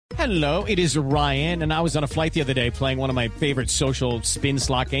Hello, it is Ryan, and I was on a flight the other day playing one of my favorite social spin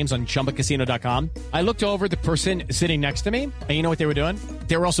slot games on ChumbaCasino.com. I looked over at the person sitting next to me, and you know what they were doing?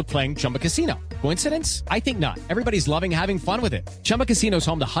 They were also playing Chumba Casino. Coincidence? I think not. Everybody's loving having fun with it. Chumba Casino is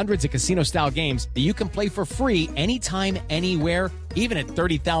home to hundreds of casino-style games that you can play for free anytime, anywhere, even at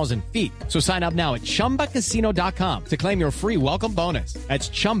 30,000 feet. So sign up now at ChumbaCasino.com to claim your free welcome bonus. That's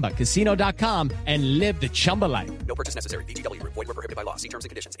ChumbaCasino.com and live the Chumba life. No purchase necessary. VGW. Void where prohibited by law. See terms and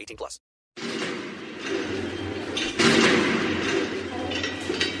conditions. 18+.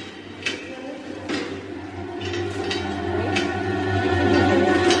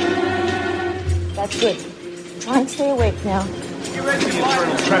 That's good. Try and stay awake now. Get ready for the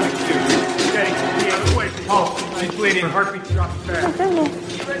internal traffic suit. Getting the other way from home. She's bleeding. Heartbeat's dropping fast.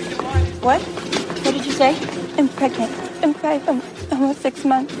 What? What did you say? I'm pregnant. I'm almost 6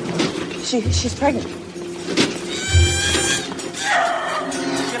 months. She's pregnant.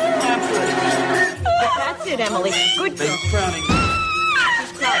 That's it, Emily. Good girl. She's crowning.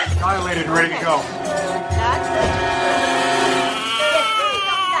 She's crowning. Dilated and ready to go. That's it. Yes, there you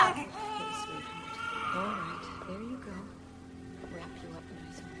go. Now. Okay, sweetheart. All right, there you go. Wrap you up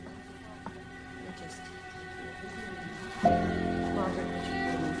nice and warm. Just Margaret, would you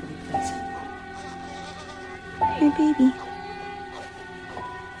remove from your face? My baby.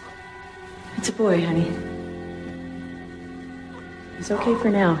 It's a boy, honey. He's okay for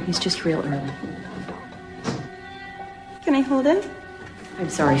now. He's just real early. Can I hold him? I'm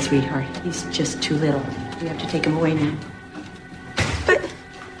sorry, sweetheart. He's just too little. We have to take him away now. But...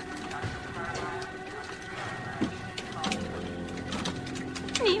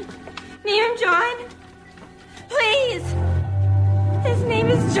 Name him John. Please. His name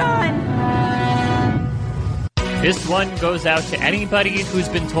is John. This one goes out to anybody who's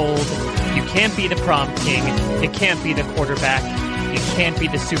been told you can't be the prom king, you can't be the quarterback, you can't be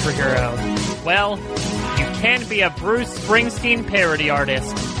the superhero. Well, you can be a Bruce Springsteen parody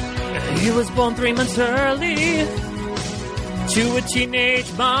artist. He was born 3 months early to a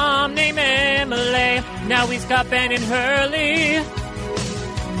teenage mom named Emily. Now he's got Ben and Hurley.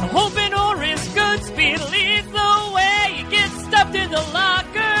 Hoping Oris Goodspeed leads the way. He gets stuffed in the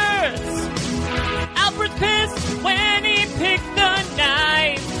lockers. Alfred's pissed when he picked the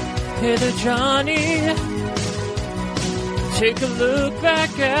knife. Hey there, Johnny. Take a look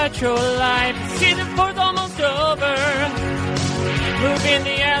back at your life. Season 4's almost over. Moving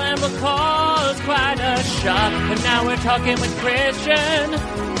the Alan McCall is quite a shock. But now we're talking with Christian.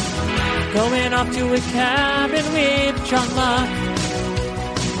 Going off to a cabin with John Locke.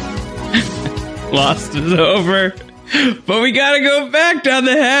 Lost is over. But we gotta go back down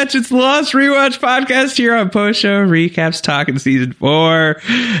the hatch. It's the Lost Rewatch podcast here on Post Show Recaps, talking season 4,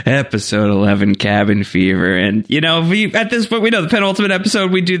 episode 11, Cabin Fever. And you know, at this point we know the penultimate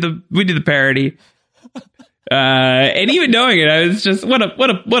episode. We do the parody. And even knowing it, I was just what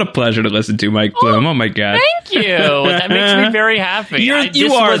a pleasure to listen to, Mike Bloom. Oh my god! Thank you. That makes me very happy.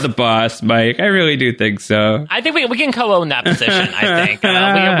 You are the boss, Mike. I really do think so. I think we can co-own that position. I think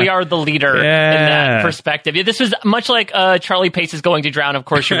we are the leader in that perspective. Yeah, this was much like Charlie Pace is going to drown. Of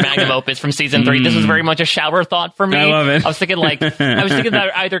course, your magnum opus from season 3. This was very much a shower thought for me. I love it. I was thinking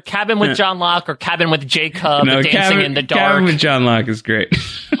about either Cabin with John Locke or Cabin with Jacob dancing in the dark. Cabin with John Locke is great.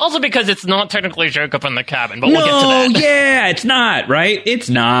 Also because it's not technically Jacob in the cabin, but we'll get to that. Yeah, it's not, right? It's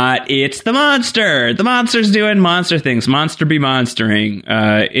not. It's the monster. The monster's doing monster things. Monster be monstering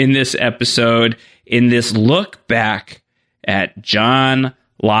in this episode, in this look back at John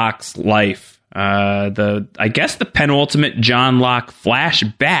Locke's life. I guess the penultimate John Locke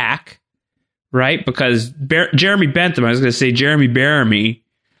flashback, right? Because Jeremy Bentham, I was going to say Jeremy Bearimy.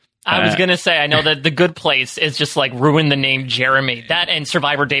 I was going to say, I know that The Good Place is just like ruin the name Jeremy. That and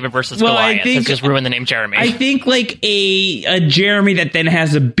Survivor David versus Goliath has just ruined the name Jeremy. I think like a Jeremy that then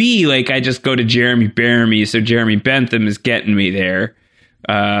has a B, like I just go to Jeremy Bearimy, so Jeremy Bentham is getting me there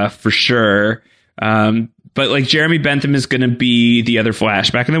for sure. But like Jeremy Bentham is going to be the other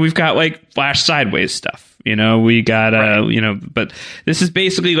flashback. And then we've got like Flash Sideways stuff. You know, we got, but this is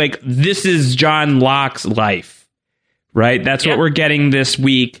basically like, this is John Locke's life, right? That's what we're getting this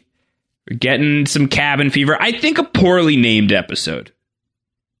week. We're getting some Cabin Fever. I think a poorly named episode.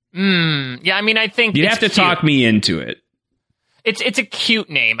 Yeah, I mean, I think you'd have to talk me into it. It's a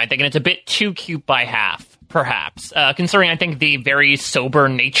cute name, I think, and it's a bit too cute by half, perhaps. Considering, I think, the very sober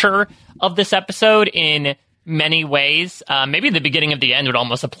nature of this episode in many ways. Maybe the beginning of the end would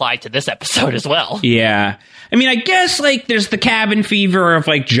almost apply to this episode as well. Yeah. I mean, I guess, like, there's the Cabin Fever of,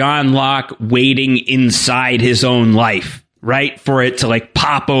 like, John Locke waiting inside his own life, right? For it to, like,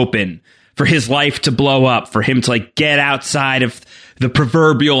 pop open. For his life to blow up, for him to like get outside of the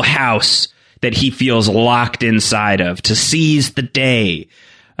proverbial house that he feels locked inside of, to seize the day,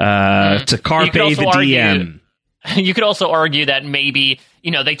 to carpe the diem. You could also argue that maybe,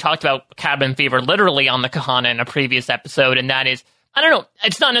 they talked about cabin fever literally on the Kahana in a previous episode, and that is, I don't know,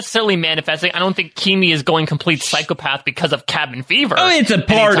 it's not necessarily manifesting. I don't think Kimi is going complete psychopath because of cabin fever. Oh, it's a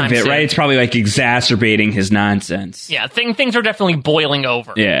part of it, soon. right? It's probably like exacerbating his nonsense. Yeah, things are definitely boiling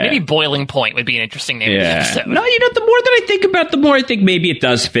over. Yeah. Maybe Boiling Point would be an interesting name of the episode. No, the more that I think about, the more I think maybe it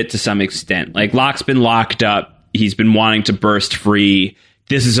does fit to some extent. Like, Locke's been locked up. He's been wanting to burst free.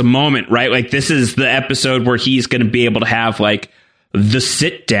 This is a moment, right? Like, this is the episode where he's going to be able to have, like, the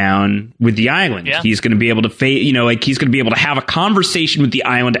sit down with the island. Yeah. He's going to be able to he's going to be able to have a conversation with the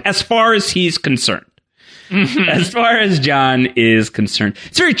island as far as he's concerned. As far as John is concerned.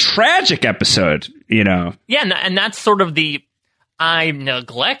 It's a very tragic episode, Yeah, and that's sort of the, I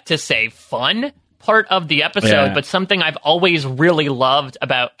neglect to say fun part of the episode, but something I've always really loved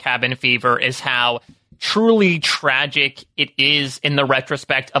about Cabin Fever is how truly tragic it is in the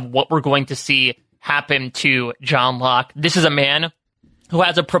retrospect of what we're going to see happen to John Locke. This is a man who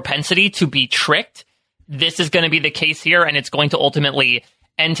has a propensity to be tricked. This is going to be the case here, and it's going to ultimately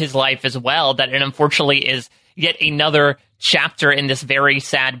end his life as well. That it unfortunately is yet another chapter in this very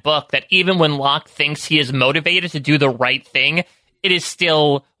sad book, that even when Locke thinks he is motivated to do the right thing, it is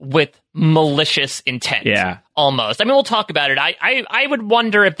still with malicious intent. Yeah. Almost. I mean, we'll talk about it. I would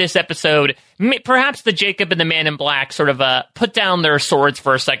wonder if this episode, perhaps the Jacob and the Man in Black sort of put down their swords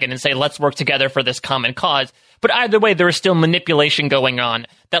for a second and say, let's work together for this common cause. But either way, there is still manipulation going on,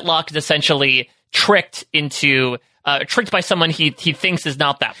 that Locke is essentially tricked by someone he thinks is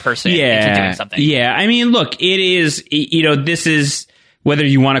not that person into doing something. Yeah. I mean, look, it is, this is, whether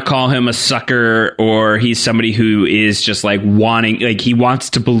you want to call him a sucker or he's somebody who is just like wanting, like he wants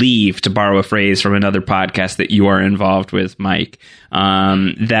to believe, to borrow a phrase from another podcast that you are involved with, Mike,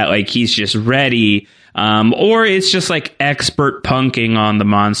 that like he's just ready, or it's just like expert punking on the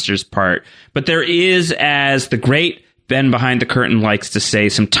monster's part. But there is, as the great Ben Behind the Curtain likes to say,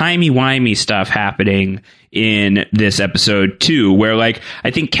 some timey-wimey stuff happening in this episode too, where like I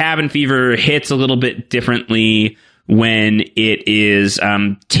think Cabin Fever hits a little bit differently when it is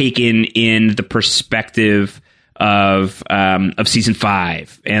taken in the perspective of season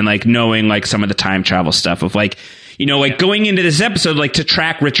 5, and like knowing like some of the time travel stuff of like, going into this episode, like to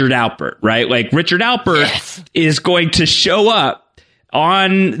track Richard Alpert, right? Like Richard Alpert is going to show up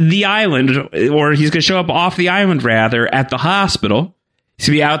on the island, or he's going to show up off the island rather, at the hospital. He's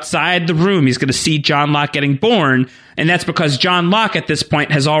going to be outside the room. He's going to see John Locke getting born. And that's because John Locke at this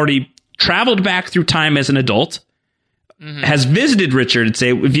point has already traveled back through time as an adult. Has visited Richard and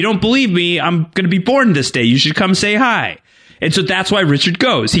say, if you don't believe me, I'm going to be born this day. You should come say hi. And so that's why Richard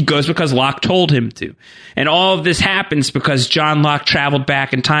goes. He goes because Locke told him to. And all of this happens because John Locke traveled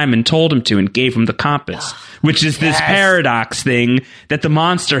back in time and told him to and gave him the compass, which is this paradox thing that the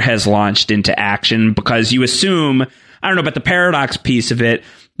monster has launched into action, because you assume, I don't know about the paradox piece of it,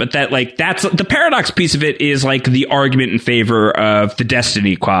 but that like that's the paradox piece of it is like the argument in favor of the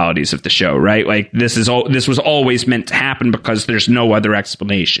destiny qualities of the show, right? Like this was always meant to happen because there's no other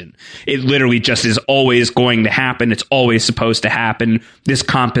explanation. It literally just is always going to happen. It's always supposed to happen. This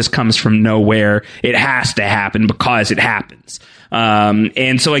compass comes from nowhere. It has to happen because it happens.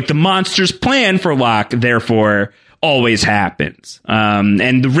 And so like the monster's plan for Locke, therefore, always happens.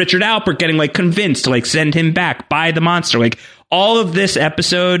 And the Richard Alpert getting like convinced to like send him back by the monster, like all of this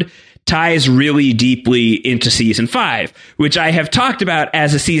episode ties really deeply into season 5, which I have talked about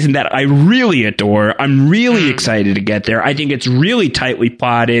as a season that I really adore. I'm really excited to get there. I think it's really tightly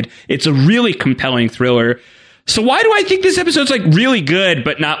plotted. It's a really compelling thriller. So why do I think this episode's like really good,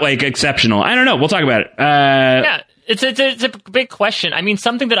 but not like exceptional? I don't know. We'll talk about it. Yeah, it's a big question. I mean,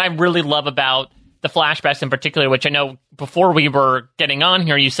 something that I really love about the flashbacks in particular, which I know before we were getting on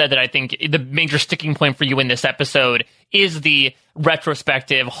here, you said that I think the major sticking point for you in this episode is the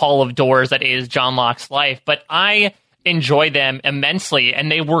retrospective Hall of Doors that is John Locke's life. But I enjoy them immensely,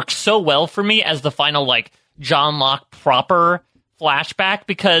 and they work so well for me as the final like John Locke proper flashback,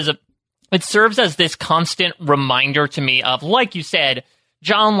 because it serves as this constant reminder to me of, like you said,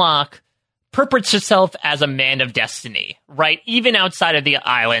 John Locke purports himself as a man of destiny, right? Even outside of the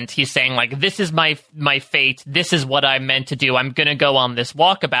island, he's saying, like, this is my fate. This is what I'm meant to do. I'm going to go on this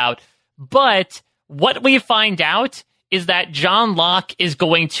walkabout. But what we find out is that John Locke is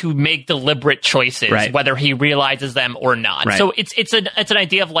going to make deliberate choices, right, whether he realizes them or not. Right. So it's an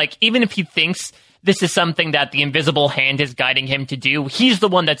idea of, like, even if he thinks this is something that the invisible hand is guiding him to do, he's the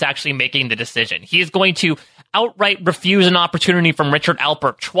one that's actually making the decision. He is going to outright refuse an opportunity from Richard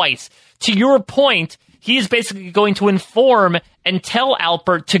Alpert twice. To your point, he is basically going to inform and tell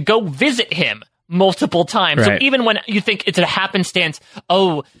Alpert to go visit him multiple times. Right. So even when you think it's a happenstance,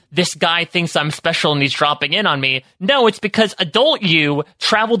 oh, this guy thinks I'm special and he's dropping in on me. No, it's because adult you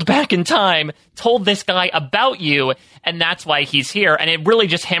traveled back in time, told this guy about you, and that's why he's here. And it really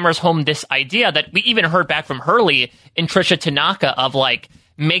just hammers home this idea that we even heard back from Hurley in Tricia Tanaka of like,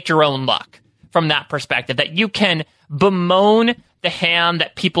 make your own luck from that perspective, that you can bemoan the ham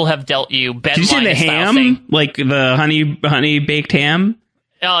that people have dealt you. Did you say the ham? Like the honey baked ham?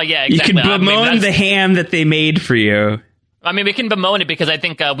 Oh, yeah, exactly. You can bemoan the ham that they made for you. I mean, we can bemoan it because I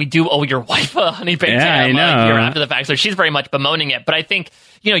think we do owe your wife a honey baked ham here after the fact, so she's very much bemoaning it. But I think,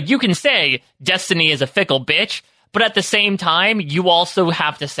 you can say Destiny is a fickle bitch, but at the same time, you also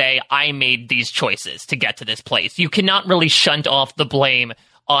have to say, I made these choices to get to this place. You cannot really shunt off the blame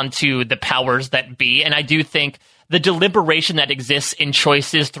onto the powers that be, and I do think the deliberation that exists in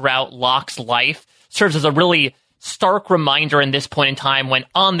choices throughout Locke's life serves as a really stark reminder in this point in time when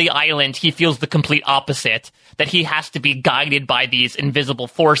on the island he feels the complete opposite, that he has to be guided by these invisible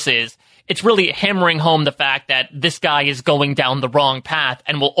forces. It's really hammering home the fact that this guy is going down the wrong path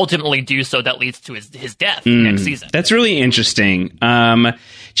and will ultimately do so that leads to his death next season. That's really interesting. Did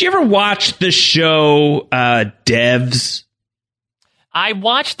you ever watch the show Devs? I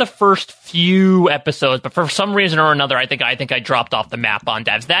watched the first few episodes, but for some reason or another, I think I dropped off the map on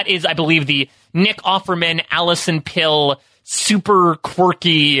Devs. That is, I believe, the Nick Offerman, Allison Pill, super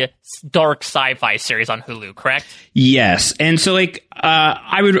quirky, dark sci-fi series on Hulu, correct? Yes, and so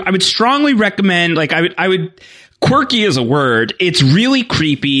I would strongly recommend. I would. Quirky is a word. It's really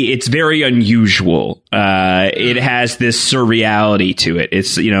creepy. It's very unusual. It has this surreality to it.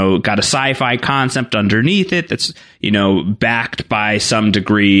 It's, got a sci-fi concept underneath it that's, backed by some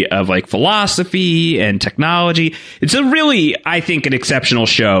degree of philosophy and technology. It's a really, I think, an exceptional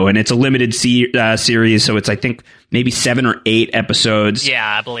show, and it's a limited series. So it's, I think, maybe 7 or 8 episodes.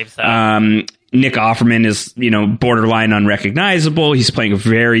 Yeah, I believe so. Nick Offerman is, borderline unrecognizable. He's playing a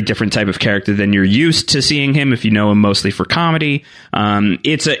very different type of character than you're used to seeing him if you know him mostly for comedy.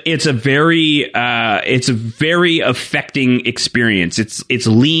 It's a very affecting experience. It's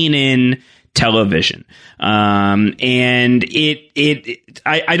lean in television. And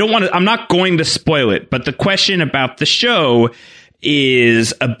I'm not going to spoil it, but the question about the show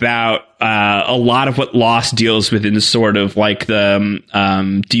is about a lot of what Lost deals with in sort of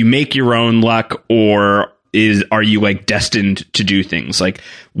the do you make your own luck, or are you destined to do things?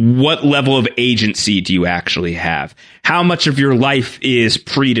 What level of agency do you actually have? How much of your life is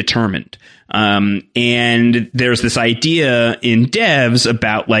predetermined? And there's this idea in Devs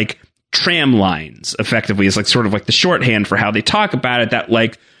about tram lines, effectively, is sort of the shorthand for how they talk about it, that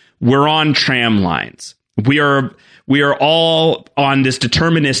we're on tram lines. We are all on this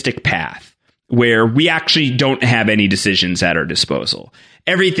deterministic path where we actually don't have any decisions at our disposal.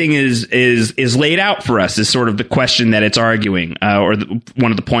 Everything is laid out for us, is sort of the question that it's arguing, or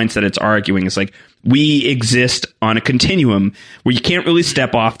one of the points that it's arguing is we exist on a continuum where you can't really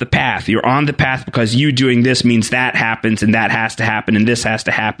step off the path. You're on the path because you doing this means that happens, and that has to happen, and this has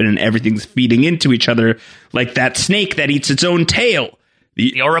to happen, and everything's feeding into each other like that snake that eats its own tail.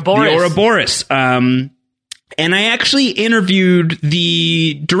 The Ouroboros. And I actually interviewed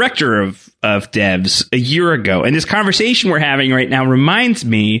the director of Devs a year ago, and this conversation we're having right now reminds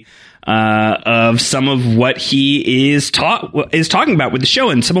me of some of what he is talking about with the show,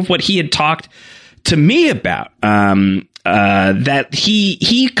 and some of what he had talked to me about. That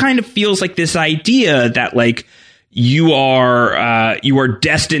he kind of feels this idea that you are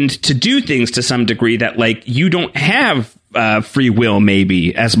destined to do things to some degree, that you don't have free will,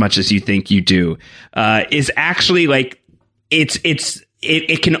 maybe as much as you think you do, is actually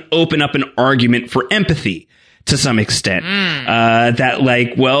it can open up an argument for empathy to some extent. That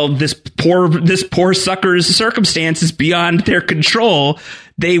this poor sucker's circumstance is beyond their control.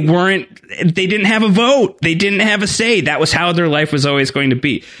 They didn't have a vote. They didn't have a say. That was how their life was always going to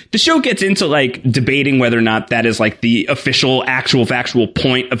be. The show gets into debating whether or not that is the official, actual, factual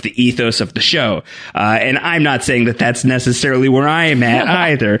point of the ethos of the show. And I'm not saying that that's necessarily where I am at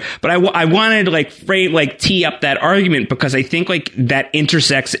either, but I wanted to tee up that argument because I think that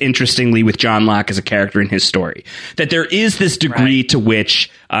intersects interestingly with John Locke as a character in his story, that there is this degree to which,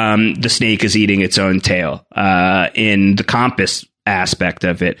 the snake is eating its own tail, in the compass aspect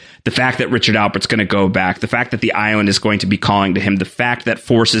of it. The fact that Richard Alpert's going to go back, the fact that the island is going to be calling to him, the fact that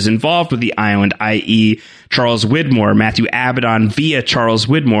forces involved with the island, i.e. Charles Widmore, Matthew Abaddon via Charles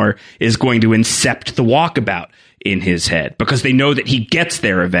Widmore, is going to incept the walkabout in his head because they know that he gets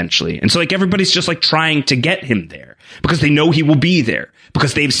there eventually. And so everybody's just trying to get him there. because they know he will be there,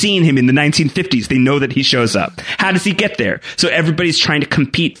 because they've seen him in the 1950s. They know that he shows up. How does he get there? So everybody's trying to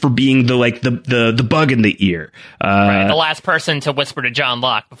compete for being the bug in the ear. Right, the last person to whisper to John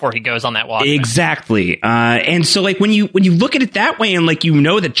Locke before he goes on that walk. Exactly. And so like when you look at it that way, and like, you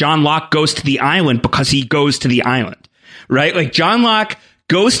know that John Locke goes to the island because he goes to the island, right? Like John Locke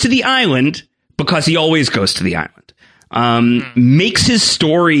goes to the island because he always goes to the island. Makes his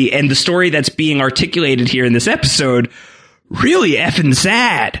story and the story that's being articulated here in this episode really effing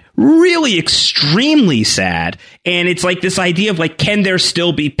sad, really extremely sad. And it's like this idea of like, can there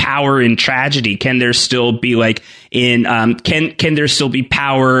still be power in tragedy? Can there still be like can there still be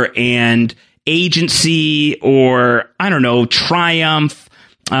power and agency, or I don't know, triumph,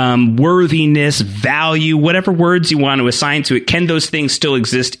 worthiness, value, whatever words you want to assign to it? Can those things still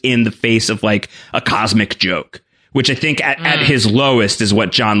exist in the face of like a cosmic joke? Which I think at his lowest is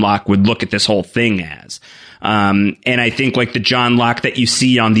what John Locke would look at this whole thing as. And I think like the John Locke that you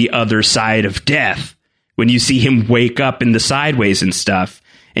see on the other side of death, when you see him wake up in the sideways and stuff,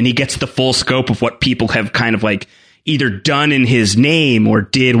 and he gets the full scope of what people have kind of like either done in his name or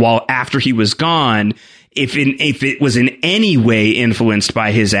did while after he was gone, if it was in any way influenced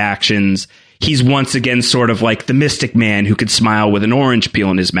by his actions, he's once again sort of like the mystic man who could smile with an orange peel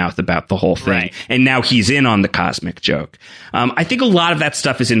in his mouth about the whole thing. Right. And now he's in on the cosmic joke. I think a lot of that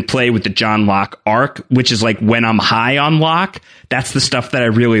stuff is in play with the John Locke arc, which is like when I'm high on Locke. That's the stuff that I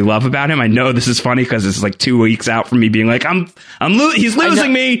really love about him. I know this is funny because it's like 2 weeks out from me being like, he's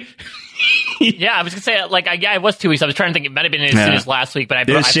losing me. Yeah, I was gonna say like it was 2 weeks. I was trying to think it might have been as soon as last week, but I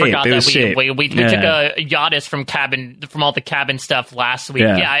forgot that we took a Yadis from all the cabin stuff last week.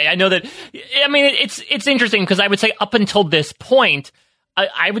 Yeah, I know that. I mean, it's interesting because I would say up until this point,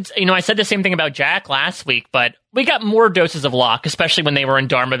 I would, I said the same thing about Jack last week, but we got more doses of Locke, especially when they were in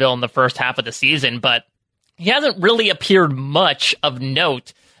Dharmaville in the first half of the season. But he hasn't really appeared much of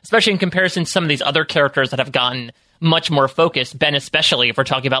note, especially in comparison to some of these other characters that have gotten much more focused. Ben, especially, if we're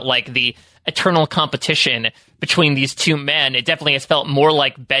talking about like the eternal competition between these two men, it definitely has felt more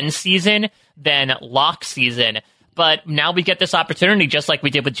like Ben's season than Locke's season. But now we get this opportunity, just like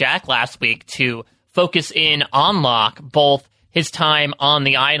we did with Jack last week, to focus in on Locke, both his time on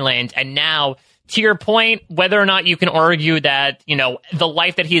the island and now, to your point, whether or not you can argue that, the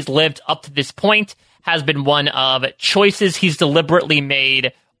life that he's lived up to this point has been one of choices he's deliberately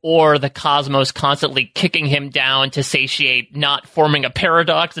made, or the cosmos constantly kicking him down to satiate, not forming a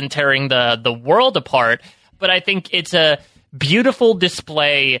paradox and tearing the world apart. But I think it's a beautiful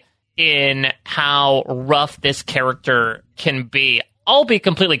display in how rough this character can be. I'll be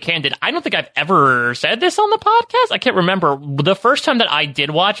completely candid. I don't think I've ever said this on the podcast. I can't remember. The first time that I did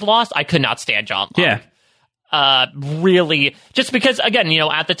watch Lost, I could not stand John Locke. Yeah. Really, just because, again,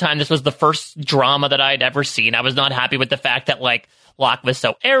 at the time, this was the first drama that I'd ever seen. I was not happy with the fact that, like, Locke was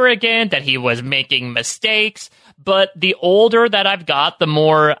so arrogant, that he was making mistakes. But the older that I've got, the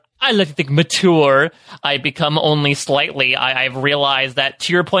more I like to think mature I become only slightly. I've realized that,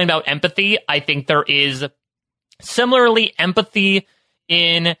 to your point about empathy, I think there is similarly empathy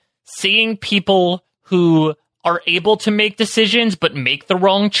in seeing people who are able to make decisions but make the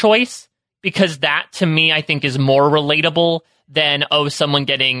wrong choice, because that, to me, I think is more relatable than, someone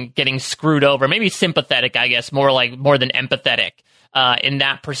getting screwed over. Maybe sympathetic, I guess, more than empathetic in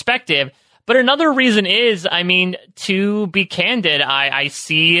that perspective. But another reason is, to be candid, I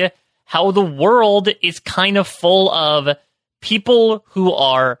see how the world is kind of full of people who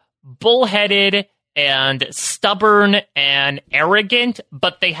are bullheaded and stubborn and arrogant,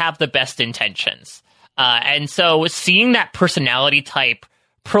 but they have the best intentions. And so seeing that personality type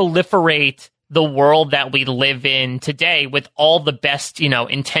proliferate the world that we live in today with all the best,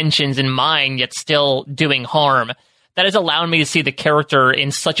 intentions in mind, yet still doing harm, that has allowed me to see the character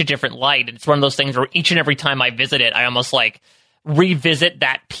in such a different light. And it's one of those things where each and every time I visit it, I almost revisit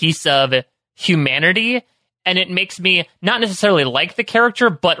that piece of humanity. And it makes me not necessarily like the character,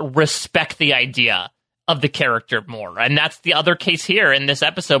 but respect the idea of the character more. And that's the other case here in this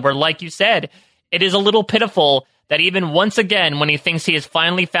episode where, like you said, it is a little pitiful that even once again, when he thinks he has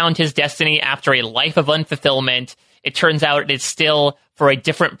finally found his destiny after a life of unfulfillment, it turns out it is still for a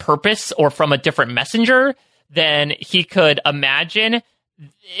different purpose or from a different messenger than he could imagine.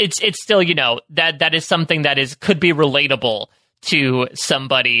 It's still, that is something that could be relatable to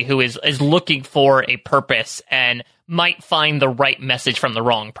somebody who is looking for a purpose and might find the right message from the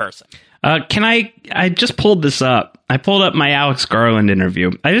wrong person. I just pulled this up. I pulled up my Alex Garland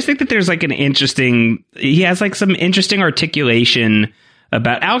interview. I just think that there's he has some interesting articulation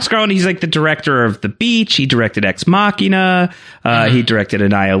about Alex Garland. He's like the director of The Beach. He directed Ex Machina. He directed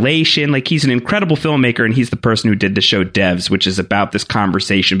Annihilation. Like, he's an incredible filmmaker, and he's the person who did the show Devs, which is about this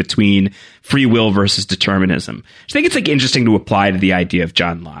conversation between free will versus determinism. I think it's like interesting to apply to the idea of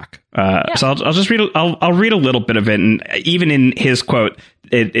John Locke. So I'll just read. I'll read a little bit of it, and even in his quote,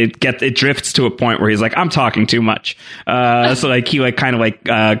 it drifts to a point where he's like, "I'm talking too much." So like he like kind of like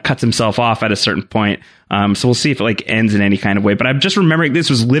cuts himself off at a certain point. So we'll see if it like ends in any kind of way. But I'm just remembering this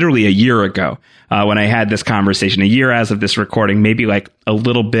was literally a year ago when I had this conversation. A year as of this recording, maybe like a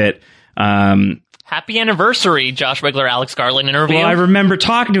little bit. Happy anniversary, Josh Wigler, Alex Garland interview. Well, I remember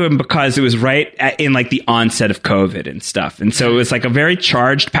talking to him because it was right in like the onset of COVID and stuff. And so it was like a very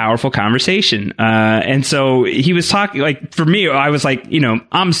charged, powerful conversation. And so he was talking, like, for me, I was like, you know,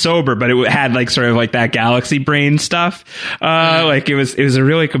 I'm sober, but it had like sort of like that galaxy brain stuff. Like it was a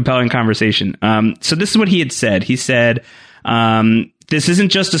really compelling conversation. So this is what he had said. He said, this isn't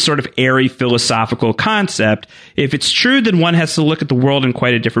just a sort of airy philosophical concept. If it's true, then one has to look at the world in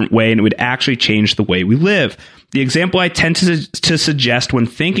quite a different way, and it would actually change the way we live. The example I tend to suggest when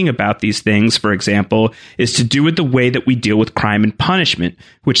thinking about these things, for example, is to do with the way that we deal with crime and punishment,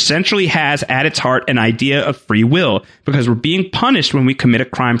 which centrally has at its heart an idea of free will, because we're being punished when we commit a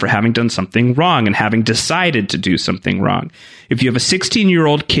crime for having done something wrong and having decided to do something wrong. If you have a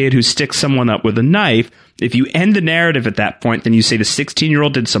 16-year-old kid who sticks someone up with a knife, if you end the narrative at that point, then you say the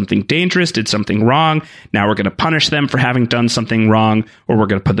 16-year-old did something dangerous, did something wrong. Now we're going to punish them for having done something wrong, or we're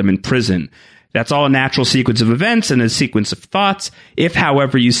going to put them in prison. That's all a natural sequence of events and a sequence of thoughts. If,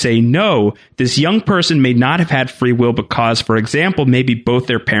 however, you say no, this young person may not have had free will because, for example, maybe both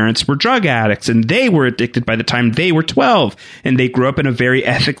their parents were drug addicts and they were addicted by the time they were 12, and they grew up in a very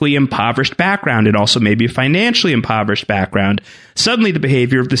ethically impoverished background and also maybe a financially impoverished background. Suddenly, the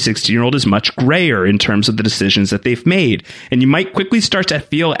behavior of the 16-year-old is much grayer in terms of the decisions that they've made. And you might quickly start to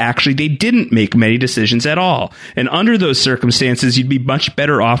feel actually they didn't make many decisions at all. And under those circumstances, you'd be much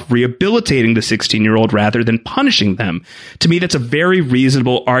better off rehabilitating the 16-year-old rather than punishing them. To me, that's a very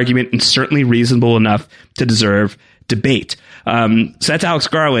reasonable argument and certainly reasonable enough to deserve debate. So that's Alex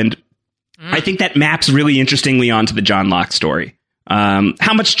Garland. I think that maps really interestingly onto the John Locke story.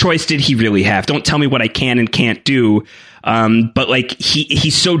 How much choice did he really have? Don't tell me what I can and can't do. But like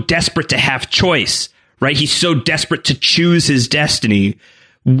he's so desperate to have choice, right? He's so desperate to choose his destiny.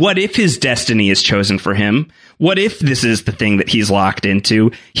 What if his destiny is chosen for him? What if this is the thing that he's locked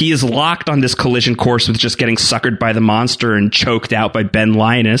into? He is locked on this collision course with just getting suckered by the monster and choked out by Ben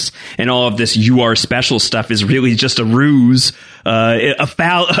Linus, and all of this "you are special" stuff is really just a ruse, a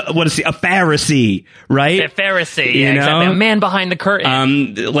Pharisee, right? A Pharisee, yeah, exactly. A man behind the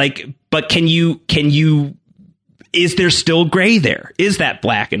curtain. But can you? Is there still gray there? Is that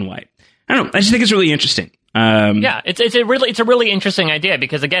black and white? I don't know. I just think it's really interesting. It's a really interesting idea,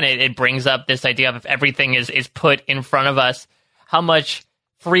 because again, it brings up this idea of if everything is put in front of us, how much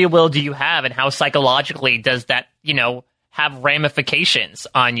free will do you have, and how psychologically does that, have ramifications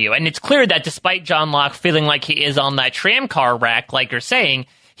on you? And it's clear that despite John Locke feeling like he is on that tram car wreck, like you're saying,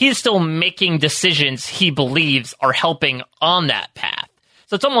 he's still making decisions he believes are helping on that path.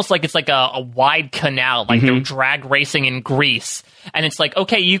 So it's almost like it's like a wide canal, like they're drag racing in Greece. And it's like,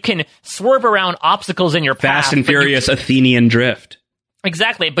 okay, you can swerve around obstacles in your path. Fast and Furious Athenian drift.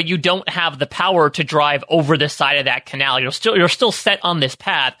 Exactly, but you don't have the power to drive over the side of that canal. You're still set on this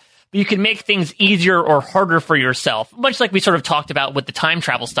path, but you can make things easier or harder for yourself. Much like we sort of talked about with the time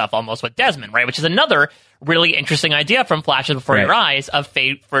travel stuff almost with Desmond, right? Which is another really interesting idea from Flashes Before Your Eyes of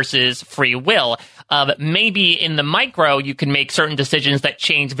fate versus free will. Maybe in the micro, you can make certain decisions that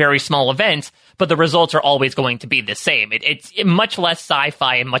change very small events, but the results are always going to be the same. It's much less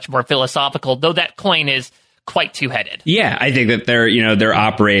sci-fi and much more philosophical, though that coin is quite two-headed. Yeah, I think that they're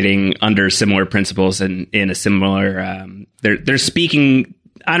operating under similar principles and in a similar. They're speaking.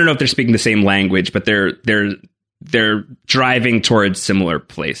 I don't know if they're speaking the same language, but they're driving towards similar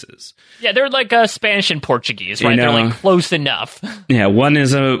places. Yeah, they're like Spanish and Portuguese, right? They're like close enough. Yeah, one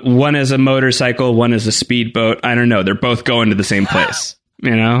is a motorcycle, one is a speedboat. I don't know. They're both going to the same place.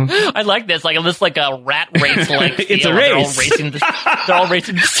 I like this. Like it's like a rat race. Like it's a race. They're all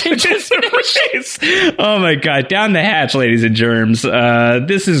racing the same destination. Oh my god! Down the hatch, ladies and germs.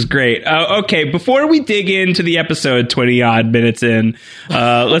 This is great. Okay, before we dig into the episode, 20 odd minutes in,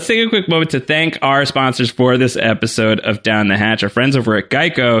 let's take a quick moment to thank our sponsors for this episode of Down the Hatch. Our friends over at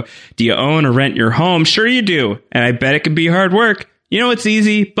Geico. Do you own or rent your home? Sure you do, and I bet it can be hard work. You know it's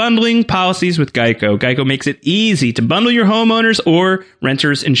easy? Bundling policies with Geico. Geico makes it easy to bundle your homeowners or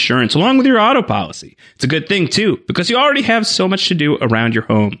renters insurance along with your auto policy. It's a good thing, too, because you already have so much to do around your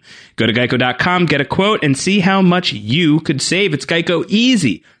home. Go to geico.com, get a quote, and see how much you could save. It's Geico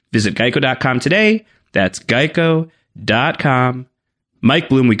easy. Visit geico.com today. That's geico.com. Mike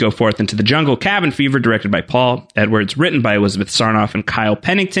Bloom, We Go Forth into the Jungle. Cabin Fever, directed by Paul Edwards, written by Elizabeth Sarnoff and Kyle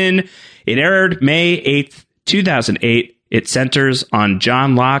Pennington. It aired May 8th, 2008. It centers on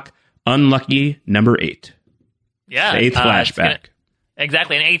John Locke, unlucky number 8. Yeah. The 8th flashback.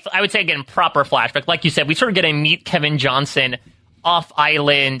 Exactly. An 8th, I would say, again, proper flashback. Like you said, we sort of get to meet Kevin Johnson off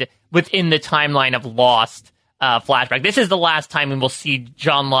island within the timeline of Lost flashback. This is the last time we will see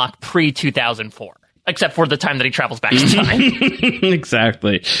John Locke pre-2004. Except for the time that he travels back in time.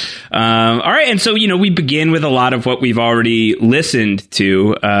 Exactly. All right. And so, we begin with a lot of what we've already listened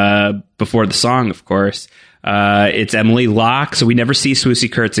to before the song, of course. It's Emily Locke. So we never see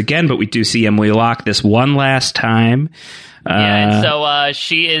Swoosie Kurtz again, but we do see Emily Locke this one last time. And so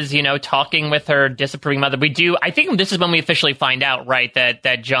she is, talking with her disapproving mother. I think this is when we officially find out, right,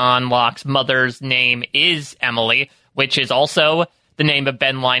 that John Locke's mother's name is Emily, which is also the name of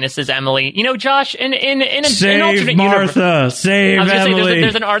Ben Linus's Emily. Josh, in an alternate Martha, universe, save Emily.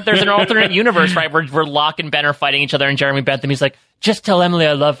 There's an alternate universe, right, where Locke and Ben are fighting each other, and Jeremy Bentham, he's like, just tell Emily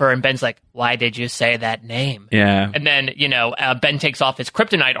I love her, and Ben's like, why did you say that name? Yeah. And then, Ben takes off his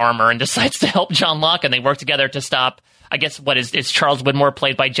kryptonite armor and decides to help John Locke, and they work together to stop, I guess, what is Charles Widmore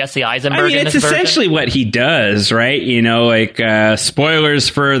played by Jesse Eisenberg? It's essentially what he does, right? Spoilers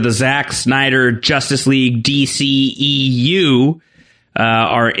for the Zack Snyder Justice League DCEU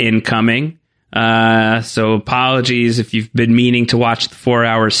are incoming. So apologies if you've been meaning to watch the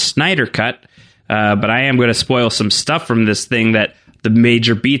 4-hour Snyder cut. But I am going to spoil some stuff from this thing that the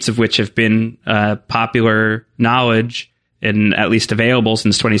major beats of which have been popular knowledge and at least available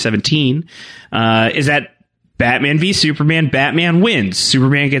since 2017, is that Batman v Superman, Batman wins.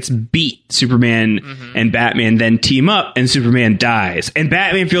 Superman gets beat. Superman and Batman then team up, and Superman dies. And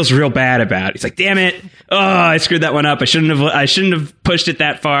Batman feels real bad about it. He's like, damn it. Oh, I screwed that one up. I shouldn't have pushed it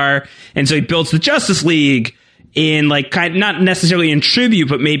that far. And so he builds the Justice League in not necessarily in tribute,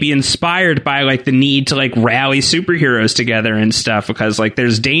 but maybe inspired by the need to rally superheroes together and stuff, because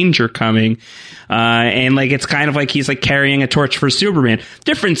there's danger coming. And it's kind of he's carrying a torch for Superman.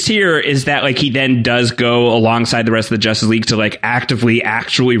 Difference here is that he then does go alongside the rest of the Justice League to actively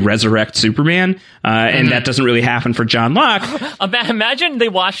actually resurrect Superman. And that doesn't really happen for John Locke. Imagine they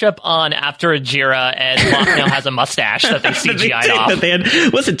wash up on After Ajira and Locke now has a mustache that they CGI'd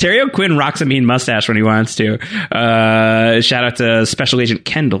off. Listen, Terry O'Quinn rocks a mean mustache when he wants to. Shout out to Special Agent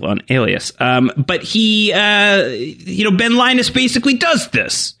Kendall on Alias. But he, Ben Linus basically does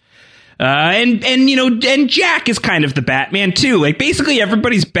this. And Jack is kind of the Batman too. Basically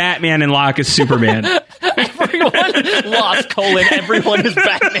everybody's Batman and Locke is Superman. Everyone lost : everyone is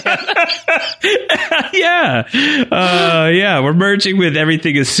Batman. Yeah. We're merging with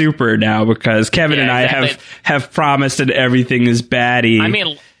Everything is Super now because Kevin and I have promised that Everything is Batty. I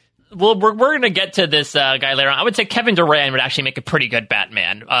mean, well, we're going to get to this guy later on. I would say Kevin Durant would actually make a pretty good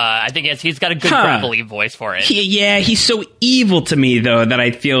Batman. I think he's got a good gravelly voice for it. He's so evil to me, though, that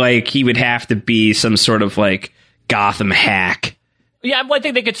I feel like he would have to be some sort of, Gotham hack. Yeah, well, I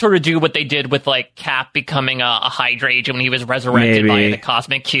think they could sort of do what they did with, Cap becoming a Hydra agent when he was resurrected by the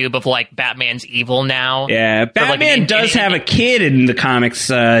Cosmic Cube of, Batman's evil now. Yeah, Batman does have a kid in the comics,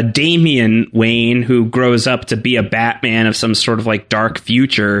 Damian Wayne, who grows up to be a Batman of some sort of, dark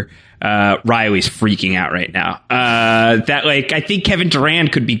future. Riley's freaking out right now. That I think Kevin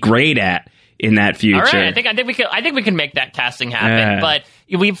Durant could be great at in that future. All right, I think we can make that casting happen. But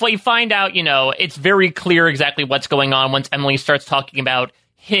we find out, it's very clear exactly what's going on once Emily starts talking about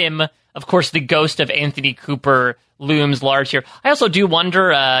him. Of course, the ghost of Anthony Cooper looms large here. I also do wonder,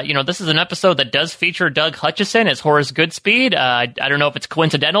 this is an episode that does feature Doug Hutchison as Horace Goodspeed. I don't know if it's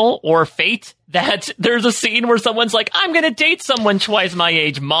coincidental or fate that there's a scene where someone's like, I'm going to date someone twice my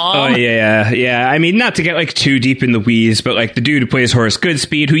age, Mom. Oh, yeah. I mean, not to get too deep in the weeds, but the dude who plays Horace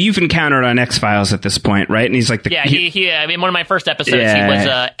Goodspeed, who you've encountered on X-Files at this point, right? And he's one of my first episodes, he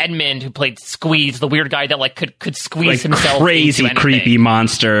was Edmund, who played Squeeze, the weird guy that could squeeze himself crazy, into creepy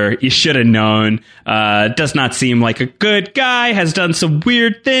monster. You should have known. Does not seem like a good guy, has done some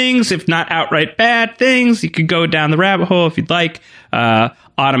weird things, if not outright bad things. You could go down the rabbit hole if you'd like.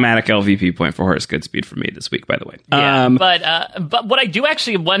 Automatic LVP point for Horace Goodspeed for me this week, by the way. Yeah, but what I do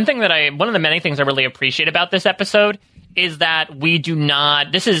actually, one of the many things I really appreciate about this episode is that we do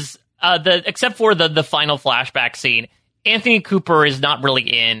not, this is, except for the final flashback scene, Anthony Cooper is not really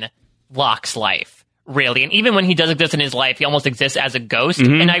in Locke's life. really. And even when he does exist in his life, he almost exists as a ghost.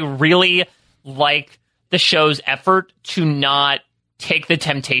 And I really like the show's effort to not take the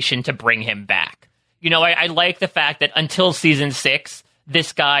temptation to bring him back. You know, I like the fact that until season 6,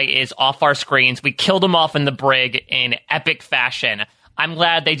 this guy is off our screens. We killed him off in the brig in epic fashion. I'm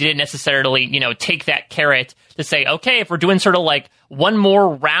glad they didn't necessarily, you know, take that carrot to say, okay, if we're doing sort of like one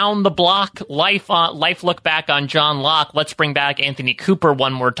more round the block life look back on John Locke, let's bring back Anthony Cooper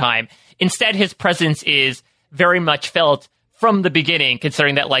one more time. Instead, his presence is very much felt from the beginning,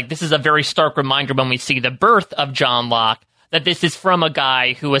 considering that, like, this is a very stark reminder when we see the birth of John Locke, that this is from a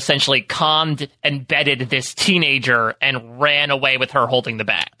guy who essentially conned and bedded this teenager and ran away with her holding the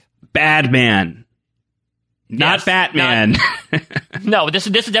bag. Bad man. Not Batman. No, this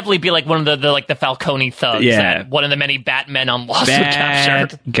would definitely be like one of the Falcone thugs. Yeah. One of the many Batmen on Lost and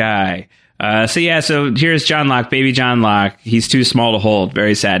captured. Guy. So here's John Locke, baby John Locke. He's too small to hold.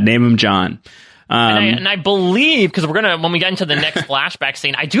 Very sad. Name him John. And I believe, because when we get into the next flashback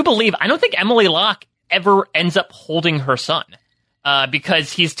scene, I don't think Emily Locke ever ends up holding her son.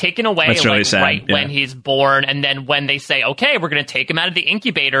 Because he's taken away really sad. when he's born, and then when they say, okay, we're going to take him out of the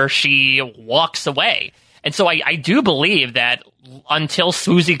incubator, she walks away. And so I do believe that until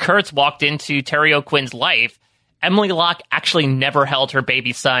Susie Kurtz walked into Terry O'Quinn's life, Emily Locke actually never held her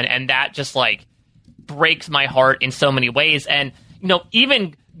baby son, and that just, like, breaks my heart in so many ways. And, you know,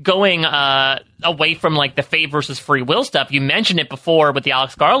 even going away from, like, the fate versus free will stuff, you mentioned it before with the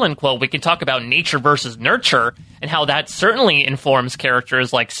Alex Garland quote, we can talk about nature versus nurture, and how that certainly informs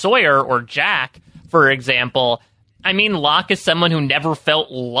characters like Sawyer or Jack, for example. I mean, Locke is someone who never felt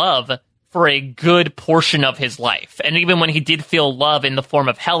love for a good portion of his life. And even when he did feel love in the form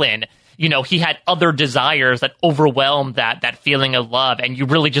of Helen, you know, he had other desires that overwhelmed that feeling of love. And you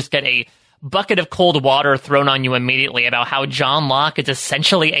really just get a bucket of cold water thrown on you immediately about how John Locke is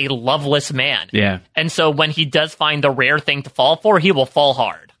essentially a loveless man. Yeah. And so when he does find the rare thing to fall for, he will fall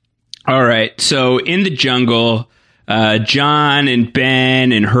hard. All right. So in the jungle, John and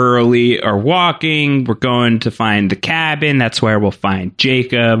Ben and Hurley are walking. We're going to find the cabin. That's where we'll find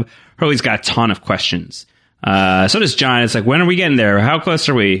Jacob. Hurley's got a ton of questions. So does John. It's like, when are we getting there? How close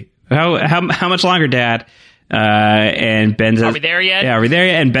are we? How much longer, Dad? And Ben says, are we there yet? Yeah, are we there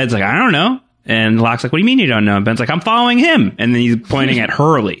yet? And Ben's like, I don't know. And Locke's like, what do you mean you don't know? And Ben's like, I'm following him. And then he's pointing at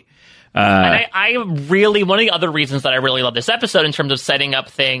Hurley. And I really, one of the other reasons that I really love this episode in terms of setting up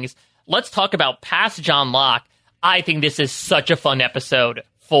things, let's talk about past John Locke. I think this is such a fun episode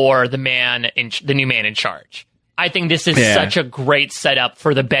for the new man in charge. I think this is such a great setup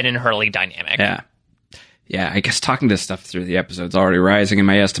for the Ben and Hurley dynamic. Yeah, I guess talking this stuff through the episode's already rising in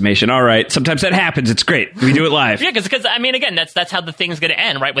my estimation. All right, sometimes that happens. It's great. We do it live. Yeah, because I mean, again, that's how the thing's going to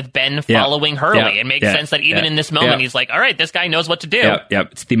end, right? With Ben following Hurley. It makes sense that even in this moment, he's like, all right, this guy knows what to do.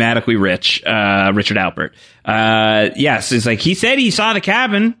 Yep. It's thematically rich. Richard Alpert. Yes, it's like, he said he saw the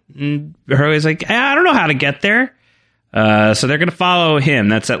cabin. And Hurley's like, I don't know how to get there. So they're going to follow him.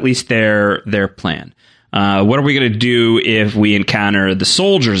 That's at least their plan. What are we going to do if we encounter the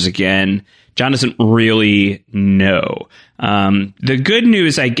soldiers again? John doesn't really know. The good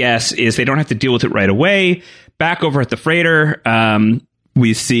news, I guess, is they don't have to deal with it right away. Back over at the freighter,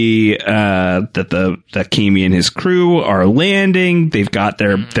 we see that that Kimi and his crew are landing. They've got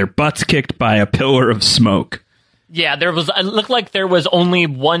their butts kicked by a pillar of smoke. Yeah, it looked like there was only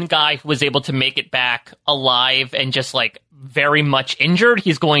one guy who was able to make it back alive and just, like, very much injured.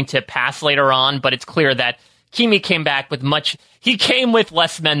 He's going to pass later on, but it's clear that Kimi came back with he came with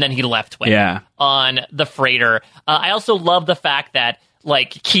less men than he left with on the freighter. I also love the fact that,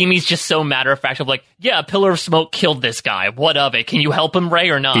 like, Kimi's just so matter of fact of like, yeah, a pillar of smoke killed this guy. What of it? Can you help him, Ray,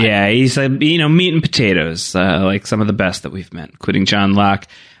 or not? Yeah, he's, meat and potatoes, like some of the best that we've met, including John Locke.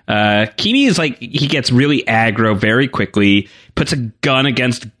 Kimi is like, he gets really aggro very quickly, puts a gun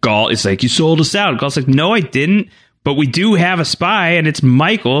against Galt. It's like, you sold us out. Galt's like, no, I didn't, but we do have a spy, and it's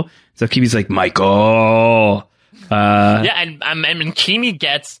Michael. So Kimi's like, Michael. And Kimi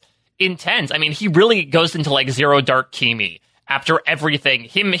gets intense. I mean, he really goes into, like, Zero Dark Kimi after everything.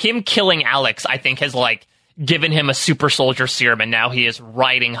 Him killing Alex, I think, has, like, given him a super soldier serum, and now he is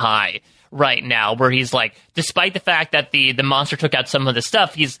riding high right now, where he's like, despite the fact that the monster took out some of the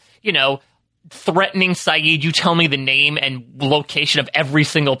stuff, he's, you know, threatening Sayid. You tell me the name and location of every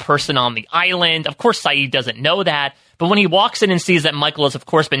single person on the island. Of course, Sayid doesn't know that. But when he walks in and sees that Michael has, of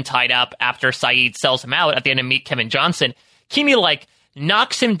course, been tied up after Sayid sells him out at the end of Meet Kevin Johnson, Kimi, like,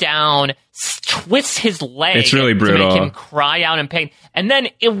 knocks him down, twists his leg It's really to brutal. make him cry out in pain. And then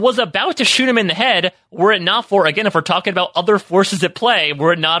it was about to shoot him in the head, were it not for, again, if we're talking about other forces at play,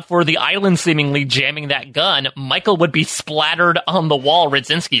 were it not for the island seemingly jamming that gun, Michael would be splattered on the wall,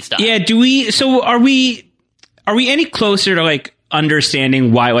 Radzinski style. Yeah, are we any closer to like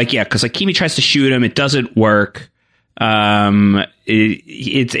understanding why, like, yeah, because like Kimi tries to shoot him, it doesn't work.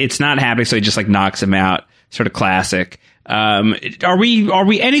 It's not happening, so he just like knocks him out. Sort of classic. Are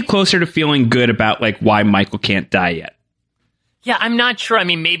we any closer to feeling good about like why Michael can't die yet? Yeah, I'm not sure. I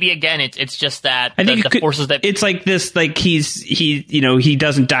mean, maybe again, it's just that I think the forces that it's like this, like he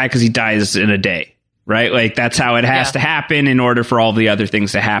doesn't die because he dies in a day, right? Like that's how it has to happen in order for all the other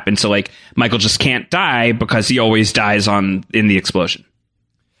things to happen. So like Michael just can't die because he always dies in the explosion.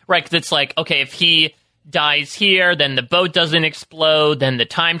 Right, 'cause it's like, okay, if he dies here, then the boat doesn't explode, then the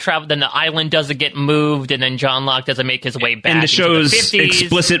time travel, then the island doesn't get moved, and then John Locke doesn't make his way back. And the show's into the 50s.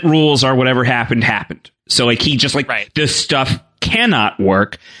 explicit rules are whatever happened. So like he just like this stuff cannot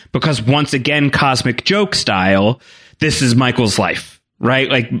work because once again, cosmic joke style, this is Michael's life, right?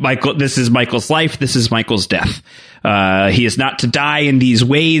 Like this is Michael's life. This is Michael's death. He is not to die in these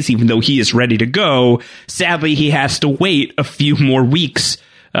ways, even though he is ready to go. Sadly, he has to wait a few more weeks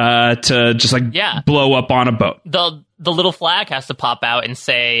to just like blow up on a boat. The little flag has to pop out and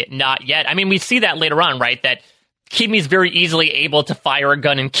say, not yet. I mean, we see that later on, right? That Kimi's very easily able to fire a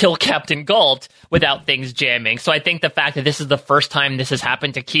gun and kill Captain Galt without things jamming. So I think the fact that this is the first time this has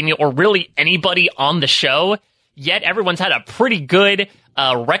happened to Kimi, or really anybody on the show, yet everyone's had a pretty good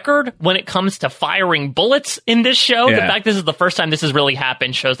record when it comes to firing bullets in this show. Yeah. The fact this is the first time this has really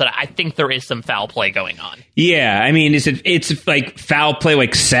happened shows that I think there is some foul play going on. Yeah, I mean, it's like foul play,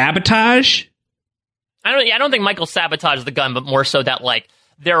 like sabotage? I don't think Michael sabotaged the gun, but more so that like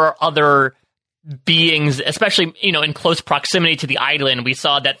there are other beings, especially, in close proximity to the island. We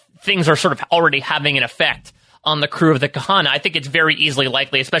saw that things are sort of already having an effect on the crew of the Kahana. I think it's very easily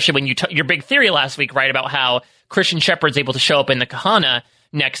likely, especially when your big theory last week, right, about how Christian Shepherd's able to show up in the Kahana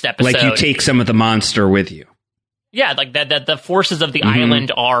next episode. Like you take some of the monster with you. Yeah, like that the forces of the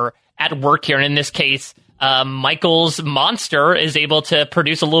island are at work here. And in this case, Michael's monster is able to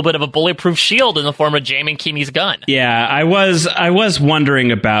produce a little bit of a bulletproof shield in the form of jamming Kimi's gun. Yeah, I was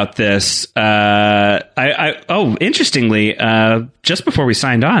wondering about this. Interestingly, just before we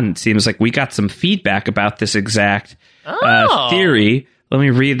signed on, it seems like we got some feedback about this exact theory. Let me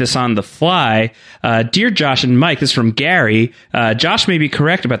read this on the fly. Dear Josh and Mike, this is from Gary. Josh may be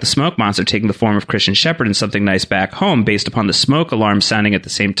correct about the smoke monster taking the form of Christian Shepherd in Something Nice Back Home, based upon the smoke alarm sounding at the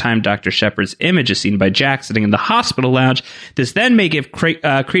same time Dr. Shepherd's image is seen by Jack sitting in the hospital lounge. This then may give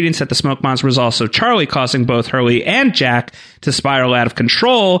credence that the smoke monster was also Charlie, causing both Hurley and Jack to spiral out of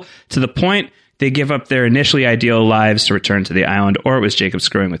control to the point they give up their initially ideal lives to return to the island, or it was Jacob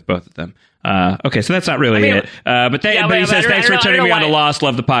screwing with both of them. Okay, so that's not really it. But he says, thanks for turning me on to Lost.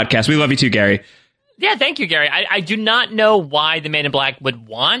 Love the podcast. We love you too, Gary. Yeah, thank you, Gary. I do not know why the Man in Black would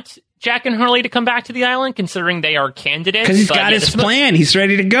want Jack and Hurley to come back to the island, considering they are candidates. Because he's got his plan. He's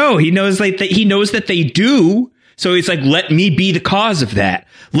ready to go. He knows he knows that they do. So he's like, let me be the cause of that.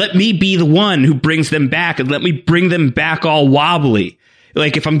 Let me be the one who brings them back, and let me bring them back all wobbly.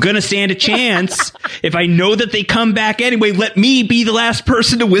 Like, if I'm going to stand a chance, if I know that they come back anyway, let me be the last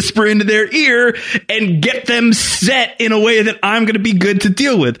person to whisper into their ear and get them set in a way that I'm going to be good to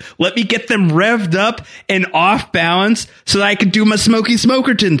deal with. Let me get them revved up and off balance so that I can do my Smokey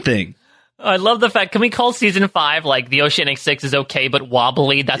Smokerton thing. I love the fact, can we call season 5 like the Oceanic 6 is okay, but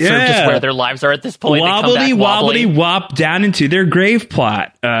wobbly? That's sort of just where their lives are at this point. Wobbly, wop down into their grave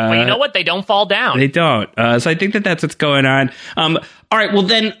plot. But you know what? They don't fall down. They don't. So I think that's what's going on. All right. Well,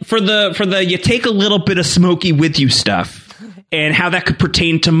 then for the you take a little bit of Smokey with you stuff and how that could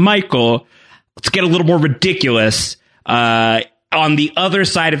pertain to Michael. Let's get a little more ridiculous on the other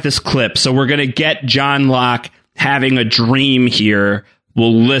side of this clip. So we're going to get John Locke having a dream here.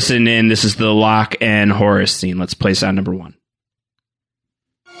 We'll listen in. This is the Locke and Horace scene. Let's play sound number 1.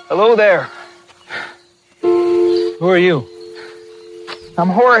 Hello there. Who are you? I'm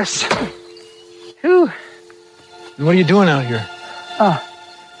Horace. Who? And what are you doing out here?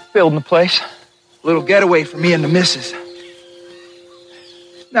 Building a place. A little getaway for me and the missus.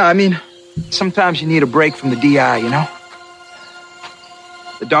 No, I mean, sometimes you need a break from the DI, you know?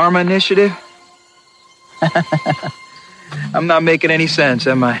 The Dharma Initiative? I'm not making any sense,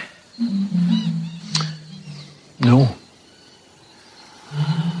 am I? No.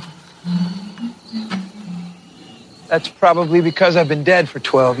 That's probably because I've been dead for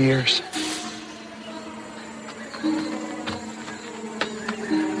 12 years.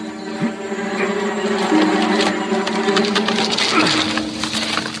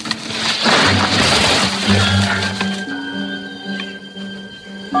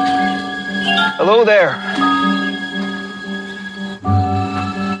 Hello there.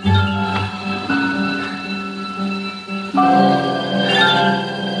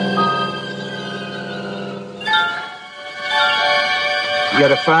 You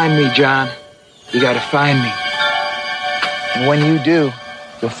gotta find me, John. You gotta find me. And when you do,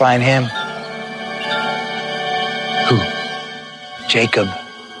 you'll find him. Who? Jacob.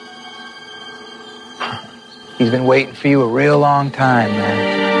 He's been waiting for you a real long time, man.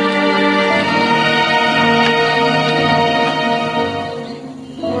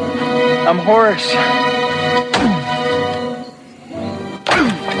 I'm Horace.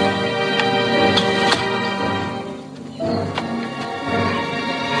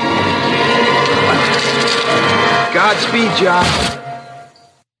 Godspeed, John.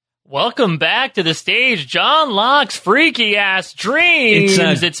 Welcome back to the stage, John Locke's freaky ass dreams.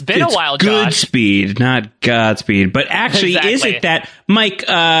 It's been a while, Josh. Godspeed, not Godspeed. But actually, Exactly. is it that, Mike,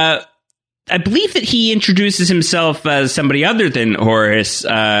 I believe that he introduces himself as somebody other than Horace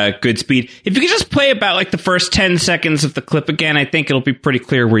Goodspeed. If you could just play about like the first 10 seconds of the clip again, I think it'll be pretty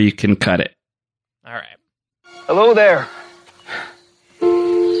clear where you can cut it. All right. Hello there.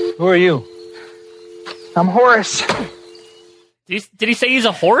 Who are you? I'm Horace. Did he say he's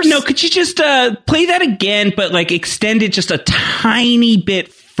a horse? No, could you just play that again, but like extend it just a tiny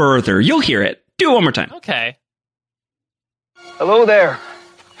bit further? You'll hear it. Do it one more time. Okay. Hello there.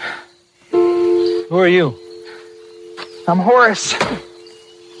 Who are you? I'm Horace.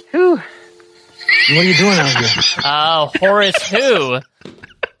 Who? What are you doing out here? Oh, Horace who?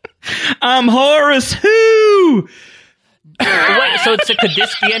 I'm Horace Who. Wait, so could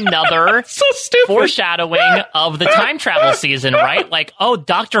this be another So stupid. foreshadowing of the time travel season, right? Like, oh,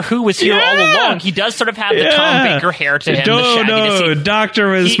 Doctor Who was here all along. He does sort of have the Tom Baker hair to him. the shagginess. Doctor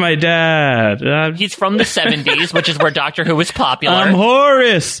was my dad. He's from the 70s, which is where Doctor Who was popular. I'm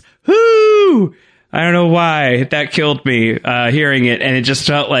Horace Who. I don't know why that killed me hearing it, and it just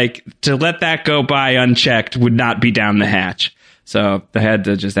felt like to let that go by unchecked would not be down the hatch. So I had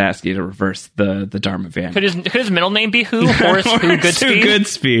to just ask you to reverse the Dharma van. Could his middle name be Who? Horace Who Goodspeed?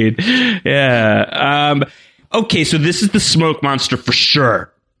 Goodspeed. Yeah. Okay, so this is the smoke monster for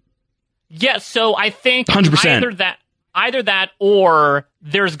sure. Yeah, so I think 100%. either that or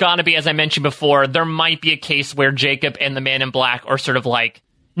there's gonna be, as I mentioned before, there might be a case where Jacob and the Man in Black are sort of like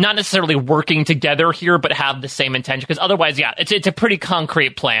not necessarily working together here, but have the same intention. Because otherwise, yeah, it's a pretty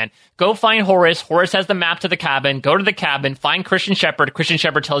concrete plan. Go find Horace. Horace has the map to the cabin. Go to the cabin. Find Christian Shepherd. Christian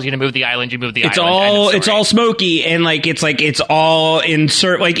Shepherd tells you to move the island. You move the island. It's all smoky, and it's all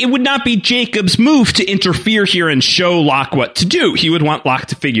insert. Like, it would not be Jacob's move to interfere here and show Locke what to do. He would want Locke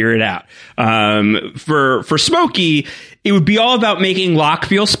to figure it out. For Smokey, it would be all about making Locke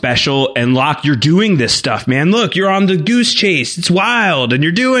feel special. And Locke, you're doing this stuff, man. Look, you're on the goose chase. It's wild, and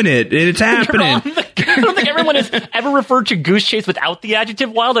you're doing it. And it's happening. I don't think everyone has ever referred to goose chase without the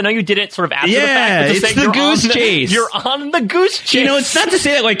adjective wild. I know you did it sort of after the fact. But it's the goose chase. You're on the goose chase. You know, it's not to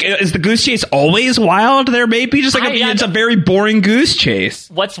say that, like, is the goose chase always wild? There may be just like it's a very boring goose chase.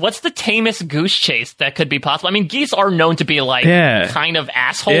 What's the tamest goose chase that could be possible? I mean, geese are known to be like kind of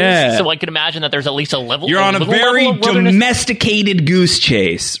assholes, so I could imagine that there's at least a level. You're on a very domesticated goose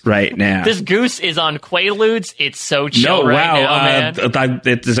chase right now. This goose is on Quaaludes. It's so chill now, man.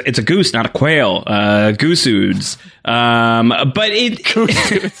 It's a goose, not a quail. Gooseuds. But it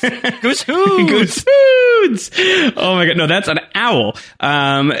Goose hoods. Goose hoods. Oh my god, no, that's an owl.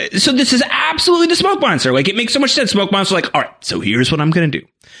 So this is absolutely the smoke monster. Like, it makes so much sense. Smoke monster, like, all right, so here's what I'm gonna do.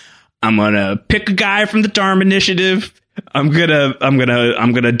 I'm gonna pick a guy from the Dharma Initiative. I'm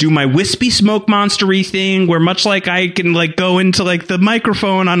gonna do my wispy smoke monstery thing, where much like I can like go into like the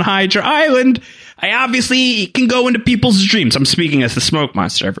microphone on Hydra Island, I obviously can go into people's dreams. I'm speaking as the smoke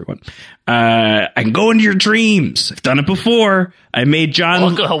monster, everyone. I can go into your dreams. I've done it before. I made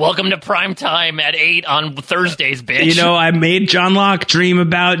John... Welcome to prime time at 8 on Thursdays, bitch. You know, I made John Locke dream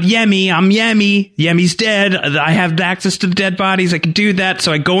about Yemi. I'm Yemi. Yemi's dead. I have access to the dead bodies. I can do that.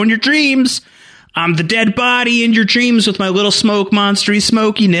 So I go in your dreams. I'm the dead body in your dreams with my little smoke monstery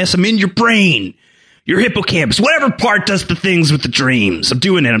smokiness. I'm in your brain. Your hippocampus, whatever part does the things with the dreams. I'm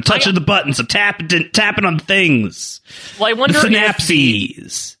doing it. I'm touching the buttons. I'm tapping on things. Well, I wonder the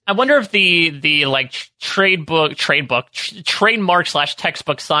synapses. I wonder if the like trademark /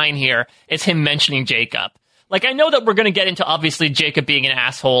 textbook sign here is him mentioning Jacob. Like, I know that we're going to get into obviously Jacob being an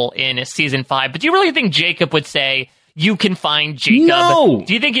asshole in season 5, but do you really think Jacob would say, you can find Jacob. No.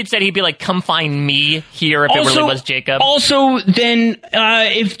 Do you think it said he'd be like, come find me here if it really was Jacob? Also, then,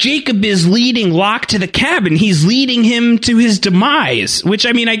 if Jacob is leading Locke to the cabin, he's leading him to his demise, which,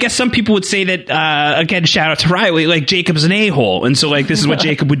 I mean, I guess some people would say that, again, shout out to Riley, like, Jacob's an a-hole, and so, like, this is what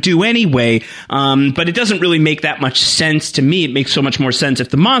Jacob would do anyway, but it doesn't really make that much sense to me. It makes so much more sense if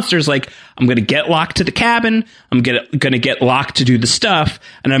the monster's like, I'm gonna get Locke to the cabin, I'm gonna get Locke to do the stuff,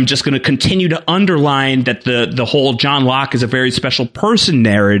 and I'm just gonna continue to underline that the whole John Locke is a very special person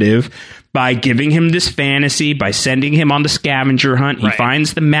narrative by giving him this fantasy, by sending him on the scavenger hunt. He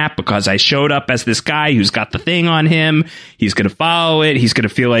finds the map because I showed up as this guy who's got the thing on him. He's going to follow it. He's going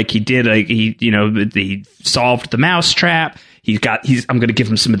to feel like he solved the mousetrap. I'm going to give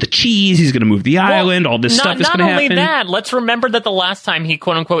him some of the cheese. He's going to move the island. All this stuff is going to happen. Not only that, let's remember that the last time he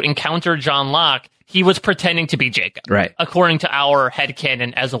quote unquote encountered John Locke, he was pretending to be Jacob. Right. According to our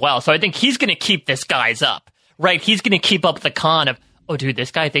headcanon as well. So I think he's going to keep this guy's up. Right, he's going to keep up the con of, oh, dude,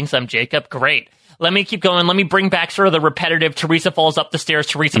 this guy thinks I'm Jacob. Great. Let me keep going. Let me bring back sort of the repetitive Teresa falls up the stairs,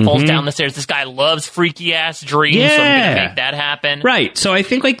 Teresa falls down the stairs. This guy loves freaky-ass dreams, so I'm going to make that happen. Right. So I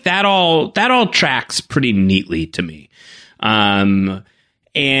think like that all tracks pretty neatly to me. And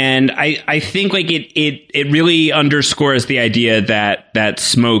I think like it really underscores the idea that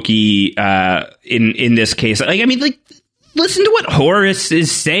Smokey in this case, like, I mean, like, listen to what Horace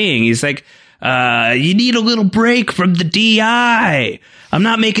is saying. He's like, you need a little break from the DI. I'm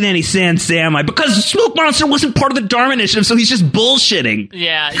not making any sense, am I? Because the Smoke Monster wasn't part of the Dharma Initiative, so he's just bullshitting.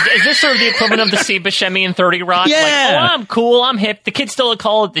 Yeah. Is this sort of the equivalent of the Steve Buscemi in 30 Rock? Yeah. Like, oh, I'm cool, I'm hip. The kids still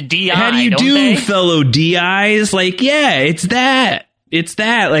call it the DI, How do you do, they? fellow DIs? Like, yeah, it's that. It's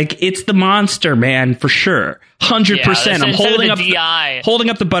that. Like, it's the monster, man, for sure. 100%. I'm holding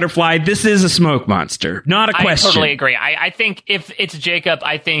up the butterfly. This is a Smoke Monster. Not a question. I totally agree. I think if it's Jacob,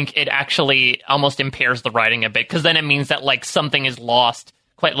 I think it actually almost impairs the writing a bit, because then it means that like something is lost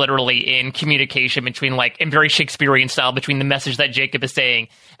quite literally in communication between, like, in very Shakespearean style, between the message that Jacob is saying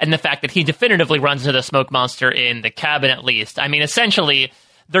and the fact that he definitively runs into the Smoke Monster in the cabin, at least. I mean, essentially,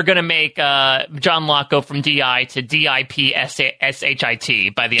 they're going to make John Locke go from DI to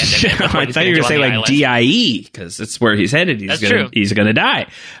DIPSHIT by the end of it. I thought you were going to say like DIE, because it's where he's headed. He's going to die.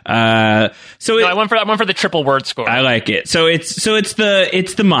 I went for the triple word score. I like it. So it's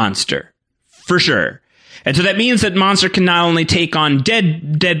the monster for sure. And so that means that monster can not only take on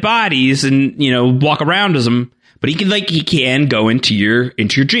dead bodies and, you know, walk around as them, but he can go into your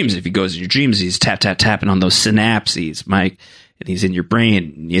dreams. If he goes in your dreams, he's tapping on those synapses, Mike. And he's in your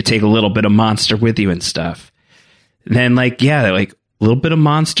brain. You take a little bit of monster with you and stuff. And then, like, yeah, like a little bit of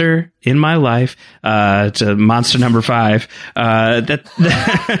monster in my life. To monster number 5. That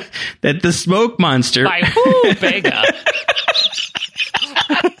the Smoke Monster. By who, Vega?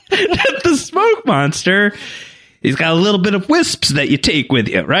 That the Smoke Monster. He's got a little bit of wisps that you take with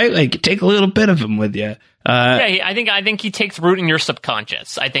you, right? Like, you take a little bit of them with you. I think he takes root in your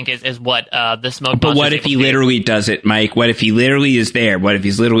subconscious, I think is what the Smoke Monster. But what if he literally does it, Mike? What if he literally is there? What if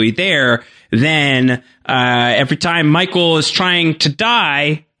he's literally there? Then every time Michael is trying to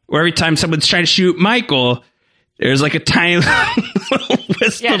die, or every time someone's trying to shoot Michael, there's like a tiny little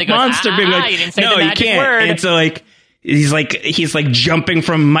wisp of monster being like, you didn't say no, the you magic can't. word. And so like he's like jumping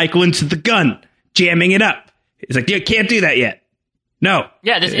from Michael into the gun, jamming it up. He's like, you can't do that yet. No.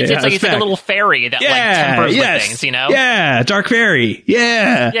 Yeah, it's like a little fairy that like tempers with things, you know? Yeah, dark fairy.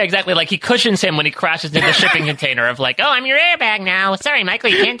 Yeah. Yeah, exactly. Like he cushions him when he crashes into the shipping container of like, oh, I'm your airbag now. Sorry, Michael,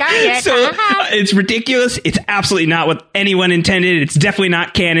 you can't die yet. So it's ridiculous. It's absolutely not what anyone intended. It's definitely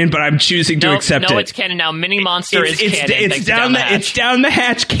not canon, but I'm choosing to accept it. No, it's canon now. Mini Monster is canon. It's down the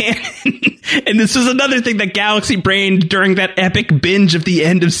hatch canon. And this was another thing that Galaxy brained during that epic binge of the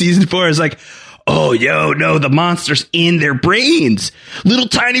end of season 4 is like, oh, no, the monster's in their brains. Little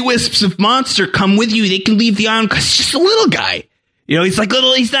tiny wisps of monster come with you. They can leave the island because he's just a little guy. You know, he's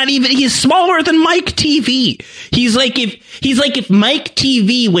smaller than Mike TV. He's like if Mike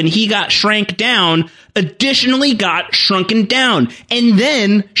TV, when he got shrank down, additionally got shrunken down and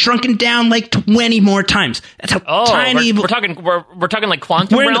then shrunken down like 20 more times. That's how tiny. We're talking like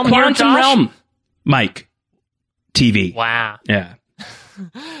quantum realm. We're in the quantum realm, Mike TV. Wow. Yeah.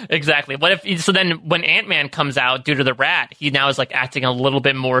 Exactly. So then when Ant-Man comes out due to the rat, he now is like acting a little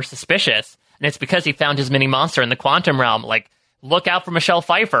bit more suspicious. And it's because he found his mini monster in the quantum realm. Like, look out for Michelle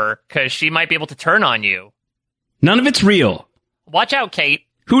Pfeiffer, because she might be able to turn on you. None of it's real. Watch out, Kate.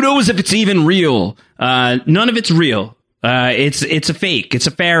 Who knows if it's even real? None of it's real. It's a fake. It's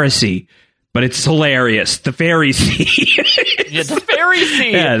a Pharisee. But it's hilarious. The Pharisee. Yeah, the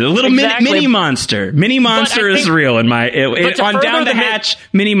Pharisee. Yeah, the little mini monster. Mini monster is real in my... on Down the Hatch,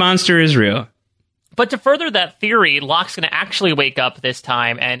 mini monster is real. But to further that theory, Locke's going to actually wake up this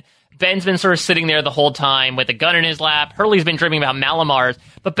time, and Ben's been sort of sitting there the whole time with a gun in his lap. Hurley's been dreaming about Malamars,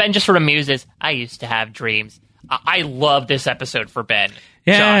 but Ben just sort of muses, I used to have dreams. I love this episode for Ben,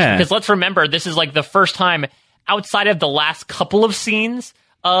 Josh, because let's remember, this is like the first time outside of the last couple of scenes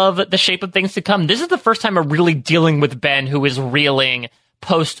of The Shape of Things to Come. This is the first time we're really dealing with Ben, who is reeling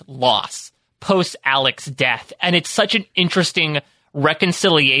post-loss, post-Alex death. And it's such an interesting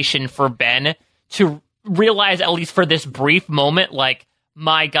reconciliation for Ben to realize, at least for this brief moment, like,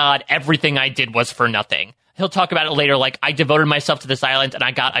 my God, everything I did was for nothing. He'll talk about it later, like, I devoted myself to this island and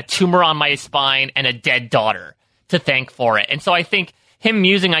I got a tumor on my spine and a dead daughter to thank for it. And so I think him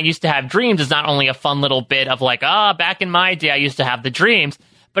musing I used to have dreams is not only a fun little bit of like, back in my day I used to have the dreams,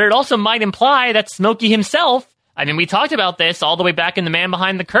 but it also might imply that Smokey himself, I mean, we talked about this all the way back in The Man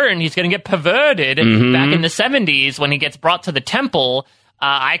Behind the Curtain, he's going to get perverted back in the 70s when he gets brought to the temple.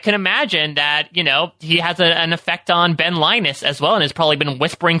 I can imagine that, he has an effect on Ben Linus as well and has probably been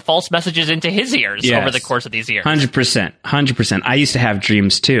whispering false messages into his ears over the course of these years. 100%. I used to have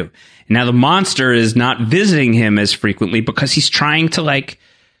dreams too. Now the monster is not visiting him as frequently because he's trying to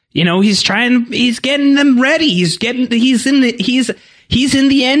he's getting them ready. He's in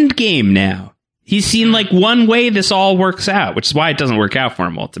the end game now. He's seen like one way this all works out, which is why it doesn't work out for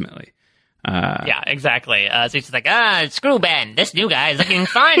him ultimately. Yeah, exactly. So he's just like, screw Ben. This new guy is looking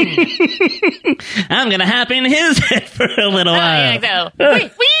fun. I'm going to hop in his head for a little while. Yeah,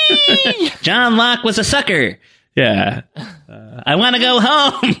 wee! John Locke was a sucker. Yeah. I want to go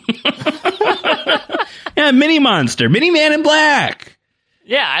home. Yeah, Mini Monster. Mini Man in Black.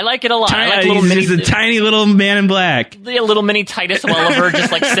 Yeah, I like it a lot. I like he's a tiny little Man in Black. A little mini Titus Welliver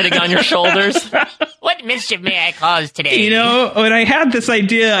just like sitting on your shoulders. What mischief may I cause today? When I had this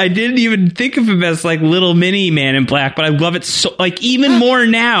idea, I didn't even think of him as like little mini Man in Black, but I love it so like even more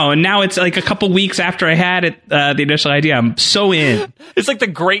now. And now it's like a couple weeks after I had it, the initial idea. I'm so in. It's like the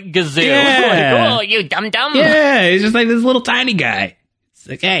Great Gazoo. Yeah. Like, you dum-dum. Yeah, he's just like this little tiny guy. It's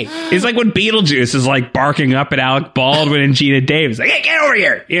like, hey, it's like when Beetlejuice is like barking up at Alec Baldwin and Gina Davis, like, hey, get over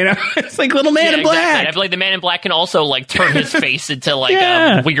here, It's like little Man in Black. Exactly. I feel like the Man in Black can also like turn his face into like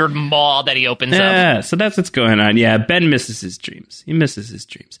a weird maw that he opens up. Yeah, so that's what's going on. Yeah, Ben misses his dreams. He misses his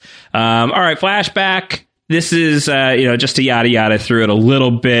dreams. All right, flashback. This is, just to yada yada through it a little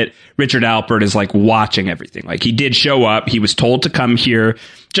bit. Richard Alpert is like watching everything. Like he did show up. He was told to come here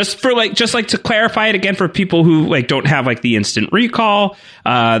just to clarify it again for people who like don't have like the instant recall,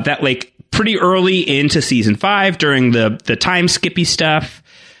 that like pretty early into season 5 during the time skippy stuff.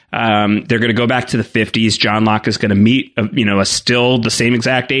 They're going to go back to the 50s. John Locke is going to meet, a still the same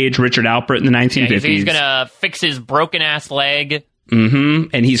exact age Richard Alpert in the 1950s. Yeah, he's going to fix his broken ass leg.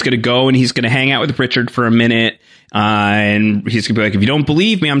 And he's going to go and he's going to hang out with Richard for a minute. And he's going to be like, if you don't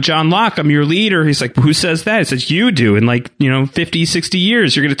believe me, I'm John Locke. I'm your leader. He's like, who says that? He says, you do. In 50, 60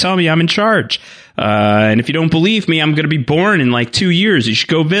 years, you're going to tell me I'm in charge. And if you don't believe me, I'm going to be born in like 2 years. You should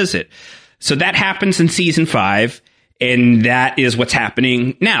go visit. So that happens in season 5. And that is what's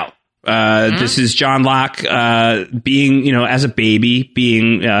happening now. This is John Locke, being, as a baby,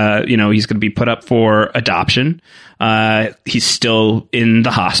 being, he's going to be put up for adoption. He's still in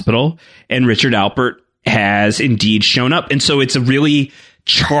the hospital, and Richard Alpert has indeed shown up. And so it's a really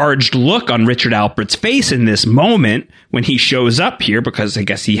charged look on Richard Alpert's face in this moment when he shows up here, because I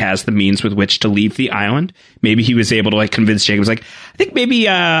guess he has the means with which to leave the island. Maybe he was able to like convince Jacobs, like, I think maybe,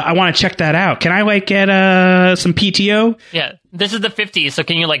 I want to check that out. Can I like get, some PTO? Yeah. This is the 50s, so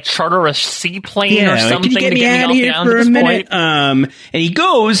can you like charter a seaplane or something can you get to me get me out off here down for to this a minute? point? And he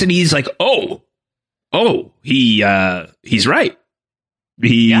goes and he's like, he's right.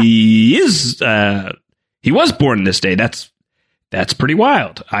 He is, he was born this day. That's pretty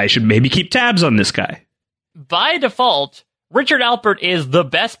wild. I should maybe keep tabs on this guy. By default, Richard Alpert is the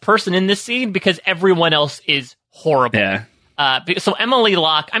best person in this scene because everyone else is horrible. Yeah. So Emily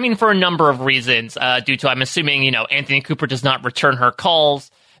Locke, I mean, for a number of reasons, due to, I'm assuming, Anthony Cooper does not return her calls.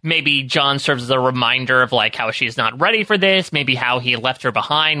 Maybe John serves as a reminder of like how she's not ready for this. Maybe how he left her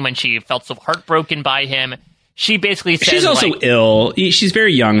behind when she felt so heartbroken by him. She basically says, she's also ill. She's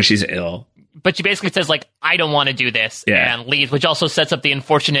very young. She's ill. But she basically says, like, I don't want to do this, yeah, and leaves, which also sets up the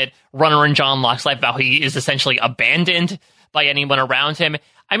unfortunate runner in John Locke's life about how he is essentially abandoned by anyone around him.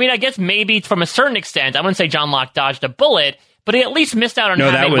 I mean, I guess maybe from a certain extent, I wouldn't say John Locke dodged a bullet, but he at least missed out on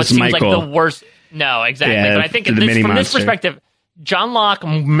having what seems Michael. like the worst. No, exactly. Yeah, but I think from this perspective, John Locke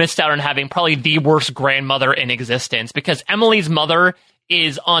missed out on having probably the worst grandmother in existence, because Emily's mother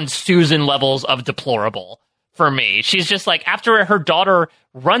is on Susan levels of deplorable. For me, she's just like, after her daughter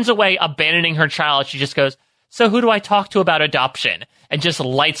runs away, abandoning her child, she just goes, so who do I talk to about adoption? And just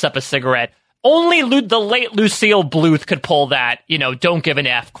lights up a cigarette. only the late Lucille Bluth could pull that, don't give an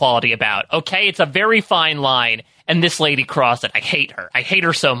F quality about. Okay, it's a very fine line, and this lady crossed it. I hate her. I hate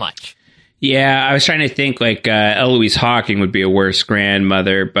her so much. Yeah, I was trying to think Eloise Hawking would be a worse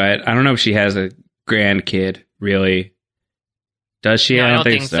grandmother, but I don't know if she has a grandkid, really. Does she? No, I don't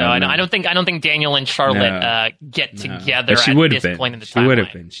think so. so. No. I don't think Daniel and Charlotte get together But she at would this have been. point in the She timeline. would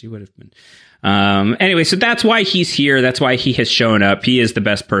have been. She would have been. Anyway, so that's why he's here. That's why he has shown up. He is the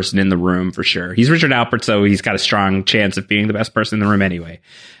best person in the room for sure. He's Richard Alpert, so he's got a strong chance of being the best person in the room anyway.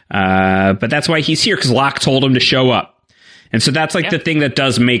 But that's why he's here, because Locke told him to show up. And so that's the thing that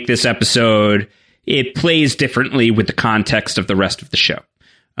does make this episode, it plays differently with the context of the rest of the show.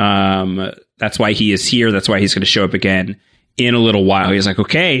 That's why he is here. That's why he's going to show up again in a little while. He's like,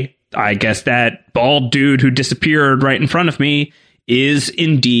 okay, I guess that bald dude who disappeared right in front of me is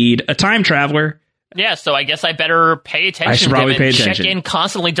indeed a time traveler. Yeah, so I guess I better pay attention I should to him probably and pay attention. check in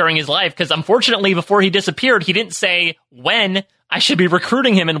constantly during his life, because unfortunately, before he disappeared, he didn't say when I should be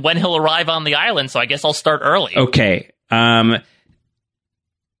recruiting him and when he'll arrive on the island, so I guess I'll start early. Okay.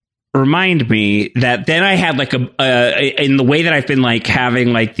 Remind me that then I had in the way that I've been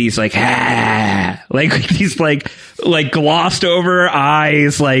having these these glossed over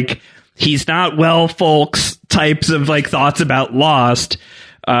eyes, he's not well folks types of thoughts about Lost.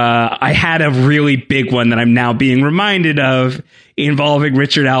 I had a really big one that I'm now being reminded of involving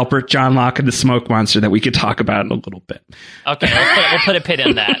Richard Alpert, John Locke, and the Smoke Monster that we could talk about in a little bit. Okay, we'll put a pin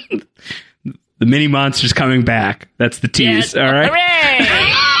in that. The mini monster's coming back. That's the tease. Yes. All right. Hooray!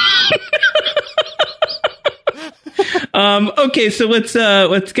 Okay, so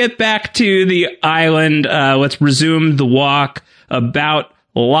let's get back to the island. Let's resume the walk about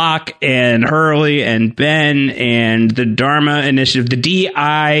Locke and Hurley and Ben and the Dharma Initiative, the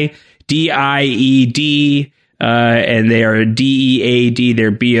DIED, and they are DEAD.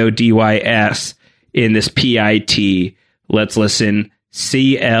 They're BODYS in this PIT. Let's listen.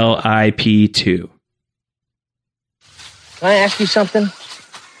 CLIP2. Can I ask you something?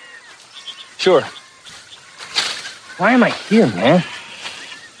 Sure. Why am I here, man?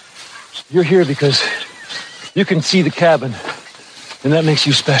 You're here because you can see the cabin, and that makes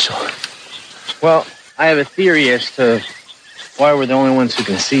you special. Well, I have a theory as to why we're the only ones who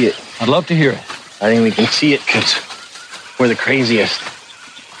can see it. I'd love to hear it. I think we can see it because we're the craziest.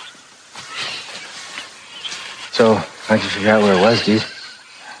 So, how'd you figure out where it was, dude?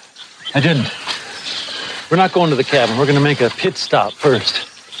 I didn't. We're not going to the cabin. We're going to make a pit stop first.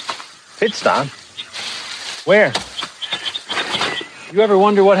 Pit stop? Where? You ever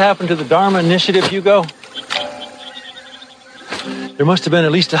wonder what happened to the Dharma Initiative, Hugo? There must have been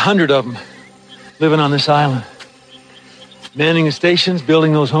at least 100 of them living on this island. Manning the stations,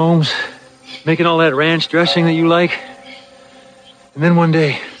 building those homes, making all that ranch dressing that you like. And then one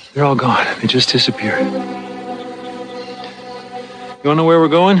day, they're all gone. They just disappeared. You want to know where we're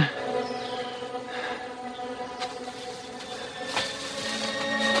going?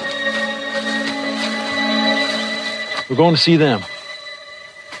 We're going to see them.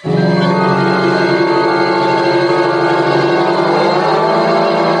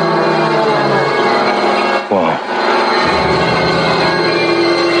 Whoa.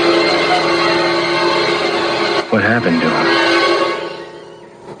 What happened to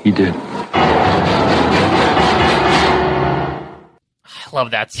him? He did. I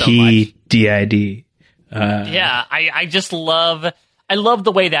love that so He much. DID. Yeah, I just love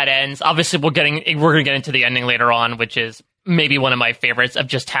the way that ends. Obviously, we're going to get into the ending later on, which is maybe one of my favorites of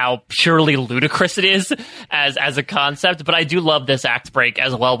just how purely ludicrous it is as a concept. But I do love this act break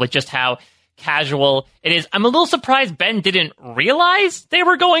as well with just how casual it is. I'm a little surprised Ben didn't realize they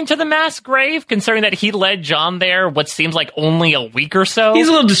were going to the mass grave, considering that he led John there what seems like only a week or so. He's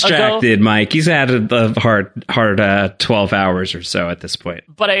a little distracted, ago. Mike. He's had a hard 12 hours or so at this point.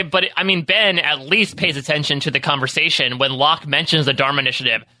 But I mean, Ben at least pays attention to the conversation. When Locke mentions the Dharma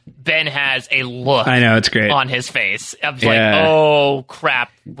Initiative, Ben has a look. I know, it's great. On his face. Of Yeah. oh,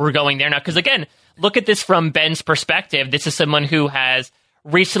 crap, we're going there now. Because again, look at this from Ben's perspective. This is someone who has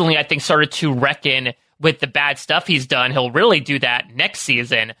recently, I think, started to reckon with the bad stuff he's done. He'll really do that next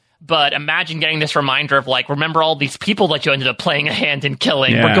season. But imagine getting this reminder of, remember all these people that you ended up playing a hand in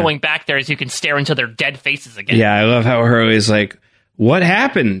killing? Yeah. We're going back there so you can stare into their dead faces again. Yeah, I love how Hurley's like, what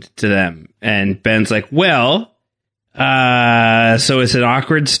happened to them? And Ben's like, well, so it's an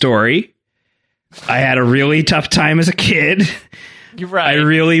awkward story. I had a really tough time as a kid. You're right. I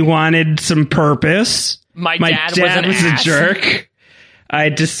really wanted some purpose. My dad was an ass. a jerk. I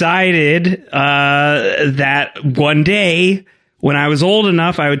decided that one day when I was old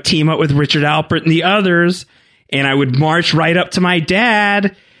enough, I would team up with Richard Alpert and the others, and I would march right up to my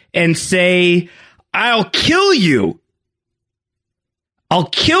dad and say, I'll kill you. I'll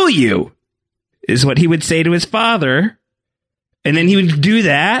kill you, is what he would say to his father. And then he would do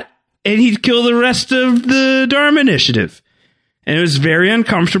that, and he'd kill the rest of the Dharma Initiative. And it was very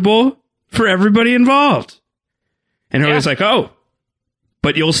uncomfortable for everybody involved. And I was like, oh,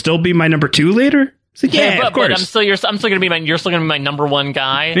 but you'll still be my number 2 later? It's like, yeah, of course. But you're still gonna be my number 1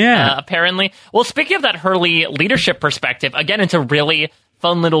 guy. Yeah. Apparently. Well, speaking of that Hurley leadership perspective, again, it's a really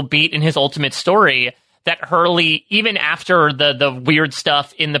fun little beat in his ultimate story that Hurley, even after the weird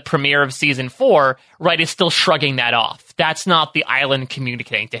stuff in the premiere of season 4, right, is still shrugging that off. That's not the island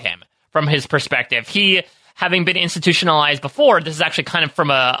communicating to him from his perspective. He, having been institutionalized before, this is actually kind of from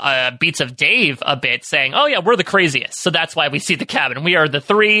a Beats of Dave a bit, saying, oh yeah, we're the craziest. So that's why we see the cabin. We are the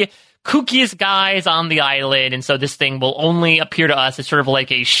 3 kookiest guys on the island. And so this thing will only appear to us as sort of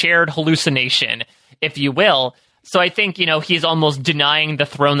like a shared hallucination, if you will. So I think, he's almost denying the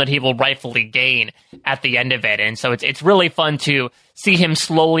throne that he will rightfully gain at the end of it. And so it's really fun to see him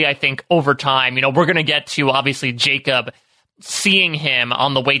slowly, I think, over time. We're going to get to, obviously, Jacob seeing him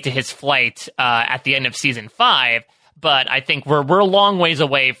on the way to his flight at the end of season 5. But I think we're a long ways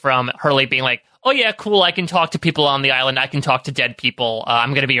away from Hurley being like, oh, yeah, cool, I can talk to people on the island. I can talk to dead people.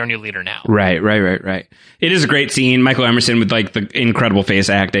 I'm going to be your new leader now. Right. It is a great scene. Michael Emerson with, like, the incredible face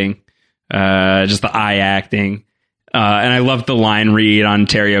acting, just the eye acting. And I love the line read on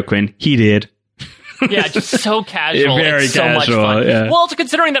Terry O'Quinn. He did. Yeah, just so casual. Very it's so casual, much fun. yeah. Well, also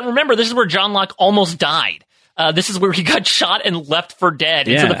considering that, remember, this is where John Locke almost died. This is where he got shot and left for dead.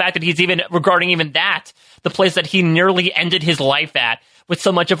 And so the fact that he's even, regarding even that, the place that he nearly ended his life at, with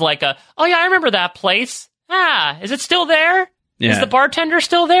so much of like oh yeah, I remember that place. Is it still there? Yeah. Is the bartender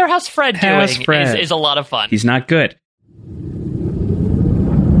still there? How's Fred doing? Fred? Is a lot of fun. He's not good.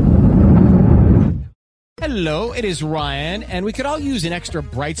 Hello, it is Ryan, and we could all use an extra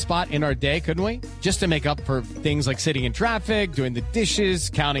bright spot in our day, couldn't we? Just to make up for things like sitting in traffic, doing the dishes,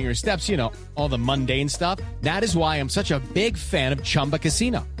 counting your steps, all the mundane stuff. That is why I'm such a big fan of Chumba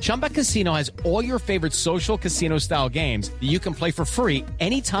Casino. Chumba Casino has all your favorite social casino-style games that you can play for free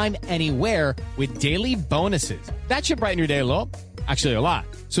anytime, anywhere with daily bonuses. That should brighten your day a little. Actually, a lot.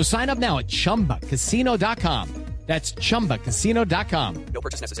 So sign up now at ChumbaCasino.com. That's ChumbaCasino.com. No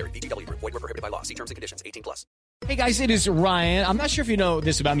purchase necessary. VGW Group. Void where prohibited by law. See terms and conditions. 18+. Hey guys, it is Ryan. I'm not sure if you know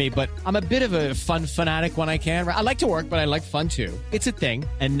this about me, but I'm a bit of a fun fanatic when I can. I like to work, but I like fun too. It's a thing.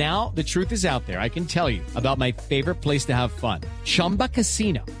 And now the truth is out there. I can tell you about my favorite place to have fun. Chumba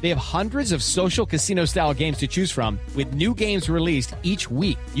Casino. They have hundreds of social casino style games to choose from with new games released each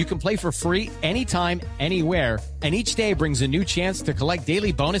week. You can play for free anytime, anywhere. And each day brings a new chance to collect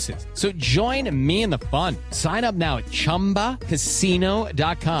daily bonuses. So join me in the fun. Sign up now at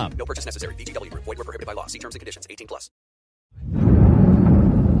ChumbaCasino.com. No purchase necessary. VGW Group. Void where prohibited by law. See terms and conditions. 18+.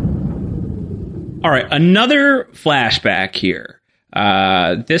 All right, another flashback here.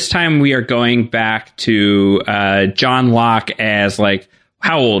 This time we are going back to John Locke as, like,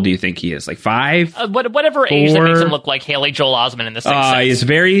 how old do you think he is? Like 5? Whatever 4? Age that makes him look like Haley Joel Osment in The Sixth Sense. He's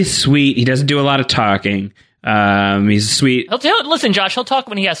very sweet. He doesn't do a lot of talking. He's sweet. Listen, Josh, he'll talk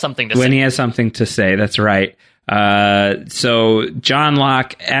when he has something to say. When he has something to say, that's right. So John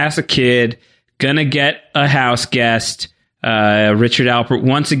Locke, as a kid, gonna get a house guest. Richard Alpert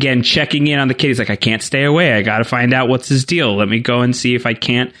once again checking in on the kid. He's like, I can't stay away. I gotta find out what's his deal. Let me go and see if I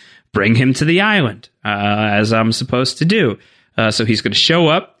can't bring him to the island, as I'm supposed to do. So he's gonna show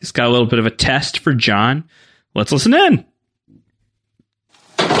up. He's got a little bit of a test for John. Let's listen in.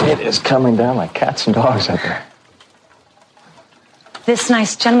 It is coming down like cats and dogs out there. This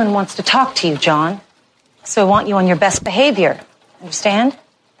nice gentleman wants to talk to you, John. So I want you on your best behavior. Understand?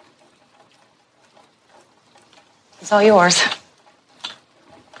 It's all yours.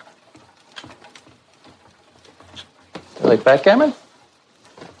 You like backgammon?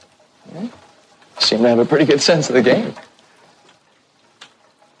 Yeah. Seem to have a pretty good sense of the game.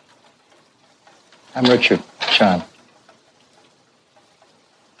 I'm Richard, John.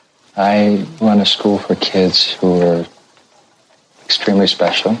 I run a school for kids who are extremely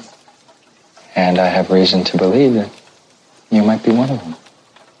special, and I have reason to believe that you might be one of them.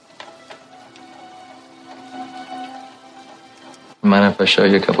 Mind if I show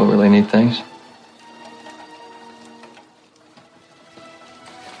you a couple of really neat things?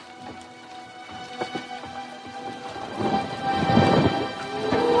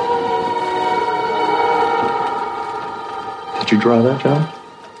 Did you draw that, John?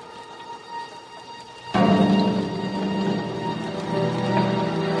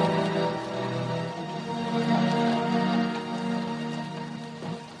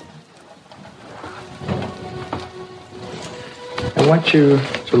 want you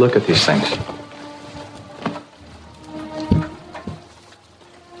to look at these things.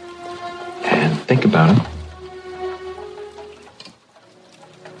 And think about them.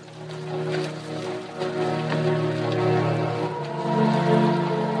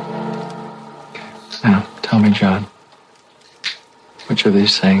 Now, tell me, John, which of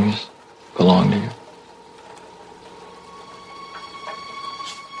these things belong to you?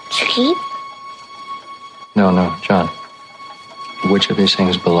 Tree? No, John. Which of these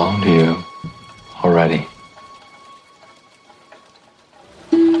things belong to you already?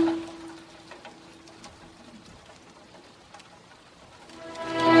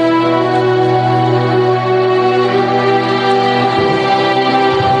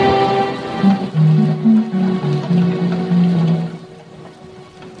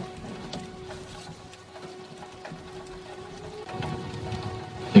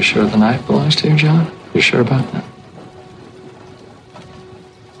 You sure the knife belongs to you, John? You sure about that?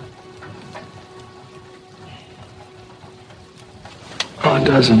 Oh, it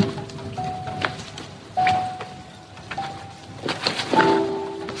doesn't.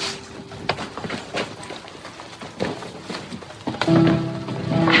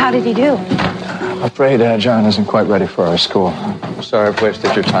 How did he do? I'm afraid John isn't quite ready for our school. I'm sorry I've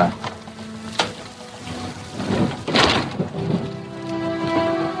wasted your time.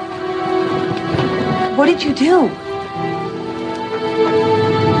 What did you do?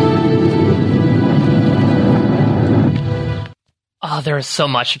 Oh, there is so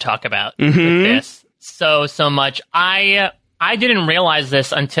much to talk about with this. So much. I didn't realize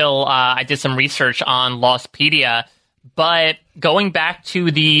this until I did some research on Lostpedia, but going back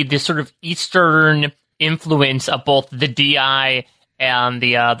to the sort of Eastern influence of both the DI and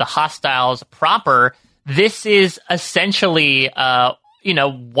the Hostiles proper, this is essentially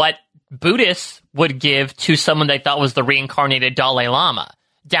what Buddhists would give to someone they thought was the reincarnated Dalai Lama,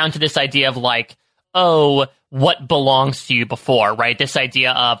 down to this idea of like, oh, what belongs to you before, right? This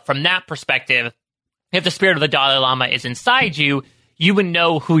idea of, from that perspective, if the spirit of the Dalai Lama is inside you, you would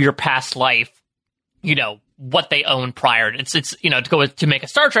know who your past life, what they owned prior. It's to make a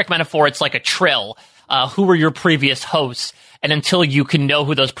Star Trek metaphor, it's like a trill. Who were your previous hosts? And until you can know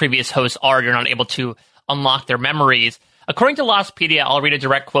who those previous hosts are, you're not able to unlock their memories. According to Lostpedia, I'll read a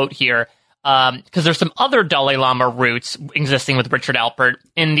direct quote here, because there's some other Dalai Lama roots existing with Richard Alpert.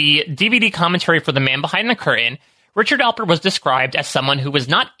 In the DVD commentary for The Man Behind the Curtain, Richard Alpert was described as someone who was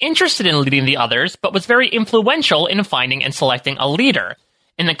not interested in leading the others, but was very influential in finding and selecting a leader.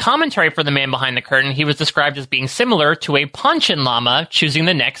 In the commentary for The Man Behind the Curtain, he was described as being similar to a Panchen Lama choosing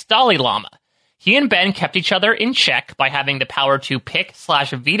the next Dalai Lama. He and Ben kept each other in check by having the power to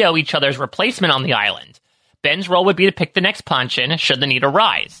pick/veto each other's replacement on the island. Ben's role would be to pick the next Panchen should the need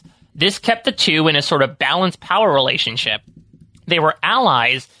arise. This kept the two in a sort of balanced power relationship. They were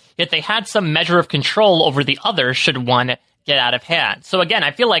allies, yet they had some measure of control over the other should one get out of hand. So again, I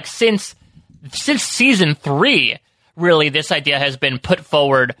feel like since season 3, really this idea has been put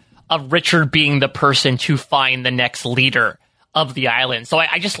forward of Richard being the person to find the next leader of the island. So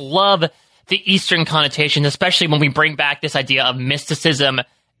I just love the Eastern connotations, especially when we bring back this idea of mysticism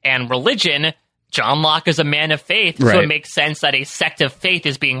and religion. John Locke is a man of faith, right. So it makes sense that a sect of faith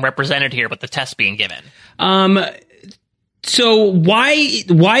is being represented here with the test being given. So why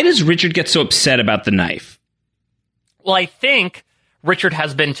does Richard get so upset about the knife? Well, I think Richard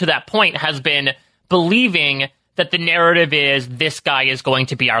has been believing that the narrative is this guy is going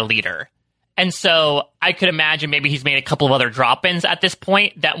to be our leader. And so I could imagine maybe he's made a couple of other drop-ins at this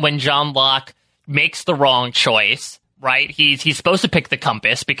point, that when John Locke makes the wrong choice, right, he's supposed to pick the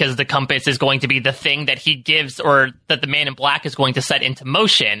compass because the compass is going to be the thing that he gives, or that the Man in Black is going to set into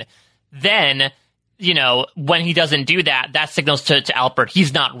motion. Then, when he doesn't do that, that signals to Alpert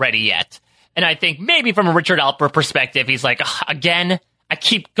he's not ready yet. And I think maybe from a Richard Alpert perspective, he's like, again, I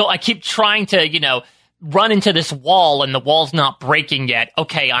keep trying to, run into this wall and the wall's not breaking yet.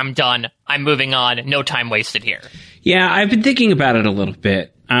 Okay, I'm done. I'm moving on. No time wasted here. Yeah, I've been thinking about it a little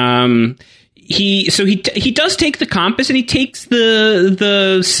bit. He does take the compass, and he takes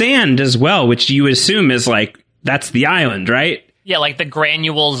the sand as well, which you assume is like, that's the island, right? Yeah, like the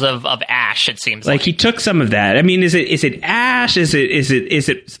granules of ash, it seems like he took some of that. I mean, is it ash? Is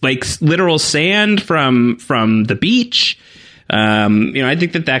it like literal sand from the beach? I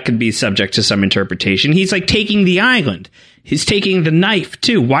think that could be subject to some interpretation. He's like taking the island. He's taking the knife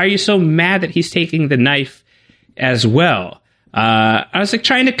too. Why are you so mad that he's taking the knife as well? I was like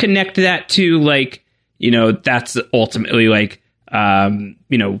trying to connect that to like, that's ultimately like,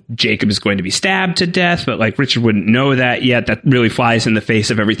 Jacob is going to be stabbed to death, but like Richard wouldn't know that yet. That really flies in the face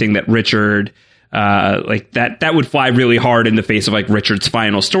of everything that Richard Like that would fly really hard in the face of like Richard's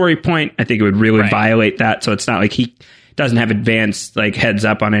final story point. I think it would really violate that. So it's not like he doesn't have advanced like heads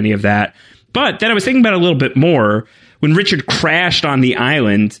up on any of that. But then I was thinking about it a little bit more when Richard crashed on the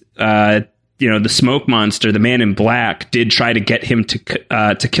island. The smoke monster, the man in black, did try to get him to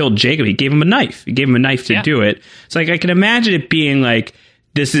kill Jacob. He gave him a knife. To do it. So like I can imagine it being like,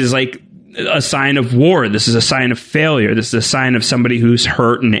 this is like a sign of war. This is a sign of failure. This is a sign of somebody who's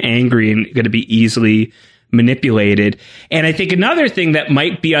hurt and angry and going to be easily manipulated. And I think another thing that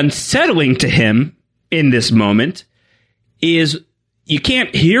might be unsettling to him in this moment is you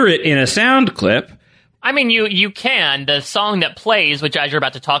can't hear it in a sound clip. I mean, you can. The song that plays, which as you're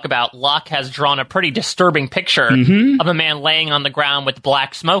about to talk about, Locke has drawn a pretty disturbing picture of a man laying on the ground with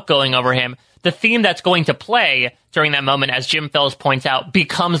black smoke going over him. The theme that's going to play during that moment, as Jim Fells points out,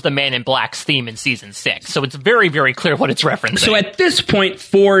 becomes the Man in Black's theme in season 6. So it's very, very clear what it's referencing. So at this point,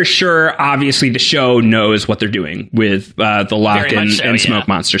 for sure, obviously the show knows what they're doing with the Locke and Smoke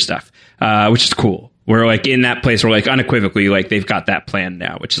Monster stuff, which is cool. We're like in that place where like unequivocally, like they've got that plan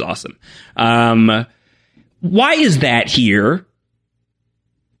now, which is awesome. Why is that here?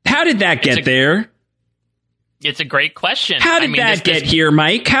 How did that get there? It's a great question. How did that get here,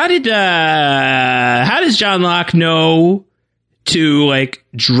 Mike? How does John Locke know to like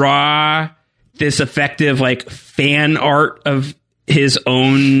draw this effective like fan art of his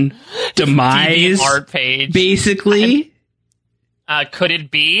own demise? art page, basically. Could it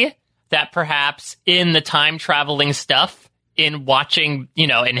be that perhaps in the time traveling stuff, in watching,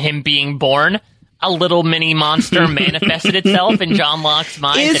 in him being born, a little mini monster manifested itself in John Locke's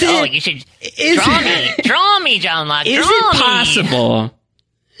mind? You should draw me, John Locke. Is it possible?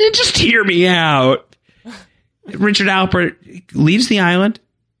 Just hear me out. Richard Alpert leaves the island.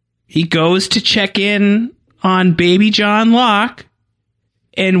 He goes to check in on baby John Locke.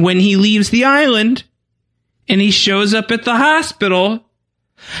 And when he leaves the island and he shows up at the hospital,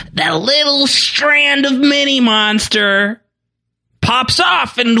 that little strand of mini monster pops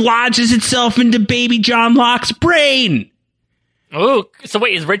off and lodges itself into baby John Locke's brain. Oh, so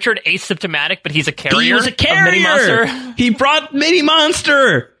wait, is Richard asymptomatic, but he's a carrier? He was a carrier. Mini Monster? He brought Mini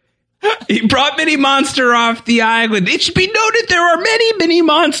Monster. He brought Mini Monster off the island. It should be noted there are many Mini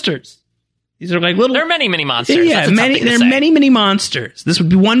Monsters. These are like little... There are many Mini Monsters. Yeah, there are many Mini Monsters. This would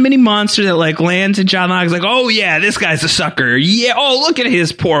be one Mini Monster that like lands in John Locke's like, oh yeah, this guy's a sucker. Yeah, oh, look at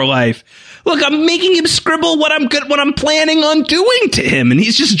his poor life. Look, I'm making him scribble what I'm planning on doing to him, and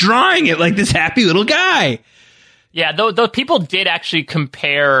he's just drawing it like this happy little guy. Yeah, though people did actually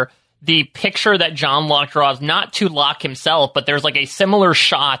compare the picture that John Locke draws, not to Locke himself, but there's like a similar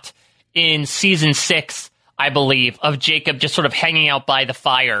shot in season 6, I believe, of Jacob just sort of hanging out by the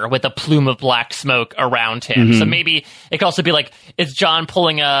fire with a plume of black smoke around him. So maybe it could also be like, it's John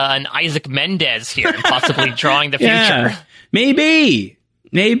pulling an Isaac Mendez here and possibly drawing the future. Yeah, maybe.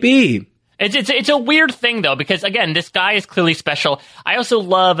 It's a weird thing, though, because, again, this guy is clearly special. I also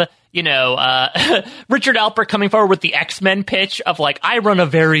love, Richard Alpert coming forward with the X-Men pitch of, like, I run a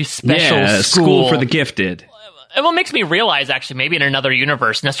very special school for the gifted. And what makes me realize, actually, maybe in another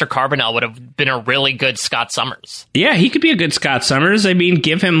universe, Nestor Carbonell would have been a really good Scott Summers. Yeah, he could be a good Scott Summers. I mean,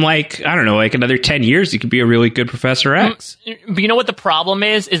 give him, like, I don't know, like another 10 years, he could be a really good Professor X. But you know what the problem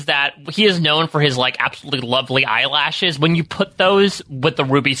is that he is known for his, like, absolutely lovely eyelashes. When you put those with the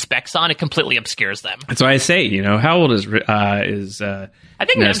ruby specs on, it completely obscures them. That's why I say, how old is I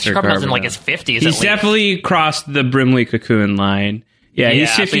think Nestor Carbonell's in, like, his 50s. He's definitely crossed the Brimley Cocoon line. Yeah,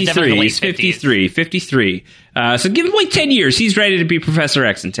 he's 53. He's 53. So give him like 10 years. He's ready to be Professor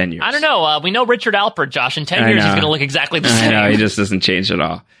X in 10 years. I don't know. We know Richard Alpert, Josh. In 10 years, he's going to look exactly the same. I know. He just doesn't change at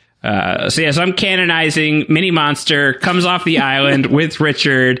all. So I'm canonizing Mini Monster, comes off the island with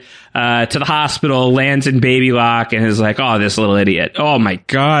Richard to the hospital, lands in Baby Locke, and is like, oh, this little idiot. Oh, my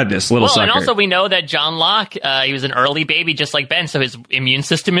God, this little sucker. And also we know that John Locke, he was an early baby just like Ben, so his immune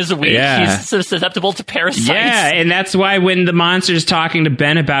system is weak. Yeah. He's susceptible to parasites. Yeah, and that's why when the monster's talking to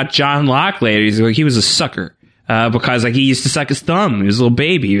Ben about John Locke later, he's like, he was a sucker. Because like he used to suck his thumb. He was a little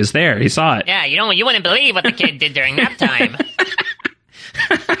baby. He was there. He saw it. Yeah, you wouldn't believe what the kid did during nap time.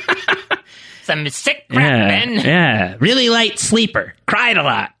 Some sick crap, Ben. Yeah, really light sleeper. Cried a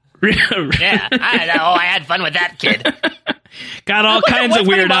lot. Yeah, I had fun with that kid. Got all kinds of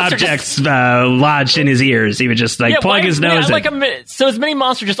weird objects lodged in his ears. He would just plug his nose in. So is Mini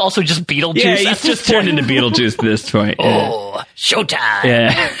Monster just Beetlejuice? Yeah, he's just turned into Beetlejuice at this point. Oh, showtime.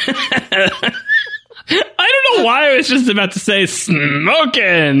 Yeah. I don't know why I was just about to say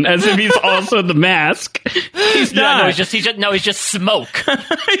smoking, as if he's also the mask. He's not. No, he's just smoke.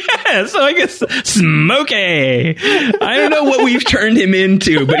 Yeah, so I guess Smokey. I don't know what we've turned him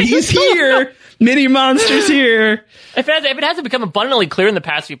into, but he's here. Mini monsters here. If it hasn't become abundantly clear in the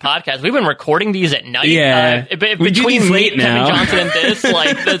past few podcasts, we've been recording these at night. Yeah. Between do these me, late Kevin now. Johnson, and this,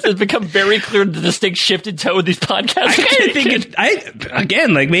 like, this has become very clear the distinct shift in tone with these podcasts. I kind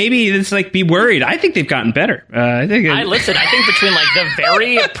of think maybe it's like be worried. I think they've gotten better. I think between like the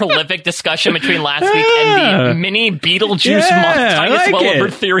very prolific discussion between last week and the mini Beetlejuice Titus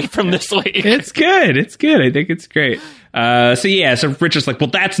Welliver theory from this week. It's good. It's good. I think it's great. So Richard's like, well,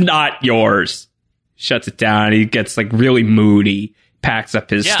 that's not yours. Shuts it down. He gets like really moody, packs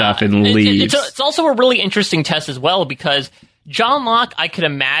up his stuff and leaves. It's also a really interesting test as well because John Locke, I could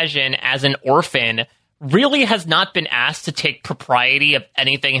imagine as an orphan, really has not been asked to take propriety of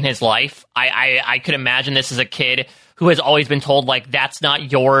anything in his life. I could imagine this as a kid who has always been told, like, that's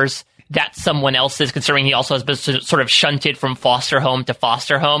not yours, that's someone else's, considering he also has been sort of shunted from foster home to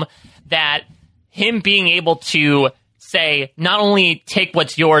foster home, that him being able to say, not only take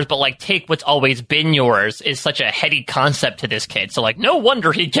what's yours, but like take what's always been yours is such a heady concept to this kid. So like, no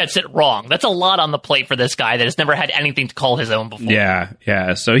wonder he gets it wrong. That's a lot on the plate for this guy that has never had anything to call his own before.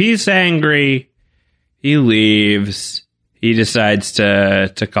 Yeah. So he's angry. He leaves. He decides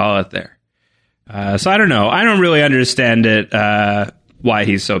to call it there. So I don't know. I don't really understand it, why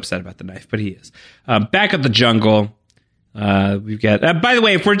he's so upset about the knife, but he is. Back at the jungle, we've got, by the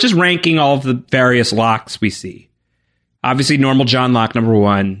way, if we're just ranking all of the various Locks we see, obviously, normal John Locke, number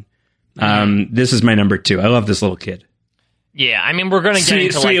 1. This is my number 2. I love this little kid. Yeah, I mean, we're going to get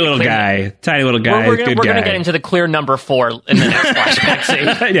into sweet little guy, tiny little guy. We're going to get into the clear number 4 in the next flashback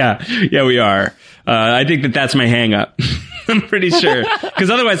scene. Yeah, we are. I think that's my hang-up. I'm pretty sure, because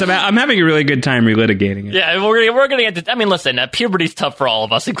otherwise, I'm having a really good time relitigating it. Yeah, we're going to get to. I mean, listen, puberty's tough for all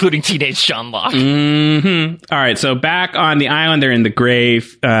of us, including teenage John Locke. Mm-hmm. All right, so back on the island, they're in the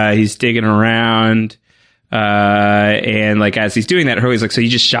grave. He's digging around. And like as he's doing that, Hurley's like, so you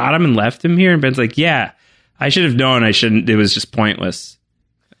just shot him and left him here? And Ben's like, yeah, I should have known. I shouldn't. It was just pointless.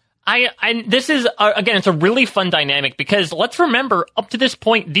 This is again, it's a really fun dynamic because let's remember, up to this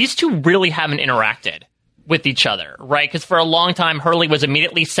point, these two really haven't interacted with each other, right? Because for a long time, Hurley was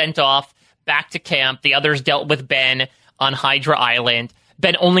immediately sent off back to camp. The others dealt with Ben on Hydra Island.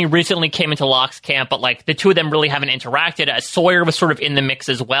 Ben only recently came into Locke's camp, but like the two of them really haven't interacted. As Sawyer was sort of in the mix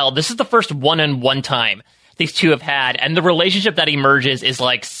as well. This is the first one-on-one time these two have had, and the relationship that emerges is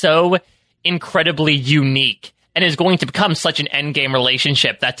like so incredibly unique and is going to become such an endgame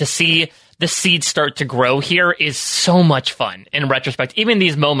relationship that to see the seeds start to grow here is so much fun in retrospect. Even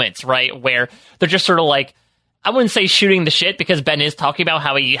these moments, right, where they're just sort of like, I wouldn't say shooting the shit because Ben is talking about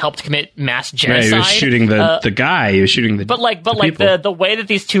how he helped commit mass genocide. Yeah, he was shooting the guy. He was shooting the the way that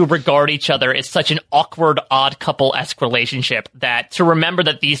these two regard each other is such an awkward, odd couple-esque relationship that to remember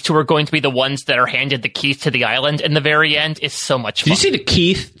that these two are going to be the ones that are handed the keys to the island in the very end is so much fun. Did you see the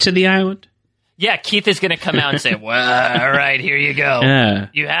Keith to the island? Yeah, Keith is going to come out and say, well, all right, here you go. Yeah.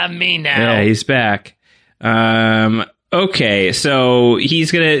 You have me now. Yeah, he's back. Okay, so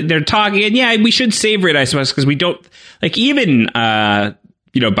they're talking, and yeah, we should savor it, I suppose, because we don't, like, even, by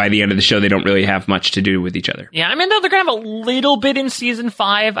the end of the show, they don't really have much to do with each other. Yeah, I mean, they're going to have a little bit in season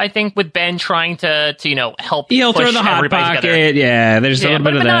 5, I think, with Ben trying to help He'll push throw the hot pocket, together. yeah, there's a little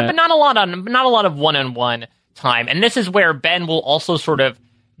bit of that. But not a lot of one-on-one time, and this is where Ben will also sort of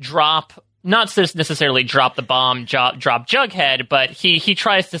not necessarily drop the bomb, drop Jughead, but he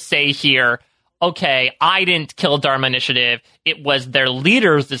tries to say here, okay, I didn't kill Dharma Initiative. It was their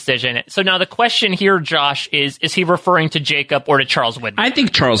leader's decision. So now the question here, Josh, is he referring to Jacob or to Charles Widmore? I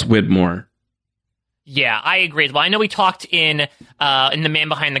think Charles Widmore. Yeah, I agree. Well, I know we talked in The Man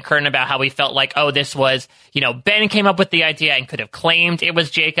Behind the Curtain about how we felt like, this was, Ben came up with the idea and could have claimed it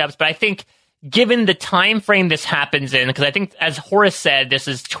was Jacob's. But I think given the time frame this happens in, because I think, as Horace said, this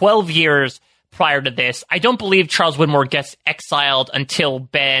is 12 years prior to this, I don't believe Charles Widmore gets exiled until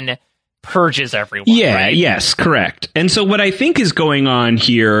Ben purges everyone. Yeah, right? Yes, correct. And so what I think is going on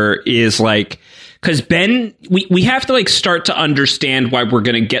here is like, because Ben, we have to like start to understand why we're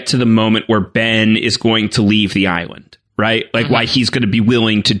going to get to the moment where Ben is going to leave the island, right? Like why he's going to be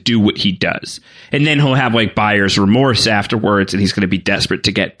willing to do what he does. And then he'll have like buyer's remorse afterwards and he's going to be desperate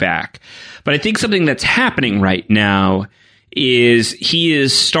to get back. But I think something that's happening right now is he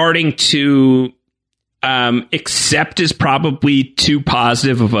is starting to accept is probably too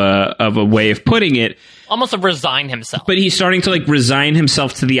positive of a way of putting it. Almost resign himself. But he's starting to like resign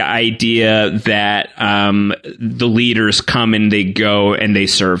himself to the idea that the leaders come and they go and they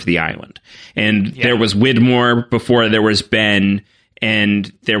serve the island. And there was Widmore before there was Ben,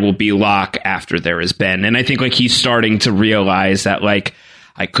 and there will be Locke after there is Ben. And I think like he's starting to realize that like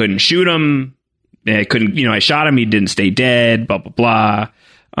I couldn't shoot him. I couldn't, I shot him. He didn't stay dead, blah, blah, blah.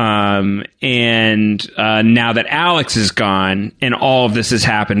 And now that Alex is gone, and all of this has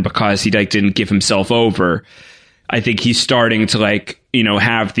happened because he didn't give himself over, I think he's starting to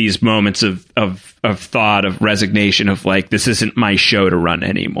have these moments of thought, of resignation, of this isn't my show to run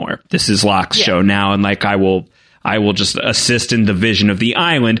anymore. This is Locke's show now, and I will just assist in the vision of the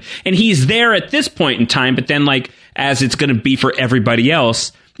island. And he's there at this point in time, but then as it's going to be for everybody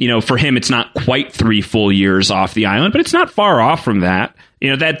else, for him it's not quite 3 full years off the island, but it's not far off from that.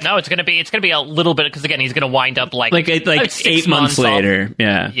 No, it's gonna be a little bit, because again, he's gonna wind up like 8 months later.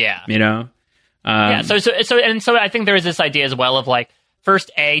 Off. Yeah. So I think there is this idea as well of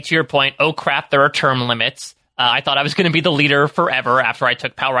first, to your point, oh crap, there are term limits. I thought I was going to be the leader forever after I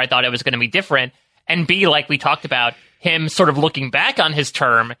took power. I thought it was going to be different. And B, like we talked about, him sort of looking back on his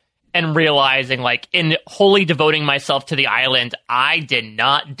term and realizing, in wholly devoting myself to the island, I did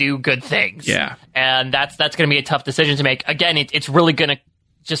not do good things. Yeah. And that's going to be a tough decision to make. Again, it's really going to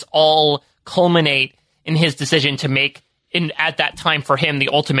just all culminate in his decision to make, at that time for him, the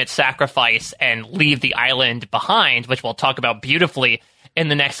ultimate sacrifice and leave the island behind, which we'll talk about beautifully in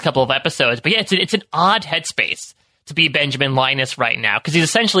the next couple of episodes. But yeah, it's an odd headspace to be Benjamin Linus right now, because he's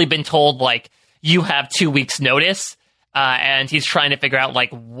essentially been told, you have 2 weeks notice, and he's trying to figure out,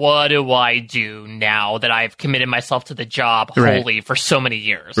 what do I do now that I've committed myself to the job wholly for so many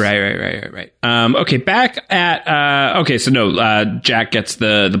years? Right. Okay, back at, Jack gets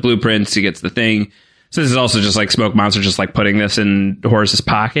the blueprints, he gets the thing. So this is also just Smoke Monster just putting this in Horace's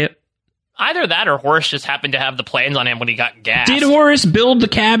pocket? Either that or Horace just happened to have the plans on him when he got gassed. Did Horace build the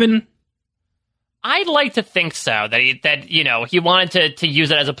cabin? I'd like to think so. That he wanted to use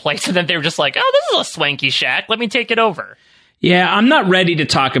it as a place, and then they were just like, oh, this is a swanky shack. Let me take it over. Yeah, I'm not ready to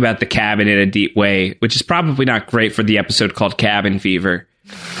talk about the cabin in a deep way, which is probably not great for the episode called Cabin Fever.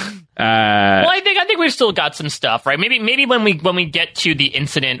 Well, I think we've still got some stuff, right? Maybe when we get to the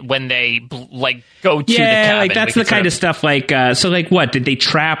incident when they go to the cabin. That's the kind of stuff what did they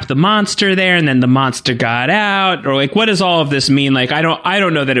trap the monster there and then the monster got out, or what does all of this mean? I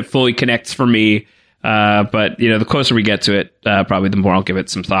don't know that it fully connects for me. But the closer we get to it, probably the more I'll give it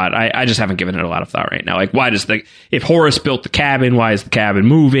some thought. I just haven't given it a lot of thought right now. Why does if Horace built the cabin, why is the cabin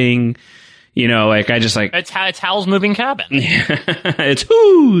moving? It's Hal's moving cabin. It's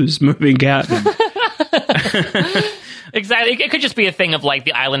who's moving cabin. Exactly. It could just be a thing of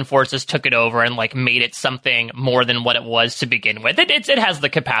the island forces took it over and made it something more than what it was to begin with. It has the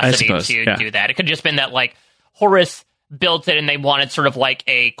capacity to do that. It could have just been that Horace built it and they wanted sort of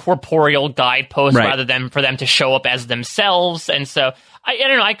a corporeal guidepost rather than for them to show up as themselves. And so I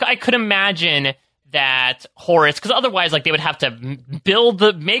don't know. I could imagine that Horace, because otherwise they would have to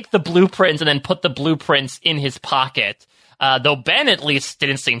make the blueprints and then put the blueprints in his pocket. Though Ben at least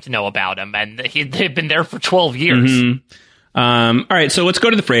didn't seem to know about him, and they've been there for 12 years. Mm-hmm. All right, so let's go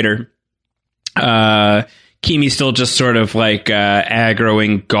to the freighter. Keamy's still just sort of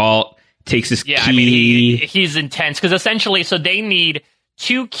aggroing Galt, takes his key. I mean, he's intense, because essentially, so they need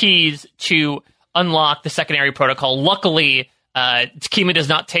 2 keys to unlock the secondary protocol. Luckily, Keamy does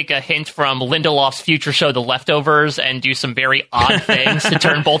not take a hint from Lindelof's future show, The Leftovers, and do some very odd things to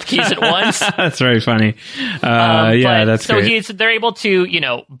turn both keys at once. That's very funny. That's so great. They're able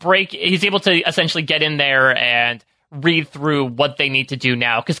to, break. He's able to essentially get in there and read through what they need to do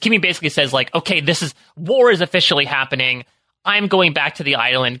now. Because Keamy basically says, okay, war is officially happening. I'm going back to the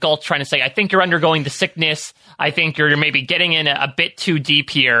island. Galt's trying to say, I think you're undergoing the sickness. I think you're maybe getting in a bit too deep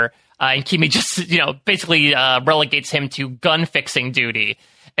here. And Keamy just, basically relegates him to gun-fixing duty.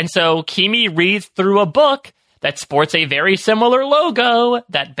 And so Keamy reads through a book that sports a very similar logo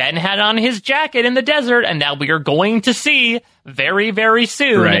that Ben had on his jacket in the desert, and that we are going to see very, very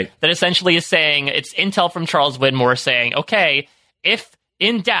soon. Right. That essentially is saying, it's intel from Charles Widmore saying, okay, if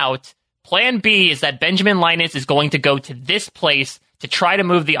in doubt, plan B is that Benjamin Linus is going to go to this place to try to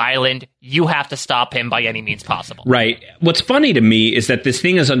move the island. You have to stop him by any means possible. Right. What's funny to me is that this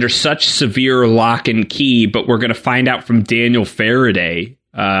thing is under such severe lock and key, but we're going to find out from Daniel Faraday.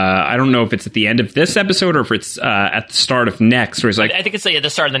 I don't know if it's at the end of this episode or if it's at the start of next, where he's I think it's the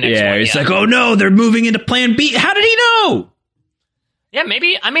start of the next one. Yeah, he's oh no, they're moving into plan B. How did he know? Yeah,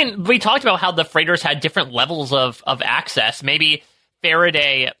 maybe. I mean, we talked about how the freighters had different levels of access. Maybe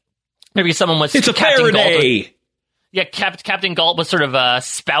Faraday, maybe someone was... It's a Captain Faraday! Galt. Yeah, Captain Galt was sort of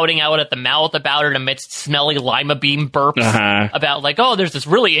spouting out at the mouth about it amidst smelly lima bean burps about there's this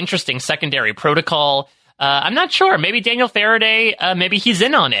really interesting secondary protocol. I'm not sure. Maybe Daniel Faraday, maybe he's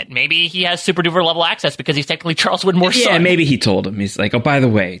in on it. Maybe he has super duper level access because he's technically Charles Widmore's son. Yeah, maybe he told him. He's oh, by the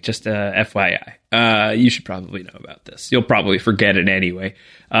way, just FYI, you should probably know about this. You'll probably forget it anyway.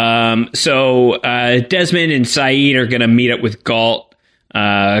 So Desmond and Sayid are going to meet up with Galt.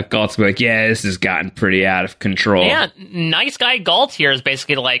 Galt's like, yeah, this has gotten pretty out of control. Yeah, nice guy Galt here is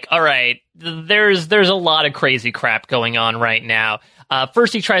basically like, all right, there's a lot of crazy crap going on right now.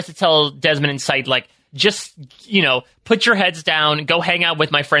 First, he tries to tell Desmond and Said, like, just, put your heads down, go hang out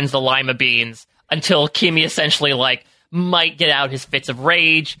with my friends, the Lima Beans, until Kimi essentially, like, might get out his fits of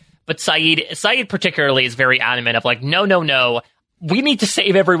rage. But Said particularly is very adamant of, like, no. We need to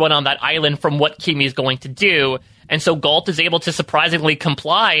save everyone on that island from what Kimi is going to do. And so Galt is able to surprisingly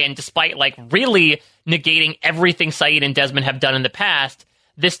comply, and despite, like, really negating everything Said and Desmond have done in the past,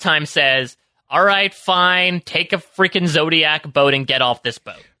 this time says, all right, fine, take a freaking Zodiac boat and get off this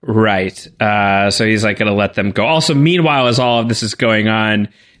boat. Right. So he's, like, going to let them go. Also, meanwhile, as all of this is going on,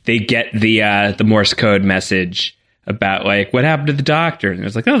 they get the Morse code message about, like, what happened to the doctor? And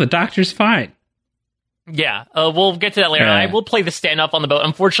it's like, oh, the doctor's fine. Yeah, we'll get to that later. I will play the standoff on the boat.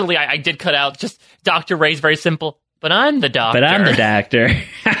 Unfortunately, I did cut out just Dr. Ray's very simple, but I'm the doctor.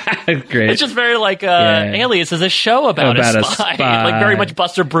 Great. It's just very like, Alias is a show about a spy. Like very much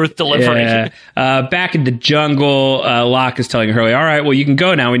Buster Booth delivery. Yeah. Back in the jungle, Locke is telling Hurley, all right, well, you can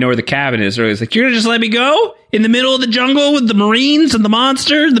go now. We know where the cabin is. Hurley's like, you're going to just let me go? In the middle of the jungle with the Marines and the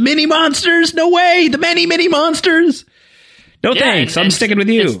monsters, the mini monsters? No way, the many monsters. No thanks, I'm sticking with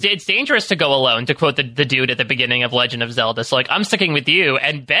you. It's dangerous to go alone, to quote the dude at the beginning of Legend of Zelda. So, like, I'm sticking with you.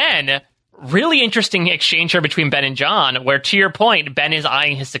 And Ben, really interesting exchange here between Ben and John, where, to your point, Ben is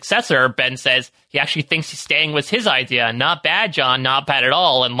eyeing his successor. Ben says he actually thinks he's staying was his idea. Not bad, John, not bad at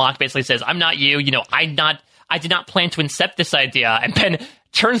all. And Locke basically says, I'm not you. I did not plan to incept this idea. And Ben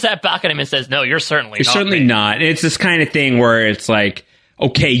turns that back at him and says, no, you're certainly not. It's this kind of thing where it's like,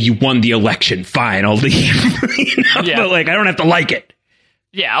 okay, you won the election. Fine, I'll leave. But, like, I don't have to like it.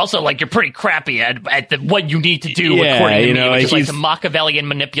 Yeah, also, like, you're pretty crappy at what you need to do according to me, which is, like, to Machiavellian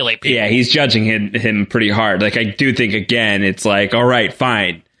manipulate people. Yeah, he's judging him pretty hard. Like, I do think, again, it's like, all right,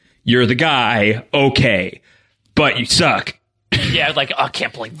 fine. You're the guy. Okay. But you suck. Yeah, like, I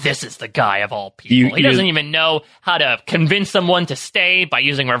can't believe this is the guy of all people. He doesn't even know how to convince someone to stay by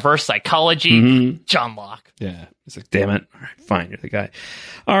using reverse psychology. Mm-hmm. John Locke. Yeah. He's like, damn it. All right, fine, you're the guy.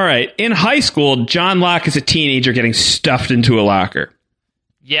 All right. In high school, John Locke is a teenager getting stuffed into a locker.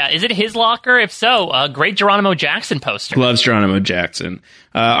 Yeah, is it his locker? If so, great Geronimo Jackson poster. Loves Geronimo Jackson.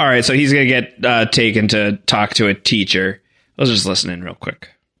 All right, so he's going to get taken to talk to a teacher. Let's just listen in real quick.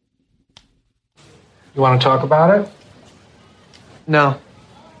 You want to talk about it? No.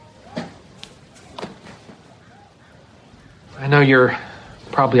 I know you're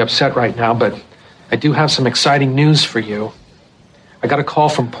probably upset right now, but I do have some exciting news for you. I got a call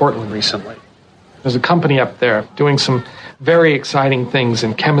from Portland recently. There's a company up there doing some very exciting things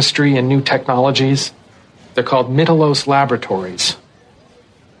in chemistry and new technologies. They're called Mitalos Laboratories.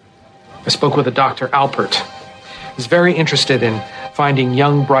 I spoke with a Dr. Alpert. He's very interested in finding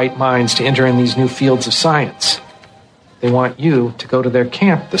young, bright minds to enter in these new fields of science. They want you to go to their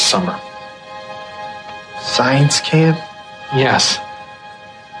camp this summer. Science camp? Yes.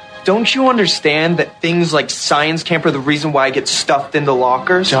 Don't you understand that things like science camp are the reason why I get stuffed into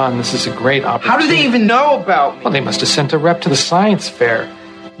lockers? John, this is a great opportunity. How do they even know about me? Well, they must have sent a rep to the science fair.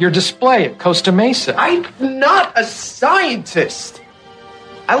 Your display at Costa Mesa. I'm not a scientist.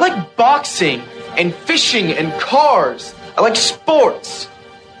 I like boxing and fishing and cars. I like sports.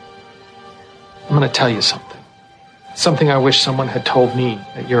 I'm going to tell you something. Something I wish someone had told me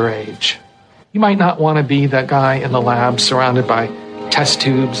at your age. You might not want to be that guy in the lab surrounded by test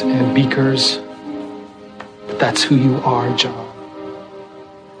tubes and beakers. But that's who you are, John.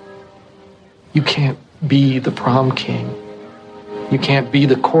 You can't be the prom king. You can't be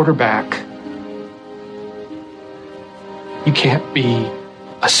the quarterback. You can't be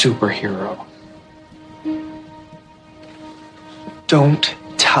a superhero. Don't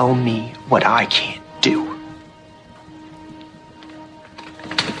tell me what I can't do.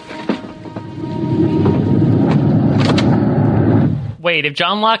 Wait, if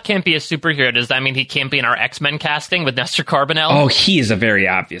John Locke can't be a superhero, does that mean he can't be in our X-Men casting with Nestor Carbonell? Oh, he is a very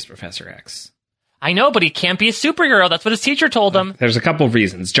obvious Professor X. I know, but he can't be a superhero. That's what his teacher told him. There's a couple of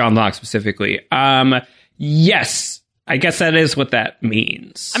reasons, John Locke specifically. Yes, I guess that is what that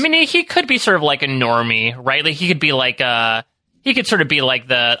means. I mean, he could be sort of like a normie, right? Like he could be like he could sort of be like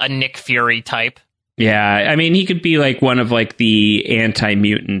a Nick Fury type. Yeah, I mean, he could be like one of like the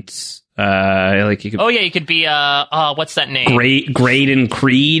anti-mutants. Like he could. Oh yeah, he could be what's that name? Graydon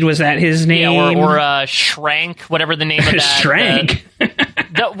Creed, was that his name? Yeah, or Shrank, whatever the name of that. Shrank.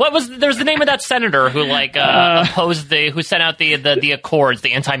 There's the name of that senator who opposed who sent out the Accords,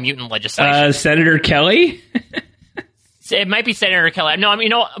 the anti-mutant legislation. Senator Kelly. It might be Senator Kelly. No, I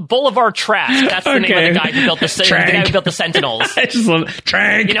mean, Boulevard Trask. That's the name of the guy who built the Sentinels. I just love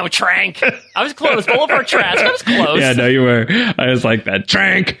Trank. Trank. I was close. Boulevard Trask. I was close. Yeah, no, you were. I was like that.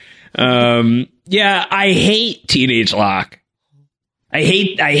 Trank. Yeah, I hate Teenage Lock. I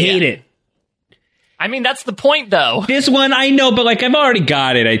hate it. I mean, that's the point, though. This one, I know, but I've already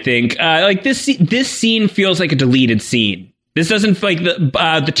got it. I think this scene feels like a deleted scene. This doesn't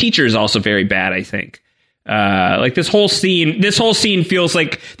the teacher is also very bad. I think this whole scene feels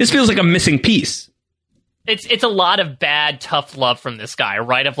like a missing piece. It's a lot of bad, tough love from this guy,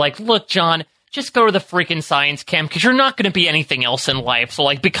 right? Of look, John, just go to the freaking science camp because you're not going to be anything else in life. So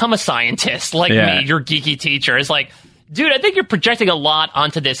become a scientist like me, your geeky teacher. It's dude, I think you're projecting a lot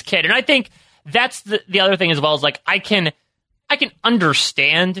onto this kid, and I think. That's the other thing as well is I can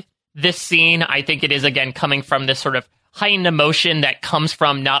understand this scene. I think it is again coming from this sort of heightened emotion that comes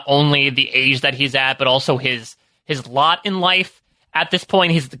from not only the age that he's at, but also his lot in life. At this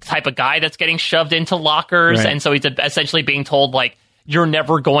point, he's the type of guy that's getting shoved into lockers, right. And so he's essentially being told you're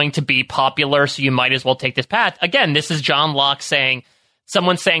never going to be popular, so you might as well take this path. Again, this is John Locke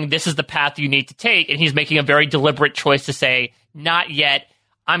someone's saying this is the path you need to take, and he's making a very deliberate choice to say, not yet.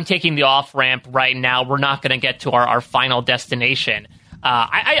 I'm taking the off-ramp right now. We're not going to get to our final destination.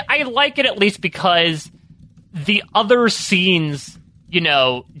 I like it at least because the other scenes,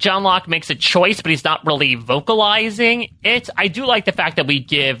 John Locke makes a choice, but he's not really vocalizing it. I do like the fact that we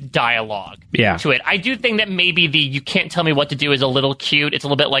give dialogue to it. I do think that maybe you can't tell me what to do is a little cute. It's a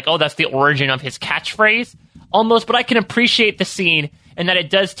little bit that's the origin of his catchphrase almost, but I can appreciate the scene and that it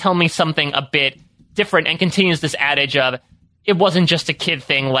does tell me something a bit different and continues this adage of, it wasn't just a kid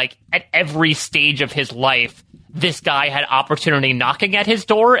thing. At every stage of his life, this guy had opportunity knocking at his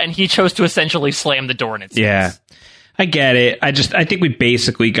door, and he chose to essentially slam the door in its face. Yeah, I get it. I think we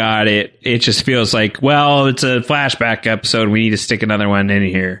basically got it. It just feels it's a flashback episode. We need to stick another one in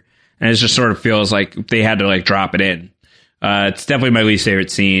here. And it just sort of feels like they had to drop it in. It's definitely my least favorite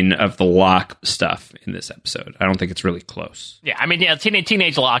scene of the Locke stuff in this episode. I don't think it's really close. Yeah, I mean,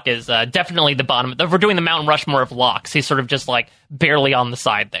 Teenage Locke is definitely the bottom. If we're doing the Mount Rushmore of Locks, he's sort of just barely on the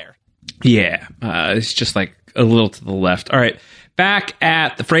side there. Yeah, it's just a little to the left. All right, back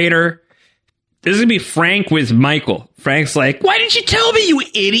at the freighter. This is going to be Frank with Michael. Frank's why didn't you tell me, you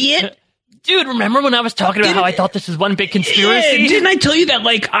idiot? Dude, remember when I was talking about how I thought this was one big conspiracy? Yeah, didn't I tell you that,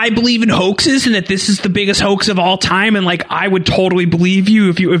 I believe in hoaxes and that this is the biggest hoax of all time? And, I would totally believe you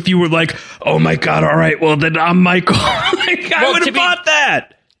if you were oh, my God, all right, well, then I'm Michael. I would have bought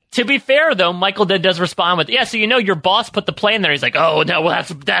that. To be fair, though, Michael does respond with, so your boss put the plan there. He's oh, no, well,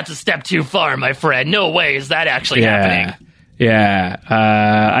 that's a step too far, my friend. No way is that actually happening. Yeah,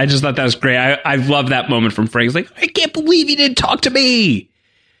 I just thought that was great. I love that moment from Frank. He's I can't believe you didn't talk to me.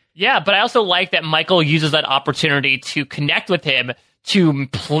 Yeah, but I also like that Michael uses that opportunity to connect with him, to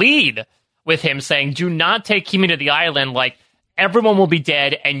plead with him, saying, do not take Kimi to the island. Everyone will be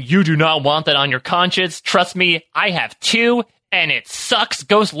dead, and you do not want that on your conscience. Trust me, I have two, and it sucks.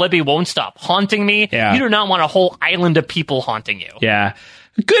 Ghost Libby won't stop haunting me. Yeah. You do not want a whole island of people haunting you. Yeah.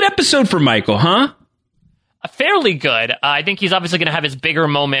 Good episode for Michael, huh? Fairly good. I think he's obviously going to have his bigger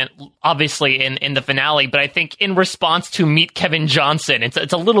moment, obviously, in the finale. But I think in response to Meet Kevin Johnson, it's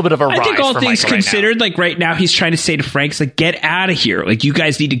a little bit of a rise. I think all things Michael considered, right now he's trying to say to Frank, get out of here. You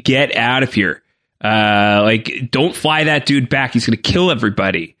guys need to get out of here. Don't fly that dude back. He's going to kill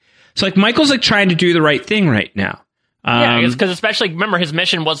everybody. So Michael's trying to do the right thing right now. Yeah, because especially remember his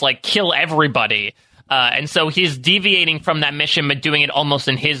mission was kill everybody. And so he's deviating from that mission, but doing it almost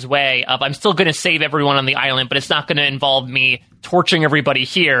in his way of, I'm still going to save everyone on the island, but it's not going to involve me torturing everybody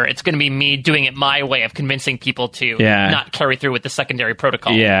here. It's going to be me doing it my way of convincing people to not carry through with the secondary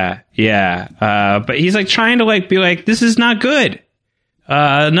protocol. Yeah. But he's trying to be this is not good.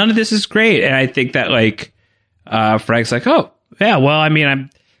 None of this is great. And I think that Frank's oh, yeah, well, I mean, I'm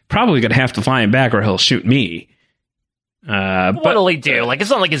probably going to have to fly him back or he'll shoot me. What'll he do?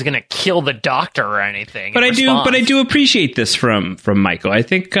 It's not like he's gonna kill the doctor or anything. But I do appreciate this from Michael. I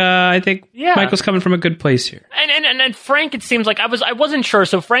think Michael's coming from a good place here. And Frank, it seems I wasn't sure.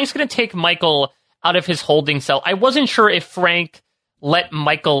 So Frank's gonna take Michael out of his holding cell. I wasn't sure if Frank let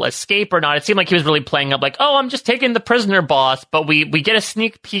Michael escape or not. It seemed like he was really playing up oh, I'm just taking the prisoner, boss. But we get a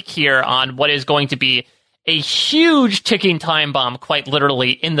sneak peek here on what is going to be a huge ticking time bomb, quite literally,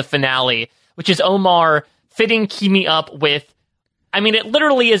 in the finale, which is Omar fitting Kimi up with, it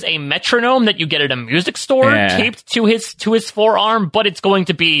literally is a metronome that you get at a music store taped to his forearm, but it's going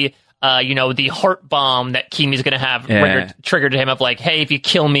to be, the heart bomb that Kimi's going to have triggered to him of hey, if you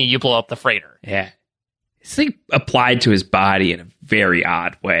kill me, you blow up the freighter. Yeah. It's applied to his body in a very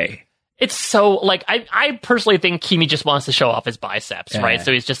odd way. It's so, like, I personally think Kimi just wants to show off his biceps, right?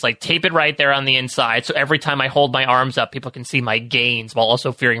 So he's just like, tape it right there on the inside. So every time I hold my arms up, people can see my gains while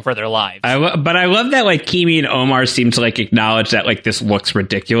also fearing for their lives. But I love that, like, Kimi and Omar seem to, like, acknowledge that, like, this looks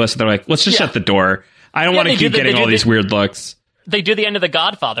ridiculous. They're like, let's just shut the door. I don't want to keep getting all these weird looks. They do the end of The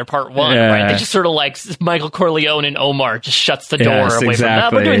Godfather Part 1, right? They just sort of like Michael Corleone and Omar just shuts the door away from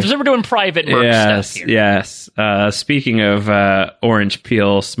that. We're doing private merch stuff here. Yes. Speaking of orange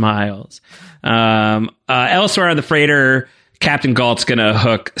peel smiles, elsewhere on the freighter, Captain Galt's going to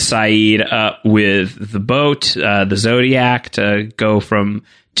hook Saeed up with the boat, the Zodiac, to go from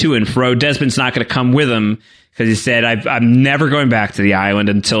to and fro. Desmond's not going to come with him, because he said, I'm never going back to the island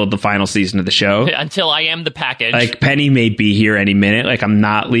until the final season of the show. Until I am the package. Like, Penny may be here any minute. Like, I'm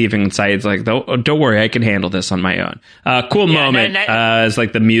not leaving. And Saeed's like, don't worry, I can handle this on my own. Cool moment. It's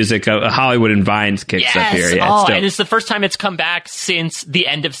like the music of Hollywood and Vines kicks up here. Yeah, and it's the first time it's come back since the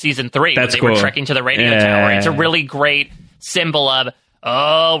end of season 3. That's when they were trekking to the radio tower. It's a really great symbol of,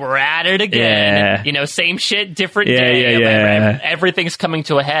 we're at it again. You know, same shit, different day. Everything's coming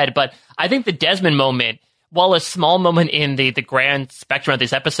to a head. But I think the Desmond moment, while a small moment in the grand spectrum of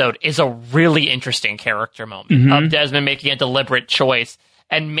this episode, is a really interesting character moment of Desmond making a deliberate choice,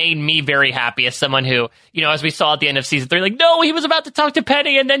 and made me very happy as someone who, you know, as we saw at the end of season 3, like, no, he was about to talk to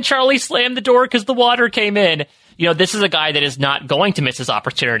Penny, and then Charlie slammed the door because the water came in. You know, this is a guy that is not going to miss his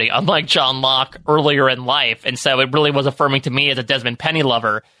opportunity, unlike John Locke earlier in life. And so it really was affirming to me as a Desmond Penny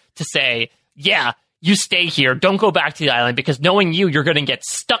lover to say, yeah, you stay here. Don't go back to the island, because knowing you're going to get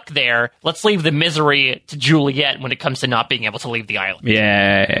stuck there. Let's leave the misery to Juliet when it comes to not being able to leave the island.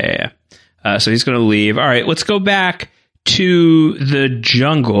 So he's going to leave. All right, let's go back to the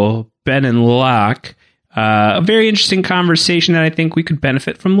jungle. Ben and Locke. A very interesting conversation that I think we could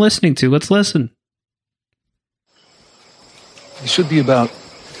benefit from listening to. Let's listen. It should be about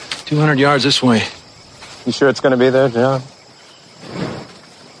 200 yards this way. You sure it's going to be there, John?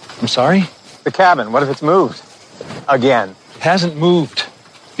 I'm sorry? The cabin, what if it's moved? Again. It hasn't moved,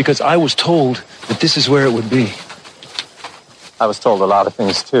 because I was told that this is where it would be. I was told a lot of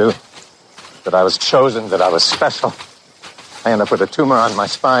things, too. That I was chosen, that I was special. I end up with a tumor on my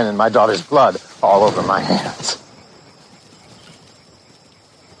spine and my daughter's blood all over my hands.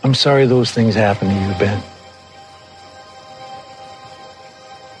 I'm sorry those things happened to you, Ben.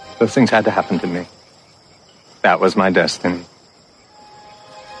 Those things had to happen to me. That was my destiny.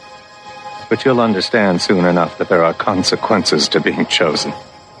 But you'll understand soon enough that there are consequences to being chosen.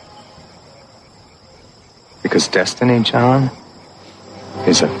 Because destiny, John,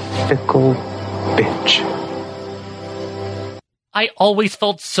 is a fickle bitch. I always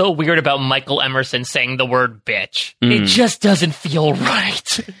felt so weird about Michael Emerson saying the word bitch. It just doesn't feel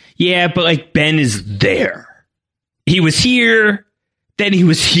right. Yeah, but, like, Ben is there. He was here, then he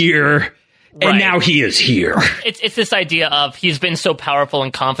was here, and now he is here. It's this idea of he's been so powerful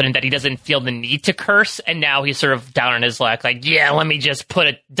and confident that he doesn't feel the need to curse, and now he's sort of down on his luck, like, yeah, let me just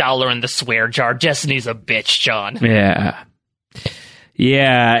put $1 in the swear jar. Destiny's a bitch, John.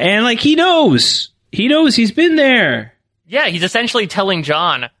 Yeah, and, like, he knows he's been there. Yeah, he's essentially telling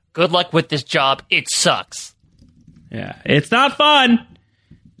John, good luck with this job, it sucks. Yeah, it's not fun.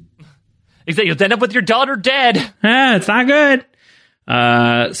 You'll end up with your daughter dead. It's not good.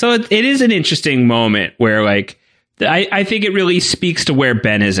 So it is an interesting moment where, like, I think it really speaks to where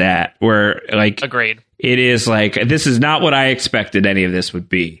Ben is at, where, like, agreed. It is like, this is not what I expected any of this would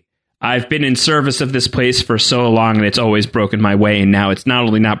be. I've been in service of this place for so long, and it's always broken my way, and now it's not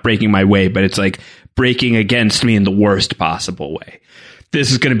only not breaking my way, but it's, like, breaking against me in the worst possible way.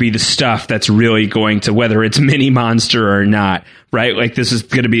 This is going to be the stuff that's really going to, whether it's Mini Monster or not, right? Like, this is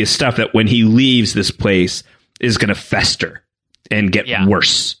going to be a stuff that when he leaves this place is going to fester and get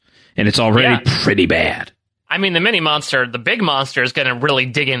worse. And it's already pretty bad. I mean, the Mini Monster, the big monster, is going to really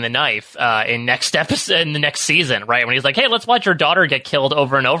dig in the knife in the next season, right? When he's like, hey, let's watch your daughter get killed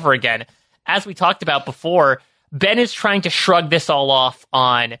over and over again. As we talked about before, Ben is trying to shrug this all off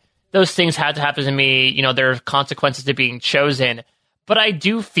on those things had to happen to me. You know, there are consequences to being chosen. But I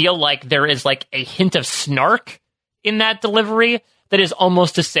do feel like there is, like, a hint of snark in that delivery that is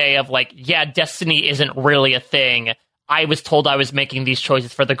almost to say of, like, yeah, destiny isn't really a thing. I was told I was making these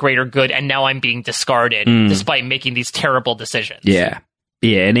choices for the greater good, and now I'm being discarded despite making these terrible decisions. Yeah,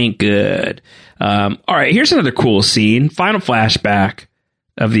 it ain't good. All right, here's another cool scene. Final flashback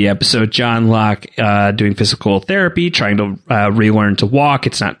of the episode. John Locke doing physical therapy, trying to relearn to walk.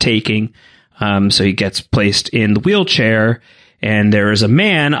 It's not taking. So he gets placed in the wheelchair, and there is a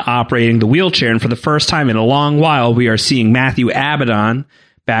man operating the wheelchair. And for the first time in a long while, we are seeing Matthew Abaddon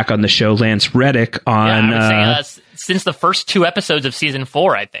back on the show, Lance Reddick on... Yeah, I would say since the first 2 episodes of season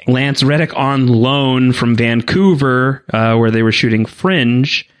 4, I think. Lance Reddick on loan from Vancouver, where they were shooting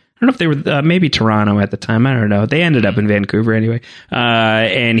Fringe. I don't know if they were maybe Toronto at the time. I don't know. They ended up in Vancouver anyway.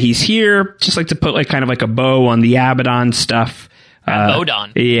 And he's here just like to put like kind of like a bow on the Abaddon stuff.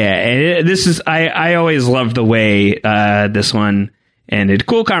 Bodon. Yeah. And this is, I always loved the way this one ended.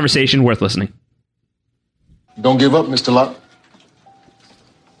 Cool conversation, worth listening. Don't give up, Mr. Locke.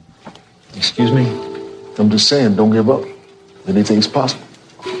 Excuse me? I'm just saying, don't give up. Anything's possible.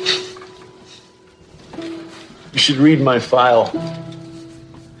 You should read my file.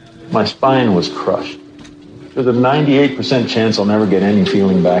 My spine was crushed. There's a 98% chance I'll never get any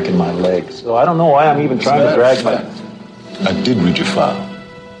feeling back in my legs. So I don't know why I'm even trying to drag my... I did read your file.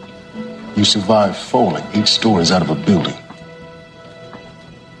 You survived falling 8 stories out of a building.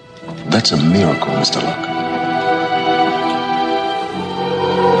 That's a miracle, Mr. Locke.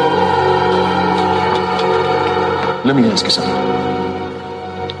 Let me ask you something.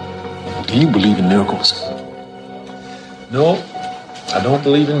 Do you believe in miracles? No. I don't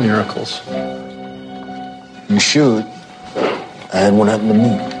believe in miracles. You should. I had one happen to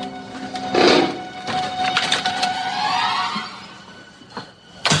me.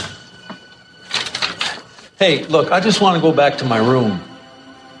 Hey, look, I just want to go back to my room.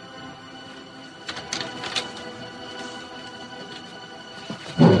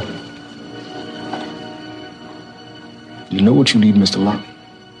 You know what you need, Mr. Locke?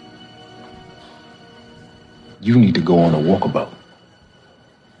 You need to go on a walkabout.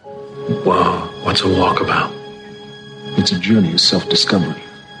 Wow, what's a walkabout? It's a journey of self-discovery.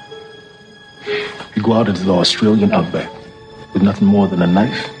 You go out into the Australian outback with nothing more than a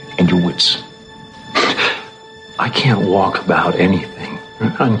knife and your wits. I can't walk about anything.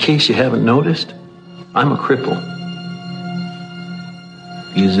 In case you haven't noticed, I'm a cripple.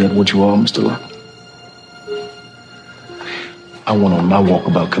 Is that what you are, Mr. Locke? I went on my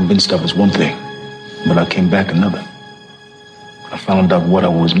walkabout convinced I was one thing, but I came back another. I found out what I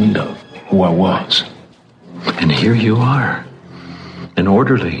was made of, who I was. And here you are, an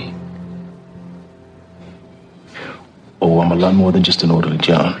orderly. Oh, I'm a lot more than just an orderly,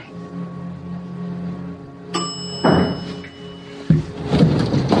 John.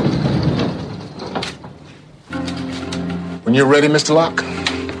 When you're ready, Mr. Locke,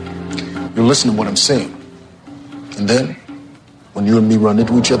 you'll listen to what I'm saying. And then, when you and me run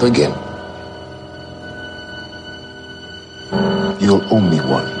into each other again, you'll owe me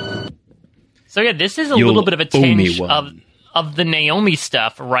one. So yeah, this is a little bit of a tinge of the Naomi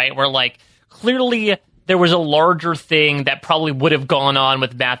stuff, right? Where like clearly there was a larger thing that probably would have gone on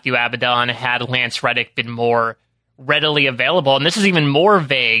with Matthew Abaddon had Lance Reddick been more readily available. And this is even more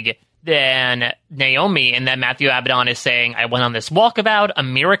vague than Naomi, in that Matthew Abaddon is saying, I went on this walkabout, a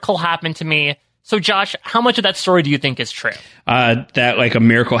miracle happened to me. So Josh, how much of that story do you think is true? That like a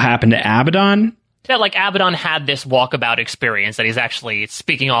miracle happened to Abaddon? That like Abaddon had this walkabout experience that he's actually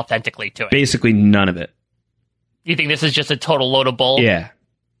speaking authentically to it. Basically none of it. You think this is just a total load of bull? Yeah.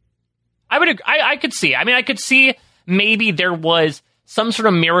 I could see. I mean, I could see maybe there was some sort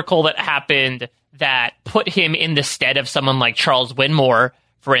of miracle that happened that put him in the stead of someone like Charles Winmore,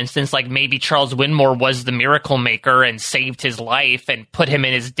 for instance. Like maybe Charles Winmore was the miracle maker and saved his life and put him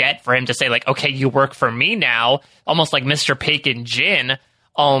in his debt for him to say like, okay, you work for me now. Almost like Mr. Pagan Jin.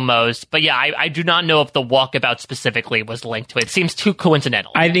 Almost. But yeah, I do not know if the walkabout specifically was linked to it. It seems too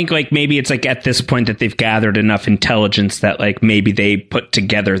coincidental. I think like maybe it's like at this point that they've gathered enough intelligence that like maybe they put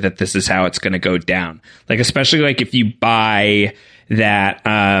together that this is how it's going to go down. Like especially like if you buy that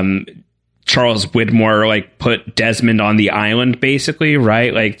Charles Widmore like put Desmond on the island basically,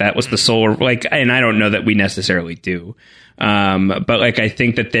 right? Like that was the sole like, and I don't know that we necessarily do. But like I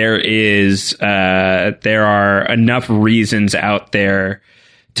think that there are enough reasons out there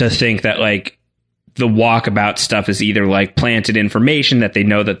to think that like the walkabout stuff is either like planted information that they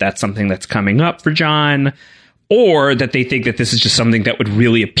know that that's something that's coming up for John, or that they think that this is just something that would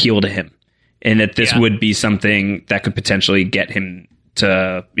really appeal to him and that this would be something that could potentially get him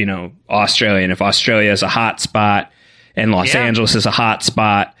to, you know, Australia. And if Australia is a hot spot and Los Angeles is a hot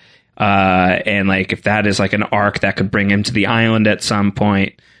spot, and like if that is like an arc that could bring him to the island at some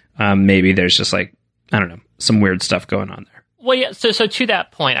point, maybe there's just like, I don't know, some weird stuff going on there. Well, yeah. So to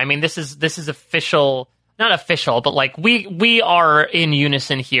that point, I mean, this is official, not official, but like we are in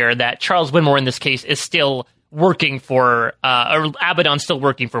unison here that Charles Winmore in this case is still working for, or Abaddon's still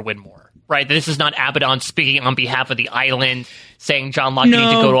working for Winmore, right? This is not Abaddon speaking on behalf of the island, saying John Locke, you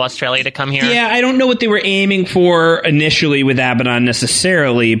need to go to Australia to come here. Yeah, I don't know what they were aiming for initially with Abaddon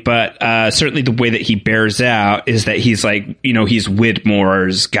necessarily, but certainly the way that he bears out is that he's like, you know, he's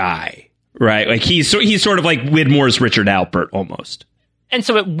Widmore's guy. Right. Like he's sort of like Widmore's Richard Alpert almost. And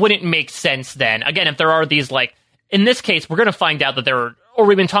so it wouldn't make sense then. Again, if there are these, like, in this case, we're going to find out that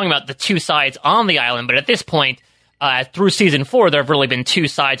we've been talking about the two sides on the island, but at this point, through season 4, there have really been two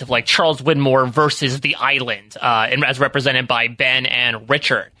sides of, like, Charles Widmore versus the island, and as represented by Ben and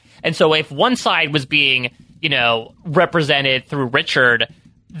Richard. And so if one side was being, represented through Richard,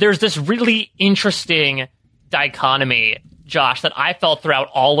 there's this really interesting dichotomy, Josh, that I felt throughout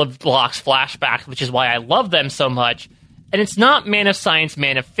all of Locke's flashbacks, which is why I love them so much. And it's not man of science,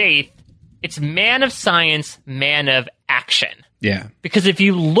 man of faith. It's man of science, man of action. Yeah. Because if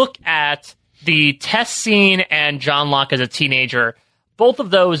you look at the test scene and John Locke as a teenager, both of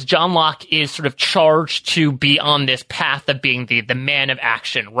those, John Locke is sort of charged to be on this path of being the man of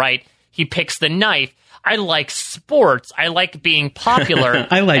action, right? He picks the knife. I like sports. I like being popular.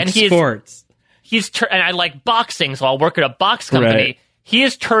 I like sports. And I like boxing, so I'll work at a box company. Right. He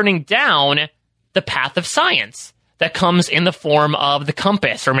is turning down the path of science that comes in the form of the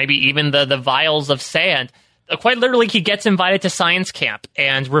compass or maybe even the vials of sand. Quite literally, he gets invited to science camp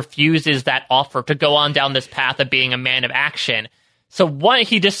and refuses that offer to go on down this path of being a man of action. So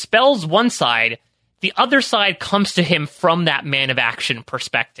he dispels one side. The other side comes to him from that man of action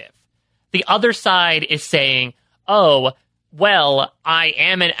perspective. The other side is saying, oh, well, I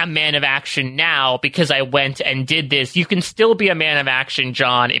am a man of action now because I went and did this. You can still be a man of action,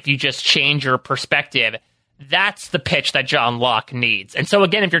 John, if you just change your perspective. That's the pitch that John Locke needs. And so,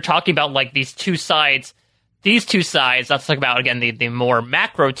 again, if you're talking about like these two sides, let's talk about, again, the more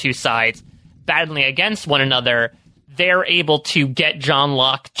macro two sides battling against one another, they're able to get John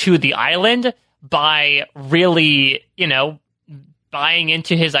Locke to the island by really, buying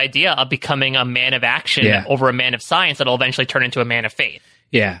into his idea of becoming a man of action over a man of science that'll eventually turn into a man of faith.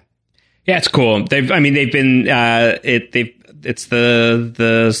 Yeah. Yeah, it's cool. It's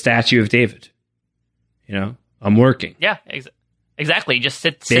the statue of David. I'm working. Yeah, exactly. You just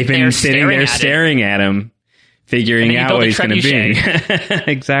They've been sitting there staring at him, figuring out what he's going to be.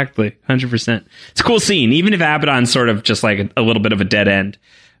 Exactly. 100%. It's a cool scene, even if Abaddon's sort of just like a little bit of a dead end.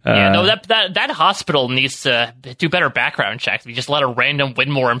 That hospital needs to do better background checks. We just let a random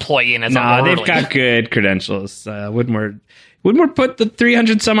Widmore employee in. They've got good credentials. Widmore put the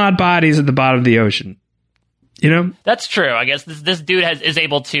 300 some odd bodies at the bottom of the ocean. That's true. I guess this dude is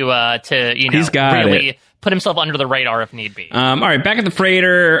able to he's got really put himself under the radar if need be. All right, back at the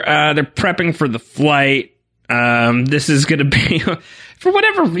freighter, they're prepping for the flight. This is going to be, for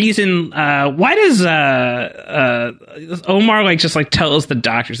whatever reason, why does Omar just tell us the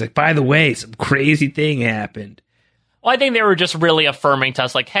doctors, by the way, some crazy thing happened? Well, I think they were just really affirming to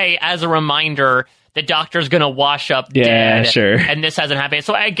us, hey, as a reminder, the doctor's going to wash up dead. Sure. And this hasn't happened.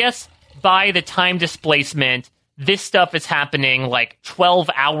 So I guess by the time displacement, this stuff is happening 12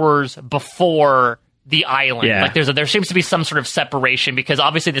 hours before the island. Yeah. There seems to be some sort of separation because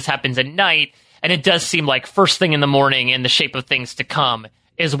obviously this happens at night. And it does seem like first thing in the morning in the shape of things to come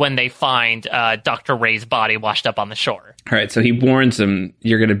is when they find Dr. Ray's body washed up on the shore. All right, so he warns him,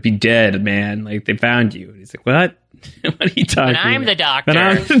 you're going to be dead, man. They found you. And he's like, what? What are you talking about? And I'm the doctor. And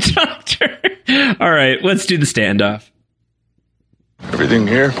I'm the doctor. All right, let's do the standoff. Everything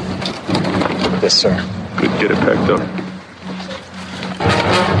here? Yes, sir. Good, get it packed up.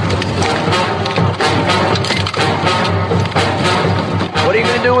 What are you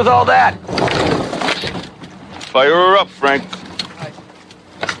going to do with all that? Fire her up, Frank.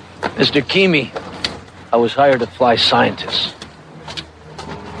 Mr. Keamy, I was hired to fly scientists.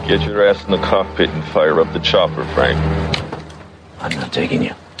 Get your ass in the cockpit and fire up the chopper, Frank. I'm not taking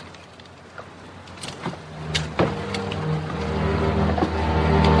you.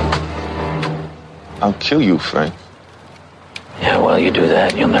 I'll kill you, Frank. Yeah, well, you do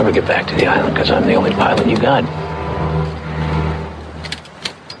that, you'll never get back to the island because I'm the only pilot you got.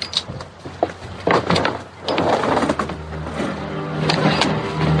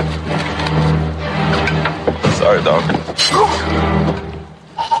 Sorry, Doc.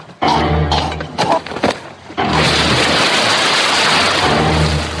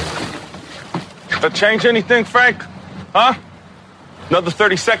 That change anything, Frank? Huh? Another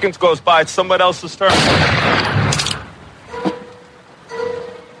 30 seconds goes by, it's someone else's turn.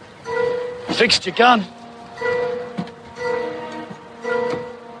 Fixed your gun.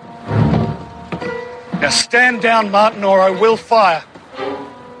 Now stand down, Martin, or I will fire.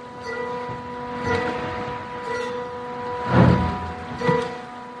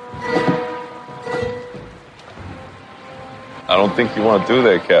 I don't think you want to do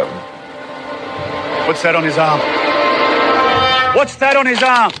that, Captain. What's that on his arm? What's that on his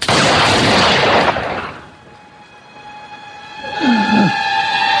arm?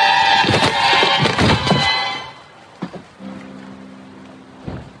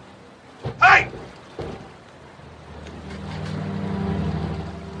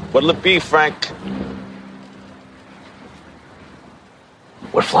 What'll it be, Frank?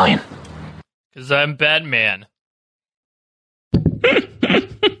 We're flying. Because I'm Batman.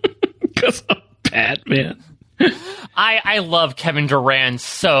 Because I'm Batman. I love Kevin Durant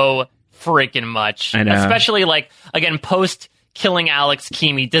so freaking much. I know. Especially, like, again, post killing Alex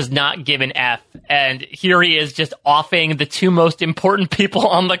Keamy does not give an F. And here he is just offing the two most important people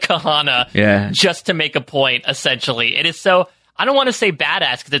on the Kahana just to make a point, essentially. It is so, I don't want to say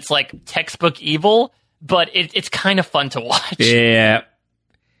badass because it's like textbook evil, but it's kind of fun to watch. Yeah.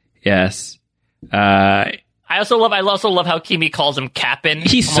 Yes. I also love how Keamy calls him Cap'n.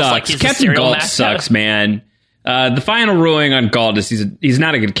 He sucks. Like he's Captain Galt sucks, man. The final ruling on Galt is he's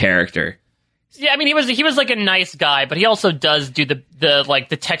not a good character. Yeah, I mean, he was like a nice guy, but he also does do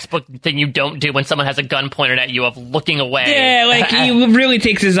the textbook thing you don't do when someone has a gun pointed at you of looking away. Yeah, like he really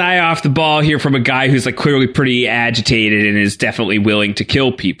takes his eye off the ball here from a guy who's like clearly pretty agitated and is definitely willing to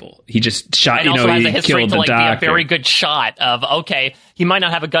kill people. He just shot, and also has a history to like be a doctor. very good shot of, okay, he might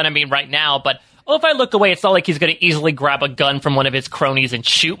not have a gun at me right now, but if I look away, it's not like he's going to easily grab a gun from one of his cronies and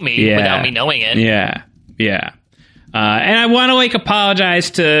shoot me without me knowing it. Yeah. And I want to like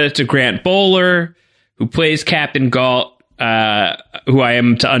apologize to Grant Bowler, who plays Captain Galt, who I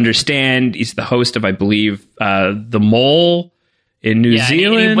am to understand. He's the host of, I believe, The Mole in New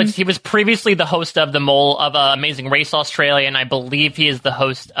Zealand. He was previously the host of The Mole of Amazing Race Australia, and I believe he is the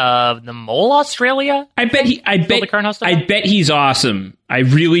host of The Mole Australia. I bet he's awesome. I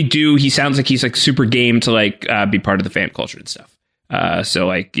really do. He sounds like he's like super game to like be part of the fan culture and stuff. So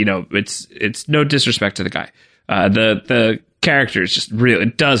like, you know, it's no disrespect to the guy. The character is just really,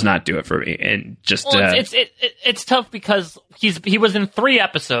 it does not do it for me. And just it's tough because he was in 3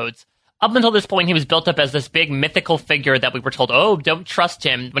 episodes. Up until this point, he was built up as this big mythical figure that we were told, oh, don't trust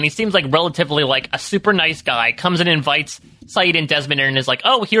him. When he seems like relatively like a super nice guy, comes and invites Sayid and Desmond in and is like,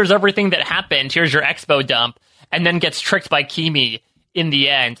 oh, here's everything that happened. Here's your expo dump. And then gets tricked by Keamy in the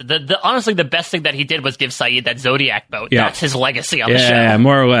end. Honestly, the best thing that he did was give Sayid that Zodiac boat. Yeah. That's his legacy on the show. Yeah,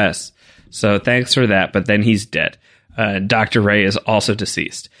 more or less. So thanks for that. But then he's dead. Dr. Ray is also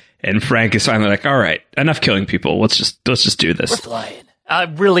deceased. And Frank is finally like, all right, enough killing people. Let's just do this. We're flying.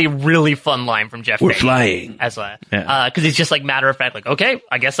 Really, really fun line from Jeff. We're flying. Because he's just like matter of fact, like, okay,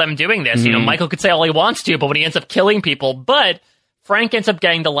 I guess I'm doing this. Mm-hmm. You know, Michael could say all he wants to, but when he ends up killing people, but Frank ends up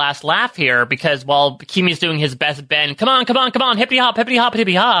getting the last laugh here because while Keamy's doing his best Ben, come on, hippity hop,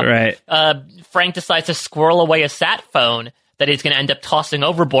 right. Frank decides to squirrel away a sat phone that he's going to end up tossing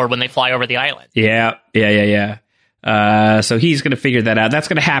overboard when they fly over the island. Yeah. So he's going to figure that out. That's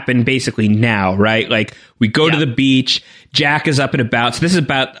going to happen basically now, right? Like we go to the beach. Jack is up and about. So this is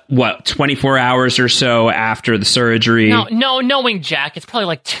about 24 hours or so after the surgery. No, knowing Jack, it's probably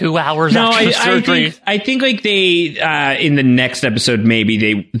like 2 hours after the surgery. I think like they in the next episode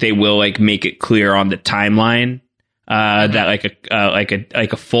maybe they will like make it clear on the timeline. That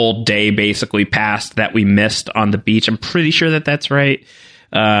like a full day basically passed that we missed on the beach. I'm pretty sure that's right.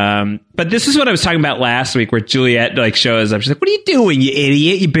 But this is what I was talking about last week, where Juliet like shows up. She's like, "What are you doing, you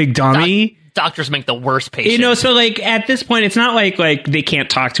idiot, you big dummy?" Doctors make the worst patients. You know, so like at this point, it's not like they can't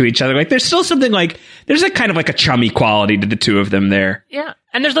talk to each other. Like there's still something like there's a kind of like a chummy quality to the two of them there. Yeah,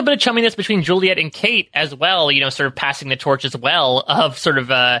 and there's a bit of chumminess between Juliet and Kate as well. You know, sort of passing the torch as well of sort of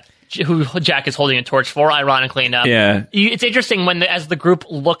who Jack is holding a torch for, ironically enough. Yeah. It's interesting as the group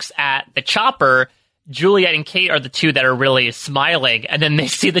looks at the chopper, Juliet and Kate are the two that are really smiling, and then they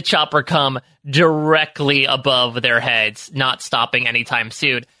see the chopper come directly above their heads, not stopping anytime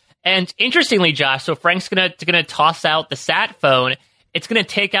soon. And interestingly, Josh, so Frank's gonna toss out the sat phone. It's gonna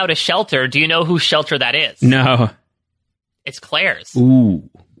take out a shelter. Do you know whose shelter that is? No. It's Claire's. Ooh.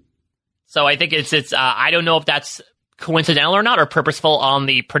 So I think it's I don't know if that's coincidental or not, or purposeful on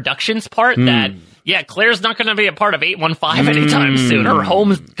the production's part that, Claire's not going to be a part of 815 anytime soon. Her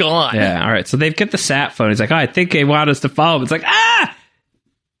home's gone. Yeah, all right. So they've got the sat phone. He's like, I think they want us to follow him. It's like,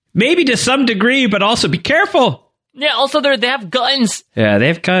 maybe to some degree, but also be careful. Yeah, also they have guns. Yeah, they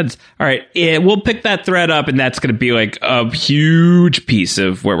have guns. All right, we'll pick that thread up, and that's going to be like a huge piece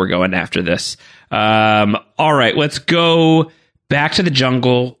of where we're going after this. All right, let's go back to the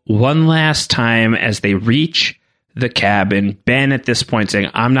jungle one last time as they reach the cabin. Ben at this point saying,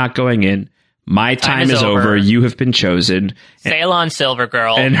 I'm not going in. My time is over. You have been chosen. Sail on, Silver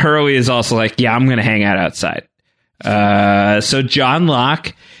Girl. And Hurley is also like, yeah, I'm going to hang out outside. So John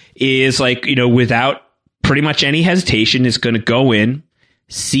Locke is like, you know, without pretty much any hesitation, is going to go in,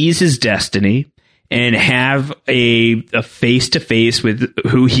 seize his destiny, and have a face-to-face with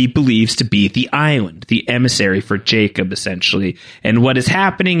who he believes to be the island, the emissary for Jacob, essentially. And what is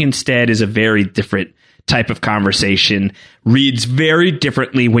happening instead is a very different type of conversation reads very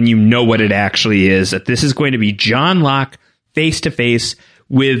differently when you know what it actually is. That this is going to be John Locke face to face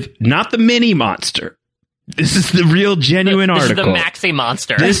with not the mini monster. This is the real, genuine article. This is the Maxi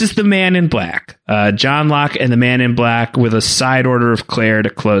monster. This is the Man in Black. John Locke and the Man in Black with a side order of Claire to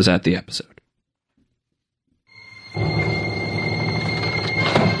close out the episode.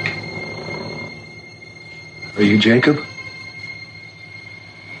 Are you Jacob?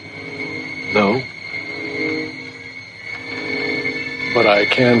 No. But I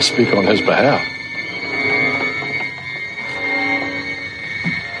can speak on his behalf.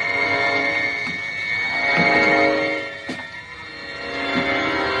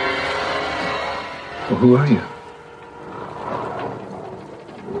 Well, who are you?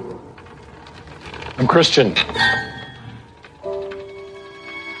 I'm Christian.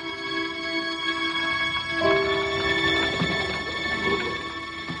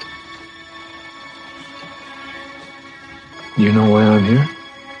 You know why I'm here?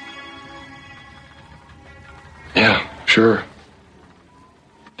 Yeah, sure.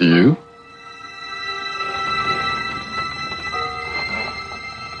 Do you?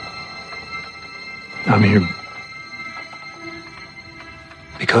 I'm here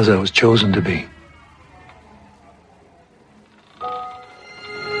because I was chosen to be.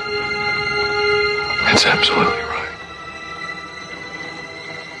 That's absolutely right.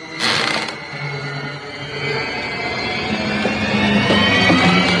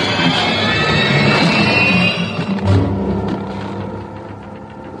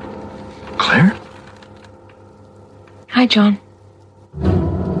 Claire? Hi, John.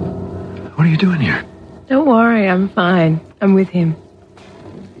 What are you doing here? Don't worry, I'm fine. I'm with him.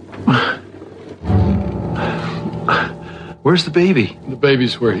 Where's the baby? The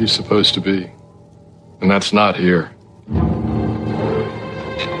baby's where he's supposed to be. And that's not here.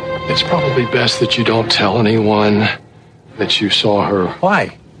 It's probably best that you don't tell anyone that you saw her.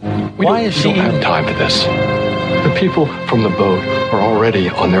 Why? We don't have time for this. The people from the boat are already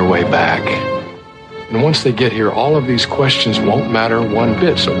on their way back. And once they get here, all of these questions won't matter one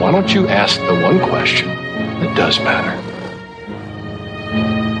bit. So why don't you ask the one question that does matter?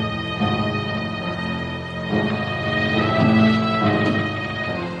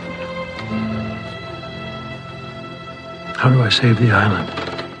 How do I save the island?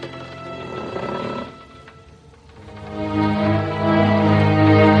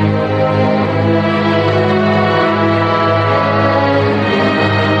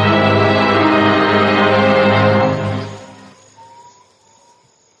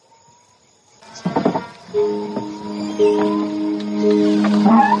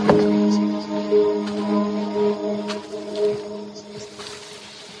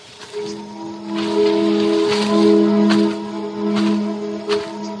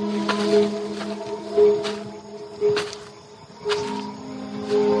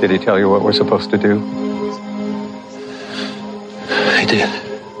 Did he tell you what we're supposed to do? I did.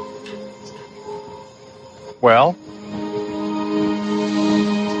 Well?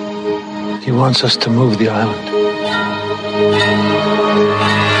 He wants us to move the island.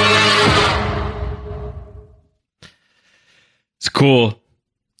 It's cool.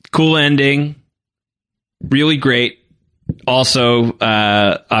 Cool ending. Really great. Also,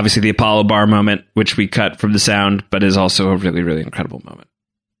 obviously the Apollo bar moment, which we cut from the sound, but is also a really, really incredible moment.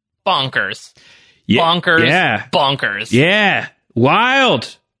 Bonkers. Yeah. Bonkers. Yeah. Bonkers. Yeah.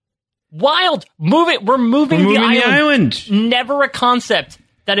 Wild. Wild. Move it. We're moving the island. Never a concept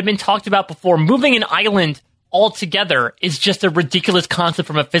that had been talked about before. Moving an island altogether is just a ridiculous concept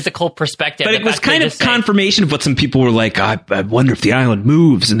from a physical perspective. But it was kind of confirmation of what some people were like, I wonder if the island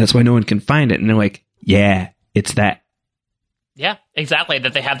moves, and that's why no one can find it. And they're like, yeah, it's that. Yeah, exactly.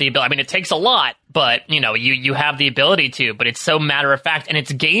 That they have the ability. I mean, it takes a lot, but you have the ability to. But it's so matter of fact, and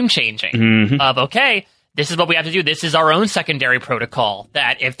it's game changing. Mm-hmm. Of okay, this is what we have to do. This is our own secondary protocol.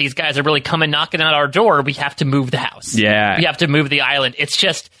 That if these guys are really coming knocking at our door, we have to move the house. Yeah, we have to move the island. It's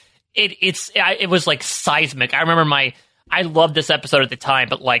just it was like seismic. I remember I loved this episode at the time,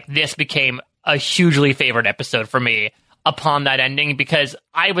 but like this became a hugely favorite episode for me upon that ending, because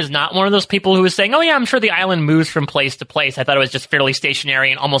I was not one of those people who was saying, oh yeah, I'm sure the island moves from place to place. I thought it was just fairly stationary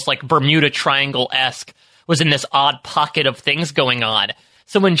and almost like Bermuda Triangle-esque, was in this odd pocket of things going on.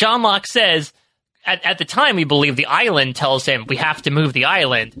 So when John Locke says, at the time we believe the island tells him we have to move the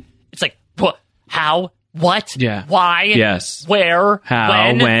island, it's like, what? How? What? Yeah. Why? Yes. Where?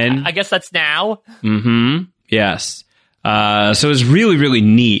 How? When? I guess that's now. Mm-hmm. Yes. So it was really, really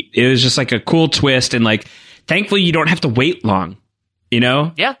neat. It was just like a cool twist, and like, thankfully, you don't have to wait long,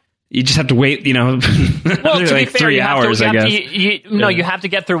 Yeah. You just have to wait, Well, to like be fair, 3 hours, I guess. You have to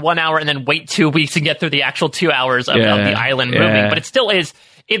get through 1 hour and then wait 2 weeks and get through the actual 2 hours of the island moving. But it still is.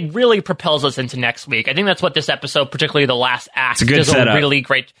 It really propels us into next week. I think that's what this episode, particularly the last act, does setup. a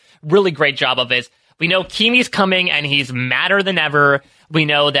really great job of. Is we know Keamy's coming and he's madder than ever. We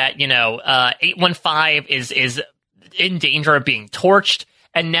know that 815 is in danger of being torched,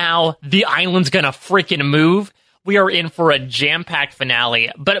 and now the island's gonna freaking move. We are in for a jam-packed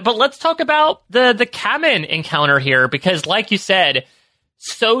finale. But let's talk about the cabin encounter here, because like you said,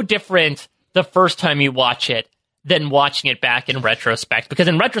 so different the first time you watch it than watching it back in retrospect. Because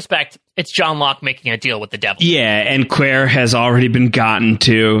in retrospect, it's John Locke making a deal with the devil. Yeah, and Claire has already been gotten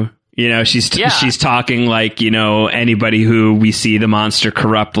to. She's talking like, anybody who we see the monster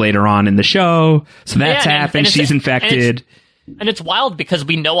corrupt later on in the show. So that's happened. She's infected. And it's wild because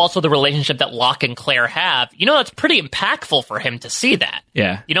we know also the relationship that Locke and Claire have. That's pretty impactful for him to see that.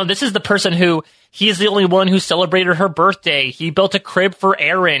 Yeah. This is the person who, he's the only one who celebrated her birthday. He built a crib for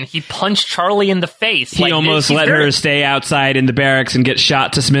Aaron. He punched Charlie in the face. He almost let her stay outside in the barracks and get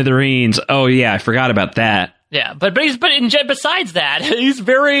shot to smithereens. Oh, yeah, I forgot about that. Yeah, but besides that, he's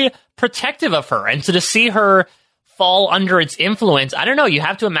very protective of her. And so to see her fall under its influence, I don't know, you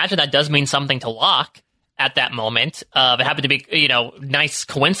have to imagine that does mean something to Locke. At that moment, it happened to be, nice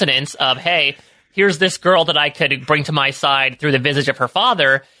coincidence of, hey, here's this girl that I could bring to my side through the visage of her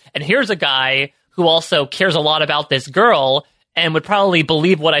father, and here's a guy who also cares a lot about this girl and would probably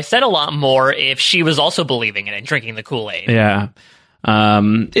believe what I said a lot more if she was also believing it and drinking the Kool-Aid. Yeah.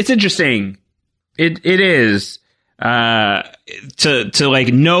 It's interesting. It is to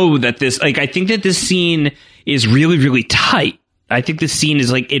like know that this, like, I think that this scene is really, really tight. I think this scene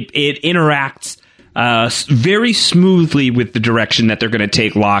is like, it interacts very smoothly with the direction that they're going to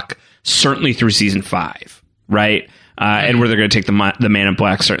take Locke, certainly through season 5, right? And where they're going to take the Man in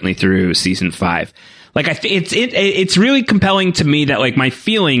Black, certainly through season 5. Like, it's really compelling to me that, like, my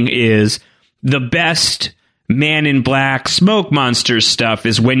feeling is the best Man in Black Smoke Monsters stuff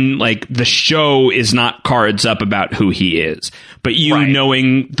is when, like, the show is not cards up about who he is, but you,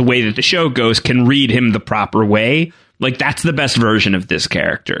 knowing the way that the show goes, can read him the proper way. Like, that's the best version of this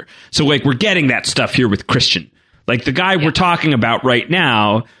character. So, like, we're getting that stuff here with Christian. Like, the guy we're talking about right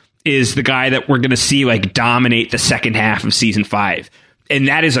now is the guy that we're going to see, like, dominate the second half of season 5. And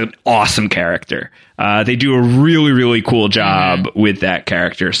that is an awesome character. They do a really, really cool job with that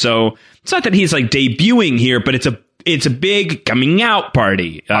character. So, it's not that he's, like, debuting here, but it's a big coming out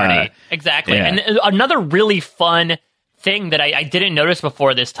party. Exactly. Yeah. And another really fun thing that I didn't notice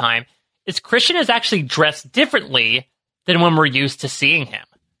before this time is Christian is actually dressed differently than when we're used to seeing him,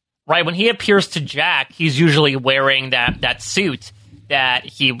 right? When he appears to Jack, he's usually wearing that suit that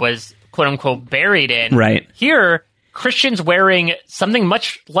he was, quote unquote, buried in. Right. Here, Christian's wearing something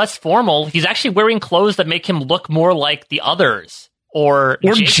much less formal. He's actually wearing clothes that make him look more like the others. Or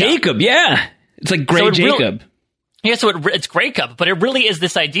Jacob, yeah. It's like Grey Jacob. It's Greycup, but it really is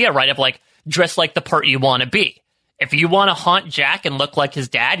this idea, right, of like, dress like the part you want to be. If you want to haunt Jack and look like his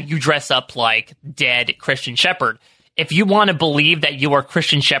dad, you dress up like dead Christian Shepherd. If you want to believe that you are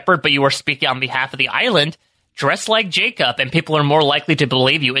Christian Shepherd, but you are speaking on behalf of the island, dress like Jacob, and people are more likely to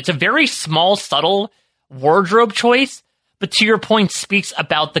believe you. It's a very small, subtle wardrobe choice, but to your point, speaks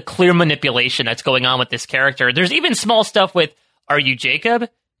about the clear manipulation that's going on with this character. There's even small stuff with, are you Jacob?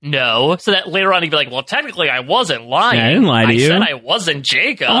 No. So that later on he'd be like, well, technically I wasn't lying. Yeah, I didn't lie to you. I said I wasn't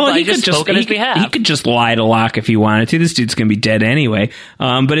Jacob. Oh, I just spoke on his behalf. He could just lie to Locke if he wanted to. This dude's going to be dead anyway.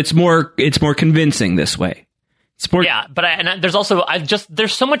 But it's more convincing this way. There's also,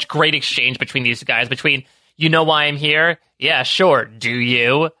 there's so much great exchange between these guys, between, you know why I'm here? Yeah, sure. Do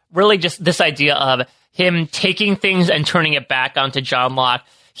you? Really just this idea of him taking things and turning it back onto John Locke.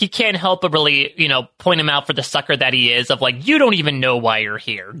 He can't help but really, point him out for the sucker that he is, of like, you don't even know why you're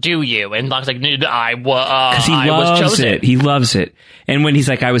here, do you? And Locke's like, I was chosen. He loves it. And when he's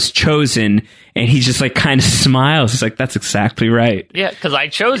like, I was chosen, and he just like kind of smiles. He's like, that's exactly right. Yeah, because I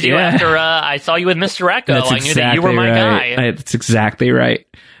chose you after I saw you with Mr. Echo. I knew that you were my guy. That's exactly right.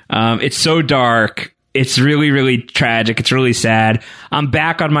 It's so dark. It's really, really tragic. It's really sad. I'm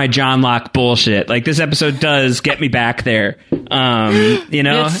back on my John Locke bullshit. Like, this episode does get me back there.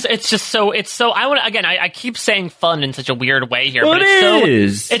 It's just so, I keep saying fun in such a weird way here, but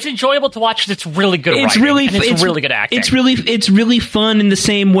it's enjoyable to watch because it's really good writing. It's really good acting. It's really fun in the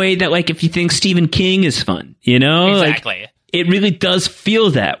same way that, like, if you think Stephen King is fun, Exactly. Like, it really does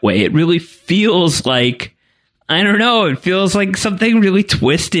feel that way. It really feels like, I don't know, it feels like something really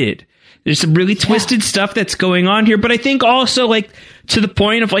twisted. There's some really twisted stuff that's going on here, but I think also, like, to the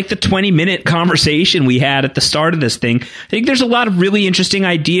point of like the 20-minute conversation we had at the start of this thing. I think there's a lot of really interesting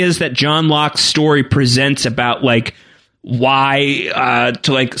ideas that John Locke's story presents about like why,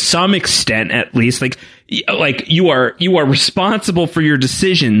 to like some extent at least, like you are responsible for your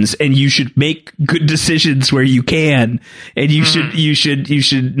decisions, and you should make good decisions where you can, and you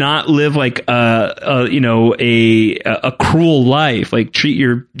should not live like a cruel life. Like treat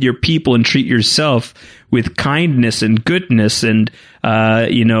your people and treat yourself with kindness and goodness and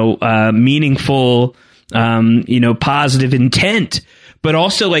meaningful positive intent. But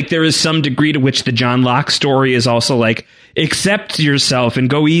also, like, there is some degree to which the John Locke story is also like, accept yourself and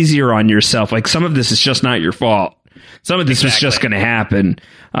go easier on yourself. Like, some of this is just not your fault. Some of this was just going to happen.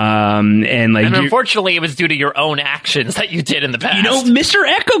 And unfortunately, it was due to your own actions that you did in the past. Mr.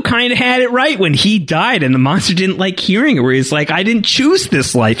 Echo kind of had it right when he died, and the monster didn't like hearing it, where he's like, I didn't choose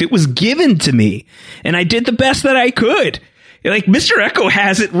this life. It was given to me, and I did the best that I could. Like, Mr. Echo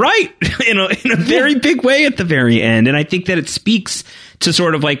has it right in a very big way at the very end. And I think that it speaks to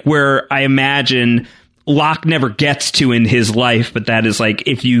sort of like where I imagine Locke never gets to in his life, but that is like,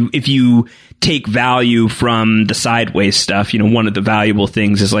 if you take value from the sideways stuff, one of the valuable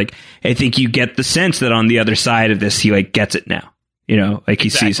things is like, I think you get the sense that on the other side of this, he like gets it now, like he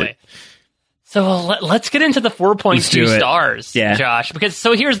sees it. So let's get into the 4.2 stars, Josh, because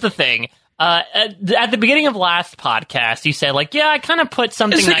here's the thing. At the beginning of last podcast, you said, like, I kind of put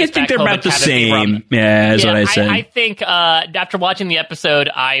something nice I think they're about the same. What I said. I think after watching the episode,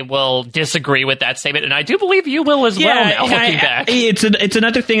 I will disagree with that statement, and I do believe you will as well now, looking back. It's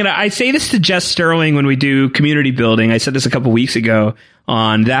another thing, and I say this to Jess Sterling when we do community building. I said this a couple weeks ago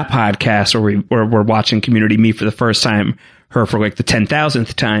on that podcast where we're watching Community meet for the first time, her for like the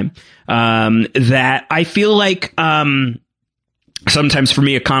 10,000th time, that I feel like... sometimes for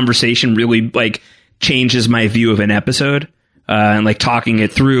me, a conversation really like changes my view of an episode, and like talking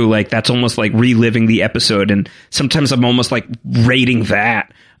it through, like that's almost like reliving the episode. And sometimes I'm almost like rating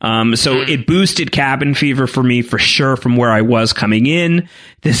that. So it boosted Cabin Fever for me for sure from where I was coming in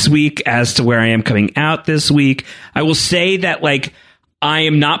this week as to where I am coming out this week. I will say that like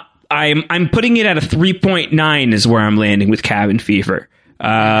I'm putting it at a 3.9 is where I'm landing with Cabin Fever,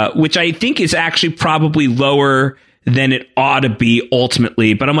 which I think is actually probably lower than it ought to be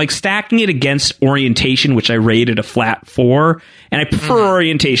ultimately, but I'm like stacking it against Orientation, which I rated a flat 4, and I prefer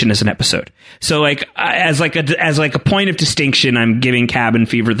Orientation as an episode. So like as like a point of distinction, I'm giving Cabin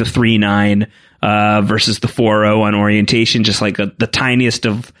Fever the 3.9 versus the 4.0 on Orientation, just like the tiniest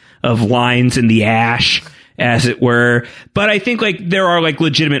of lines in the ash, as it were. But I think like there are like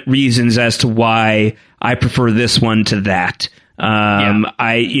legitimate reasons as to why I prefer this one to that.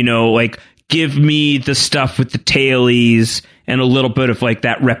 Give me the stuff with the tailies and a little bit of like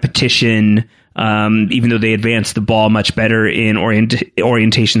that repetition, even though they advance the ball much better in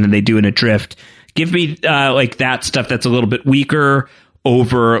Orientation than they do in Adrift. Give me like that stuff that's a little bit weaker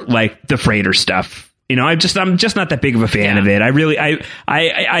over like the freighter stuff. I'm just not that big of a fan of it.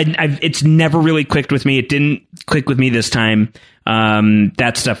 It's never really clicked with me. It didn't click with me this time.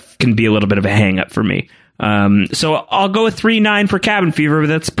 That stuff can be a little bit of a hang up for me. So I'll go with 3.9 for Cabin Fever, but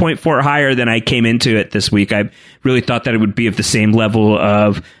that's 0.4 higher than I came into it this week. I really thought that it would be of the same level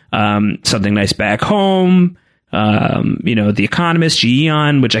of Something Nice Back Home, The Economist,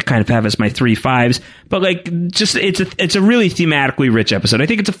 Ji-yeon, which I kind of have as my 3.5s. But like, just it's a really thematically rich episode. I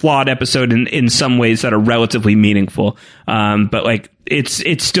think it's a flawed episode in some ways that are relatively meaningful. But like,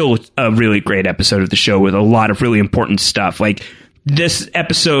 it's still a really great episode of the show with a lot of really important stuff. Like this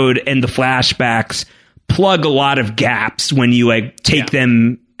episode and the flashbacks plug a lot of gaps when you like take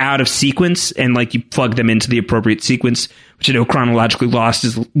them out of sequence and like you plug them into the appropriate sequence, which I know Chronologically Lost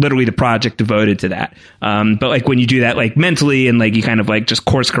is literally the project devoted to that. But like when you do that like mentally and like you kind of like just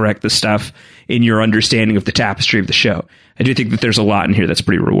course correct the stuff in your understanding of the tapestry of the show, I do think that there's a lot in here that's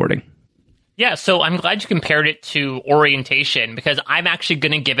pretty rewarding. Yeah, so I'm glad you compared it to Orientation, because I'm actually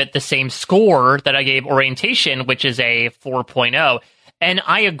going to give it the same score that I gave Orientation, which is a 4.0. And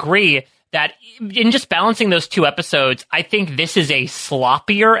I agree that in just balancing those two episodes, I think this is a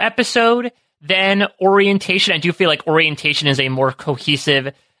sloppier episode than Orientation. I do feel like Orientation is a more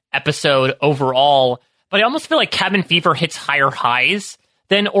cohesive episode overall, but I almost feel like Cabin Fever hits higher highs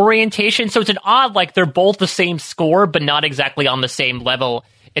than Orientation. So it's an odd, like they're both the same score, but not exactly on the same level,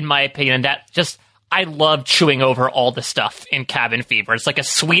 in my opinion. And that just, I love chewing over all the stuff in Cabin Fever. It's like a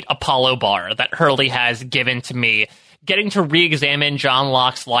sweet Apollo bar that Hurley has given to me. Getting to re-examine John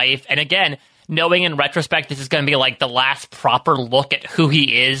Locke's life, and again, knowing in retrospect this is going to be like the last proper look at who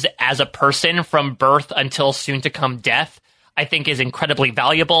he is as a person from birth until soon-to-come death, I think is incredibly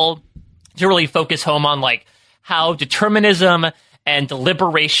valuable to really focus home on like how determinism and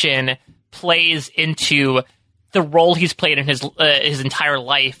deliberation plays into the role he's played in his entire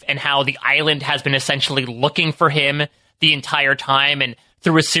life, and how the island has been essentially looking for him the entire time, and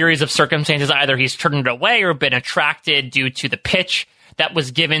through a series of circumstances, either he's turned it away or been attracted due to the pitch that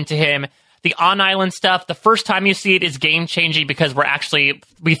was given to him. The on-island stuff, the first time you see it is game-changing because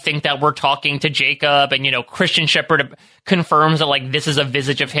we think that we're talking to Jacob, and, Christian Shepherd confirms that, this is a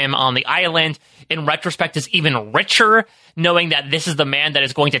visage of him on the island. In retrospect, is even richer, knowing that this is the man that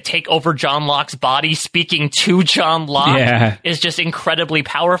is going to take over John Locke's body. Speaking to John Locke is just incredibly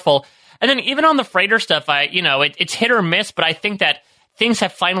powerful. And then even on the freighter stuff, it's hit or miss, but I think that things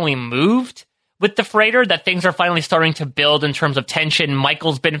have finally moved with the freighter, that things are finally starting to build in terms of tension.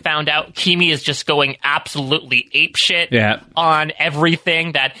 Michael's been found out. Kimi is just going absolutely apeshit on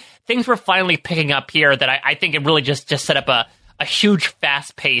everything. That things were finally picking up here, that I think it really just set up a huge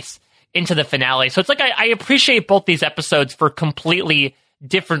fast pace into the finale. So it's I appreciate both these episodes for completely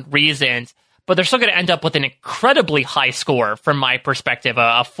different reasons, but they're still going to end up with an incredibly high score from my perspective,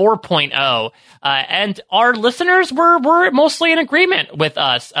 a 4.0. And our listeners were mostly in agreement with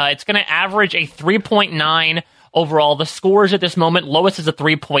us. It's going to average a 3.9 overall. The scores at this moment, lowest is a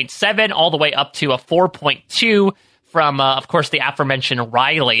 3.7, all the way up to a 4.2 from, of course, the aforementioned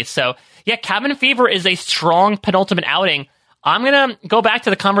Riley. So, yeah, Cabin Fever is a strong penultimate outing. I'm going to go back to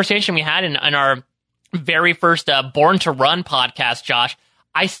the conversation we had in our very first Born to Run podcast, Josh.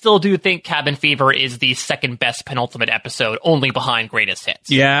 I still do think Cabin Fever is the second best penultimate episode, only behind Greatest Hits.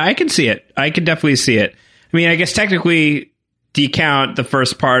 Yeah, I can see it. I can definitely see it. I mean, I guess technically, do you count the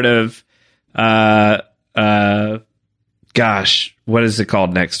first part of, gosh, what is it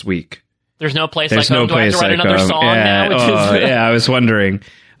called next week? There's No Place Like Home. Do I have to write another song now? Yeah, I was wondering.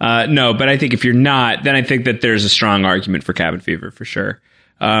 No, but I think if you're not, then I think that there's a strong argument for Cabin Fever for sure.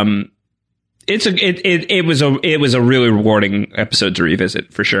 It was a really rewarding episode to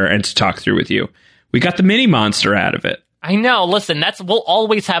revisit for sure, and to talk through with you. We got the mini monster out of it. I know. Listen, we'll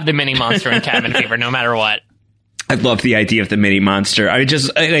always have the mini monster in Cabin Fever, no matter what. I love the idea of the mini monster.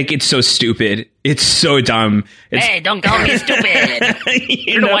 It's so stupid. It's so dumb. Hey, don't call me stupid.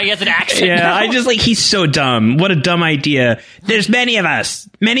 You know why he has an accent. Yeah, he's so dumb. What a dumb idea. There's many of us.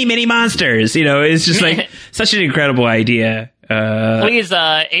 Many, many monsters. It's just such an incredible idea. Please,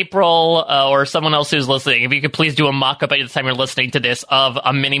 April, or someone else who's listening, if you could please do a mock-up at the time you're listening to this of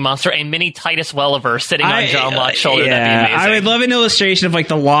a mini monster, a mini Titus Welliver sitting on John Locke's shoulder. That'd be amazing. I would love an illustration of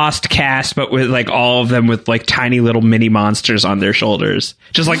the Lost cast, but with all of them with tiny little mini monsters on their shoulders.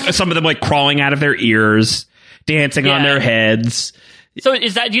 Just some of them crawling out of their ears, dancing on their heads. So do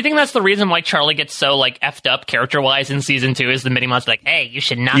you think that's the reason why Charlie gets so effed up character-wise in season 2 is the mini monster hey, you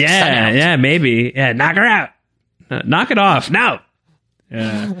should knock Sun out. Yeah, maybe. Yeah, knock her out. Knock it off. No.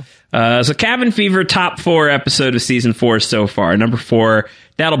 Yeah. So Cabin Fever, top 4 episode of season 4 so far. Number 4,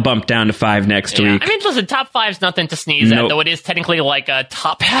 that'll bump down to 5 next week. I mean, listen, top 5's nothing to sneeze at, though it is technically a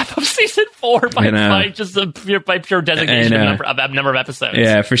top half of season 4 by pure designation of number of episodes.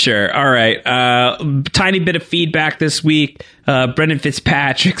 Yeah, for sure. All right. Tiny bit of feedback this week. Brendan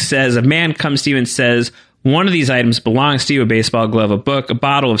Fitzpatrick says, a man comes to you and says, one of these items belongs to you: a baseball glove, a book, a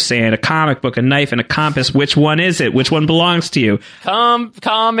bottle of sand, a comic book, a knife, and a compass. Which one is it? Which one belongs to you?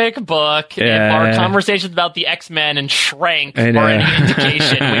 Comic book. Yeah. If our conversations about the X-Men and Shrank are any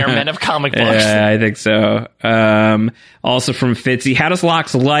indication, we are men of comic books. Yeah, I think so. Also from Fitzy, how does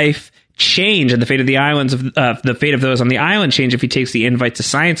Locke's life change and the fate of the islands the fate of those on the island change if he takes the invite to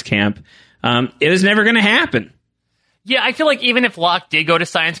science camp? It is never going to happen. Yeah, I feel even if Locke did go to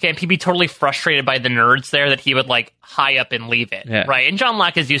science camp, he'd be totally frustrated by the nerds there that he would high up and leave it, right? And John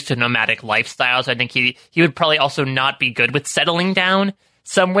Locke is used to nomadic lifestyle, so I think he would probably also not be good with settling down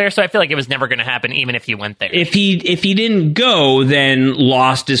somewhere. So I feel it was never going to happen, even if he went there. If he didn't go, then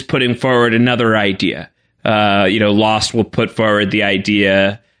Lost is putting forward another idea. Lost will put forward the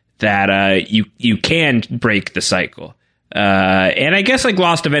idea that you can break the cycle. And I guess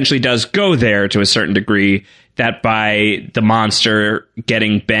Lost eventually does go there to a certain degree, that by the monster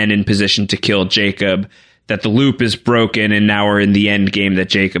getting Ben in position to kill Jacob, that the loop is broken, and now we're in the end game that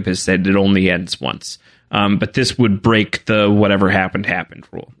Jacob has said it only ends once. But this would break the whatever happened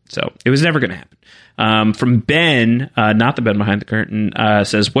rule. So it was never going to happen. From Ben, not the Ben behind the curtain,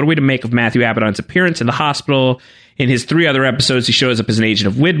 says, what are we to make of Matthew Abaddon's appearance in the hospital? In his 3 other episodes, he shows up as an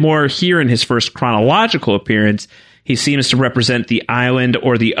agent of Widmore. Here in his first chronological appearance, he seems to represent the island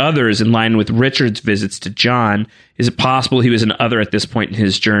or the others in line with Richard's visits to John. Is it possible he was an other at this point in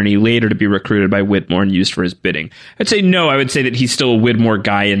his journey, later to be recruited by Widmore and used for his bidding? I'd say no. I would say that he's still a Widmore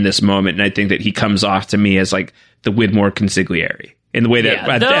guy in this moment, and I think that he comes off to me as the Widmore consigliere, in the way that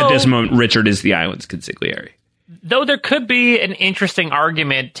at this moment Richard is the island's consigliere. though there could be an interesting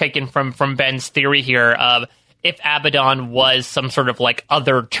argument taken from Ben's theory here of if Abaddon was some sort of like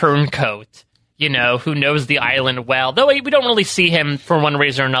other turncoat, who knows the island well, though we don't really see him for one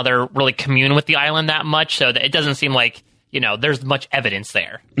reason or another really commune with the island that much, so that it doesn't seem like, there's much evidence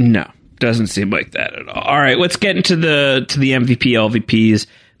there. No, doesn't seem like that at all. All right, let's get into the MVP, LVPs.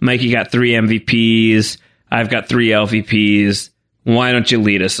 Mike, you got 3 MVPs. I've got 3 LVPs. Why don't you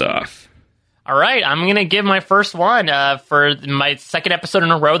lead us off? All right, I'm going to give my first one for my second episode in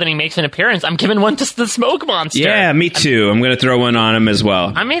a row that he makes an appearance. I'm giving one to the Smoke Monster. Yeah, me too. I'm going to throw one on him as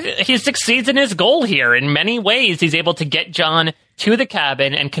well. I mean, he succeeds in his goal here. In many ways, he's able to get John to the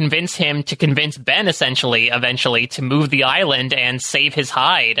cabin and convince him to convince Ben, eventually, to move the island and save his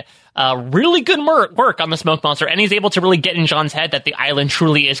hide. Really good work on the Smoke Monster, and he's able to really get in John's head that the island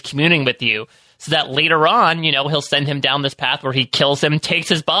truly is communing with you. So that later on, he'll send him down this path where he kills him, takes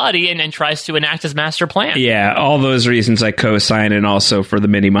his body, and then tries to enact his master plan. Yeah, all those reasons I co-sign, and also for the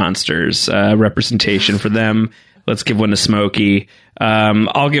mini monsters representation for them. Let's give one to Smokey.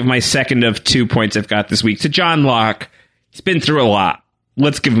 I'll give my second of 2 points I've got this week to John Locke. He's been through a lot.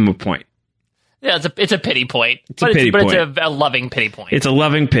 Let's give him a point. Yeah, it's a pity point. It's a loving pity point. It's a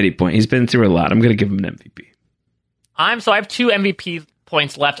loving pity point. He's been through a lot. I'm going to give him an MVP. I have 2 MVP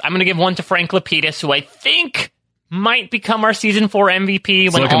points left. I'm going to give one to Frank Lapidus, who I think might become our season 4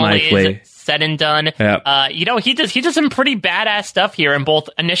 MVP when all is said and done. Yep. He does some pretty badass stuff here, in both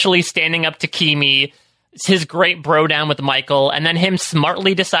initially standing up to Kimi, his great bro down with Michael, and then him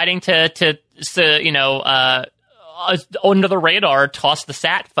smartly deciding to under the radar toss the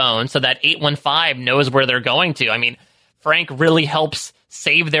sat phone so that 815 knows where they're going to. I mean, Frank really helps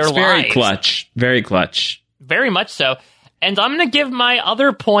save their lives. Very clutch. Very clutch. Very much so. And I'm going to give my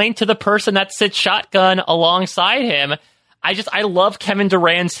other point to the person that sits shotgun alongside him. I love Kevin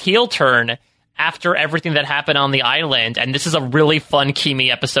Durant's heel turn after everything that happened on the island. And this is a really fun Kimi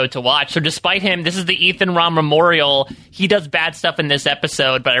episode to watch. So despite him, this is the Ethan Rom Memorial. He does bad stuff in this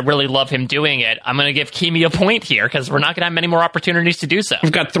episode, but I really love him doing it. I'm going to give Kimi a point here because we're not going to have many more opportunities to do so.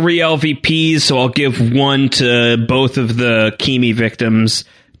 I've got 3 LVPs, so I'll give one to both of the Kimi victims.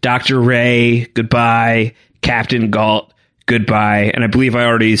 Dr. Ray, goodbye. Captain Galt, goodbye. And I believe I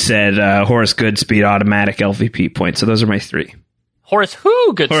already said Horace Goodspeed automatic LVP point. So those are my 3. Horace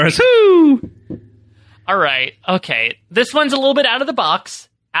who? Goodspeed. Horace who? All right. Okay. This one's a little bit out of the box.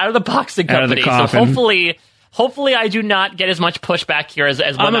 Out of the boxing company. So hopefully I do not get as much pushback here as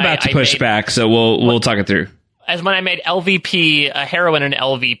when I'm about to push back, so we'll talk it through. As when I made LVP, a heroine and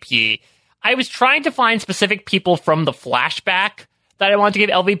LVP. I was trying to find specific people from the flashback that I wanted to give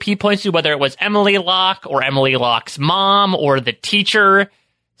LVP points to, whether it was Emily Locke or Emily Locke's mom or the teacher.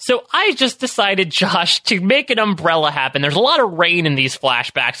 So I just decided, Josh, to make an umbrella happen. There's a lot of rain in these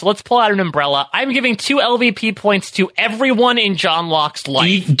flashbacks, so let's pull out an umbrella. I'm giving 2 LVP points to everyone in John Locke's life.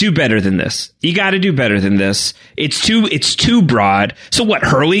 You do better than this. You got to do better than this. It's too broad. So what,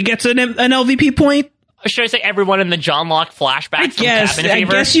 Hurley gets an LVP point? Should I say everyone in the John Locke flashbacks? I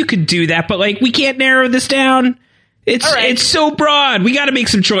guess you could do that, but we can't narrow this down. It's so broad. We got to make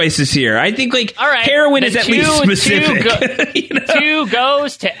some choices here. I think heroin is at least specific. 2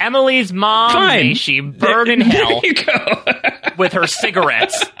 goes to Emily's mom. Fine. May she burn in hell. There you go. With her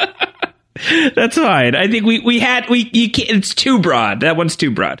cigarettes. That's fine. I think you can't, it's too broad. That one's too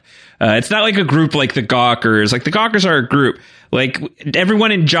broad. It's not like a group like the Gawkers. Like the Gawkers are a group. Like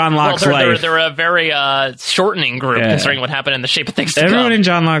everyone in John Locke's life. They're a very shortening group, considering what happened in The Shape of Things to Everyone Come. in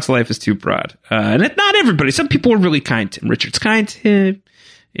John Locke's life is too broad. And not everybody. Some people are really kind to him. Richard's kind to him.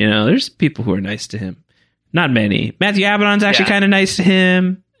 There's people who are nice to him. Not many. Matthew Abaddon's actually kind of nice to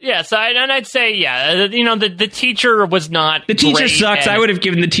him. Yeah, so I'd say, the teacher was not The teacher sucks. I would have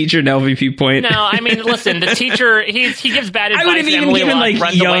given the teacher an LVP point. No, I mean, listen, the teacher, he gives bad advice. I would have even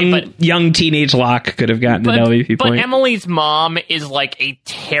given, young teenage Locke could have gotten an LVP point. But Emily's mom is, a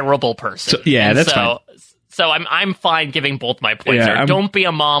terrible person. So, that's fine. So I'm fine giving both my points there. Don't be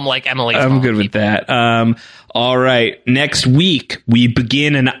a mom like Emily's mom. I'm good with that. All right. Next week, we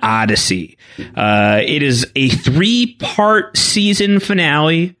begin an Odyssey. It is a 3-part season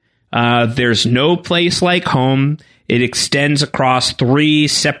finale. There's no place like home. It extends across 3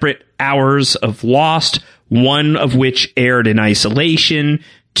 separate hours of Lost, one of which aired in isolation,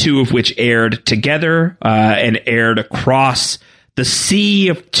 2 of which aired together, and aired across the sea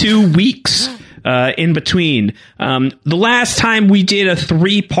of 2 weeks in between. The last time we did a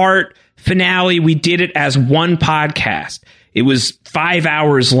 3-part finale, we did it as one podcast. It was 5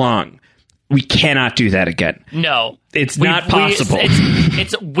 hours long. We cannot do that again. No. It's not possible.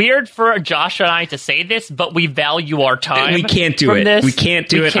 It's weird for Josh and I to say this, but we value our time. We can't do it. This. We can't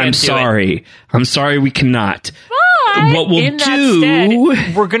do it. I'm sorry. I'm sorry we cannot. But what we'll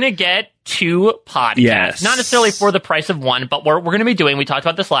stead, we're going to get 2 podcasts. Yes. Not necessarily for the price of one, but what we're going to be doing, we talked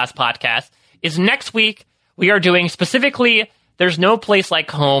about this last podcast, is next week we are doing specifically There's No Place Like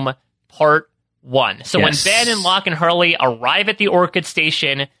Home Part 1. So when Ben and Locke and Hurley arrive at the Orchid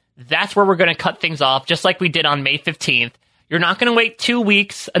Station, that's where we're going to cut things off, just like we did on May 15th. You're not going to wait 2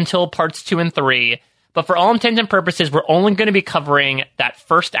 weeks until parts 2 and 3, but for all intents and purposes, we're only going to be covering that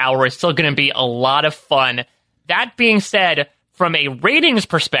first hour. It's still going to be a lot of fun. That being said, from a ratings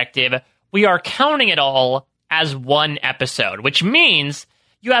perspective, we are counting it all as one episode, which means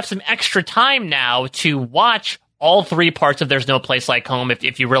you have some extra time now to watch all 3 parts of There's No Place Like Home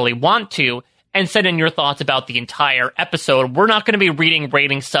if you really want to, and send in your thoughts about the entire episode. We're not going to be reading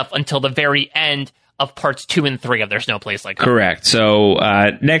rating stuff until the very end of parts 2 and 3 of There's No Place Like Home. Correct. So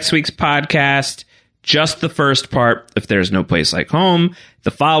next week's podcast, just the first part if There's No Place Like Home.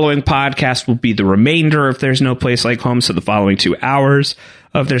 The following podcast will be the remainder of There's No Place Like Home, so the following 2 hours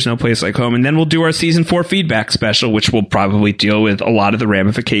of There's No Place Like Home. And then we'll do our season 4 feedback special, which will probably deal with a lot of the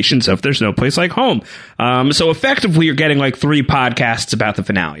ramifications of There's No Place Like Home. So effectively, you're getting like 3 podcasts about the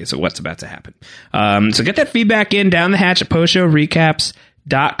finales of what's about to happen. So get that feedback in down the hatch at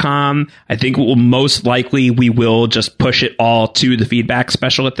postshowrecaps.com. I think most likely we will just push it all to the feedback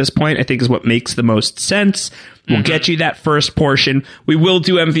special at this point, I think is what makes the most sense. We'll get you that first portion. We will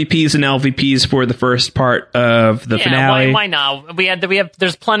do MVPs and LVPs for the first part of the finale. Why not?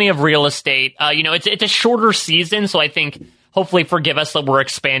 There's plenty of real estate. It's a shorter season, so I think hopefully forgive us that we're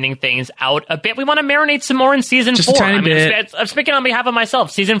expanding things out a bit. We want to marinate some more in season 4. Just a tiny bit. I'm speaking on behalf of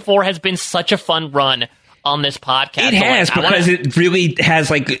myself. Season 4 has been such a fun run on this podcast. It has, because it really has,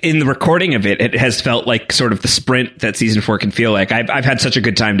 like, in the recording of it, it has felt like sort of the sprint that season 4 can feel like. I've had such a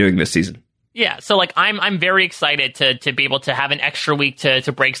good time doing this season. Yeah, so like I'm very excited to be able to have an extra week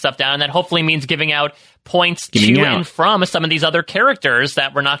to break stuff down, and that hopefully means giving out points and from some of these other characters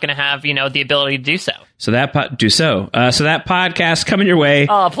that we're not going to have, the ability to do so. So that podcast coming your way.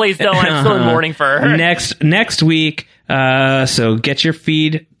 Oh, please don't! I'm still in mourning for her. Next week. So get your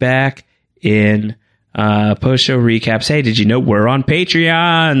feedback in. Post-show recaps. Hey, did you know we're on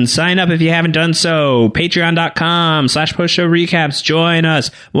Patreon? Sign up if you haven't done so. Patreon.com/post-show recaps. Join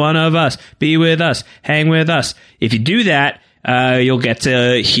us. One of us. Be with us. Hang with us. If you do that, you'll get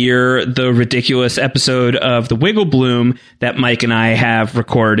to hear the ridiculous episode of The Wiggle Bloom that Mike and I have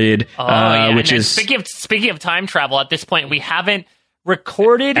recorded. Which is speaking of time travel. At this point, we haven't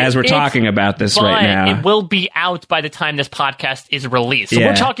recorded as we're talking about this right now. It will be out by the time this podcast is released. So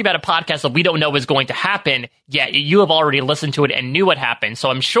we're talking about a podcast that we don't know is going to happen yet. You have already listened to it and knew what happened. So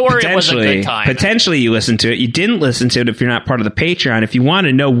I'm sure it was a good time. Potentially you listened to it. You didn't listen to it if you're not part of the Patreon. If you want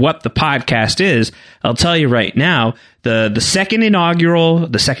to know what the podcast is, I'll tell you right now. The second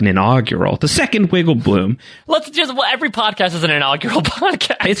Wiggle Bloom. Every podcast is an inaugural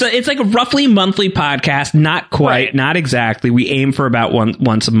podcast. It's like a roughly monthly podcast. Not quite, not exactly. We aim for about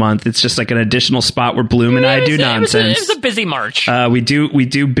once a month. It's just like an additional spot where Bloom and I do nonsense. It was a busy March. We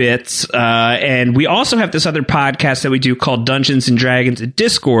do bits, and we also have this other podcast that we do called Dungeons and Dragons at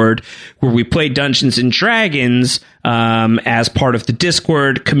Discord, where we play Dungeons and Dragons as part of the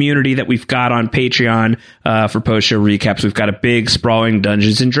Discord community that we've got on Patreon for post-show recaps. We've got a big, sprawling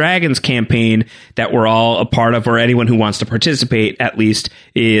Dungeons and Dragons campaign that we're all a part of, or anyone who wants to participate, at least,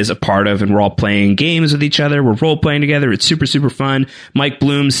 is a part of, and we're all playing games with each other. We're role-playing together. It's super, super fun. Mike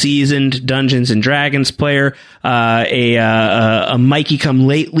Bloom, seasoned Dungeons and Dragons player, a Mikey come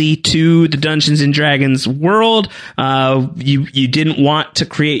lately to the Dungeons and Dragons world. You didn't want to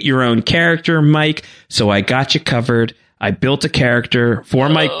create your own character, Mike, so I got you covered. I built a character for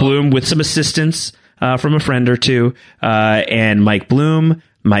Mike Bloom with some assistance from a friend or two, and Mike Bloom,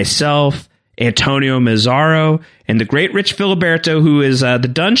 myself, Antonio Mazzaro, and the great Rich Filiberto, who is the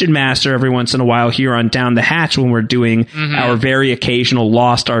dungeon master every once in a while here on Down the Hatch when we're doing our very occasional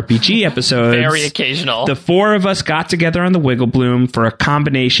Lost RPG episodes. Very occasional. The 4 of us got together on the Wiggle Bloom for a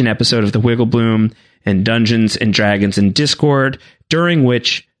combination episode of the Wiggle Bloom and Dungeons and Dragons in Discord, during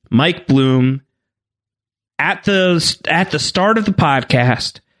which Mike Bloom, at the start of the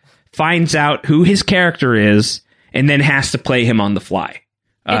podcast, finds out who his character is and then has to play him on the fly.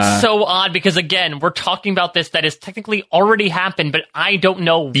 It's so odd because, again, we're talking about this that has technically already happened, but I don't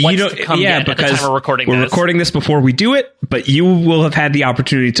know what's to come yet at the time we're recording this. We're recording this before we do it, but you will have had the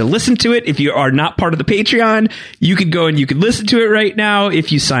opportunity to listen to it. If you are not part of the Patreon, you could go and you could listen to it right now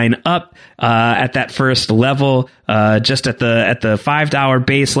if you sign up at that first level. Just at the $5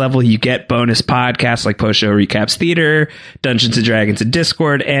 base level, you get bonus podcasts like Post Show Recaps Theater, Dungeons and Dragons and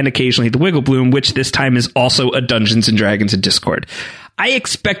Discord, and occasionally the Wiggle Bloom, which this time is also a Dungeons and Dragons and Discord. I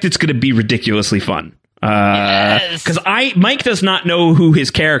expect it's going to be ridiculously fun. Because Mike does not know who his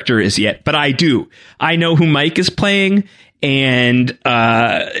character is yet, but I do. I know who Mike is playing, and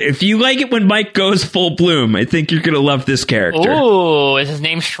if you like it when Mike goes full bloom, I think you're going to love this character. Ooh, is his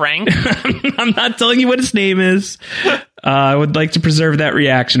name Shrank? I'm not telling you what his name is. I would like to preserve that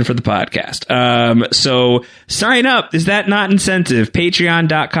reaction for the podcast. So sign up. Is that not incentive?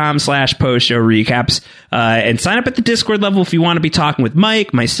 Patreon.com/Post Show Recaps. And sign up at the Discord level if you want to be talking with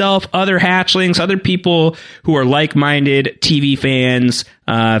Mike, myself, other hatchlings, other people who are like-minded TV fans.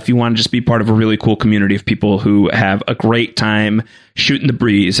 If you want to just be part of a really cool community of people who have a great time shooting the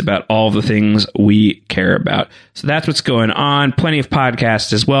breeze about all the things we care about. So that's what's going on. Plenty of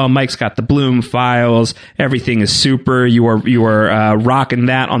podcasts as well. Mike's got the Bloom Files. Everything is super. You are rocking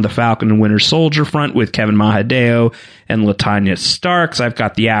that on the Falcon and Winter Soldier front with Kevin Mahadeo and LaTanya Starks. I've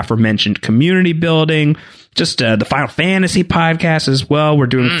got the aforementioned community building. Just the Final Fantasy podcast as well. We're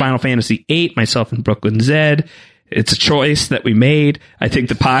doing Final Fantasy VIII, myself and Brooklyn Zed. It's a choice that we made. I think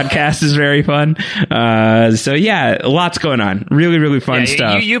the podcast is very fun. So yeah, lots going on. Really, really fun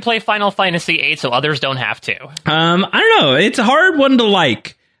stuff. You play Final Fantasy VIII, so others don't have to. I don't know. It's a hard one to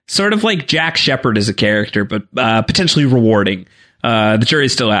like. Sort of like Jack Shepherd as a character, but potentially rewarding. The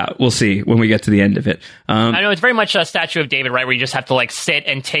jury's still out. We'll see when we get to the end of it. I know it's very much a Statue of David, right? Where you just have to like sit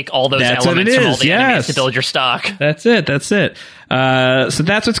and take all those elements from all the enemies to build your stock. That's it. So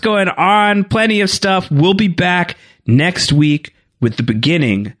that's what's going on. Plenty of stuff. We'll be back next week with the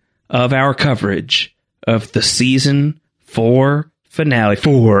beginning of our coverage of the season 4 finale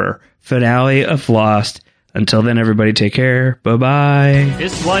of Lost. Until then, everybody take care. Bye-bye.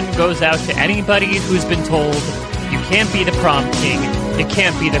 This one goes out to anybody who's been told you can't be the prom king, you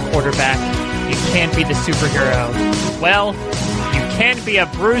can't be the quarterback, you can't be the superhero. Well, you can't be a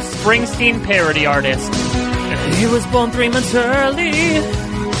Bruce Springsteen parody artist. He was born 3 months early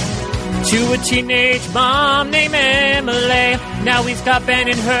to a teenage mom named Emily. Now he's got Ben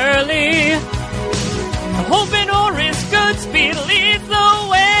and Hurley. Hoping Orange Goodspeed leads the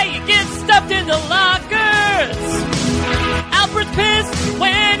way. You get stuffed in the lockers. Alfred's pissed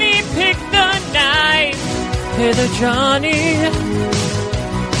when he picked the knife. Hey there, Johnny.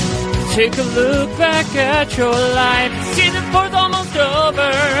 Take a look back at your life. Season 4's almost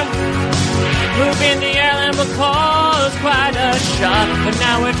over. Moving the island will cause quite a shock. But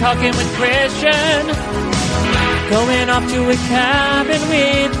now we're talking with Christian. Going off to a cabin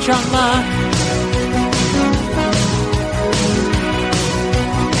with John Locke.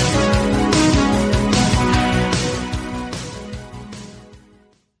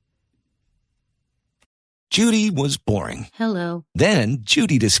 Judy was boring. Hello. Then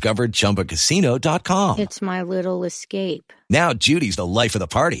Judy discovered ChumbaCasino.com. It's my little escape. Now Judy's the life of the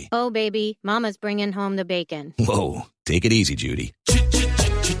party. Oh, baby, mama's bringing home the bacon. Whoa, take it easy, Judy.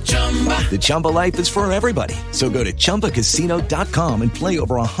 The Chumba life is for everybody. So go to ChumbaCasino.com and play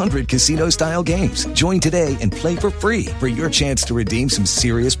over 100 casino-style games. Join today and play for free for your chance to redeem some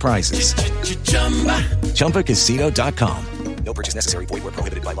serious prizes. ChumbaCasino.com. No purchase necessary. Void where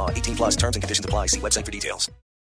prohibited by law. 18+ terms and conditions apply. See website for details.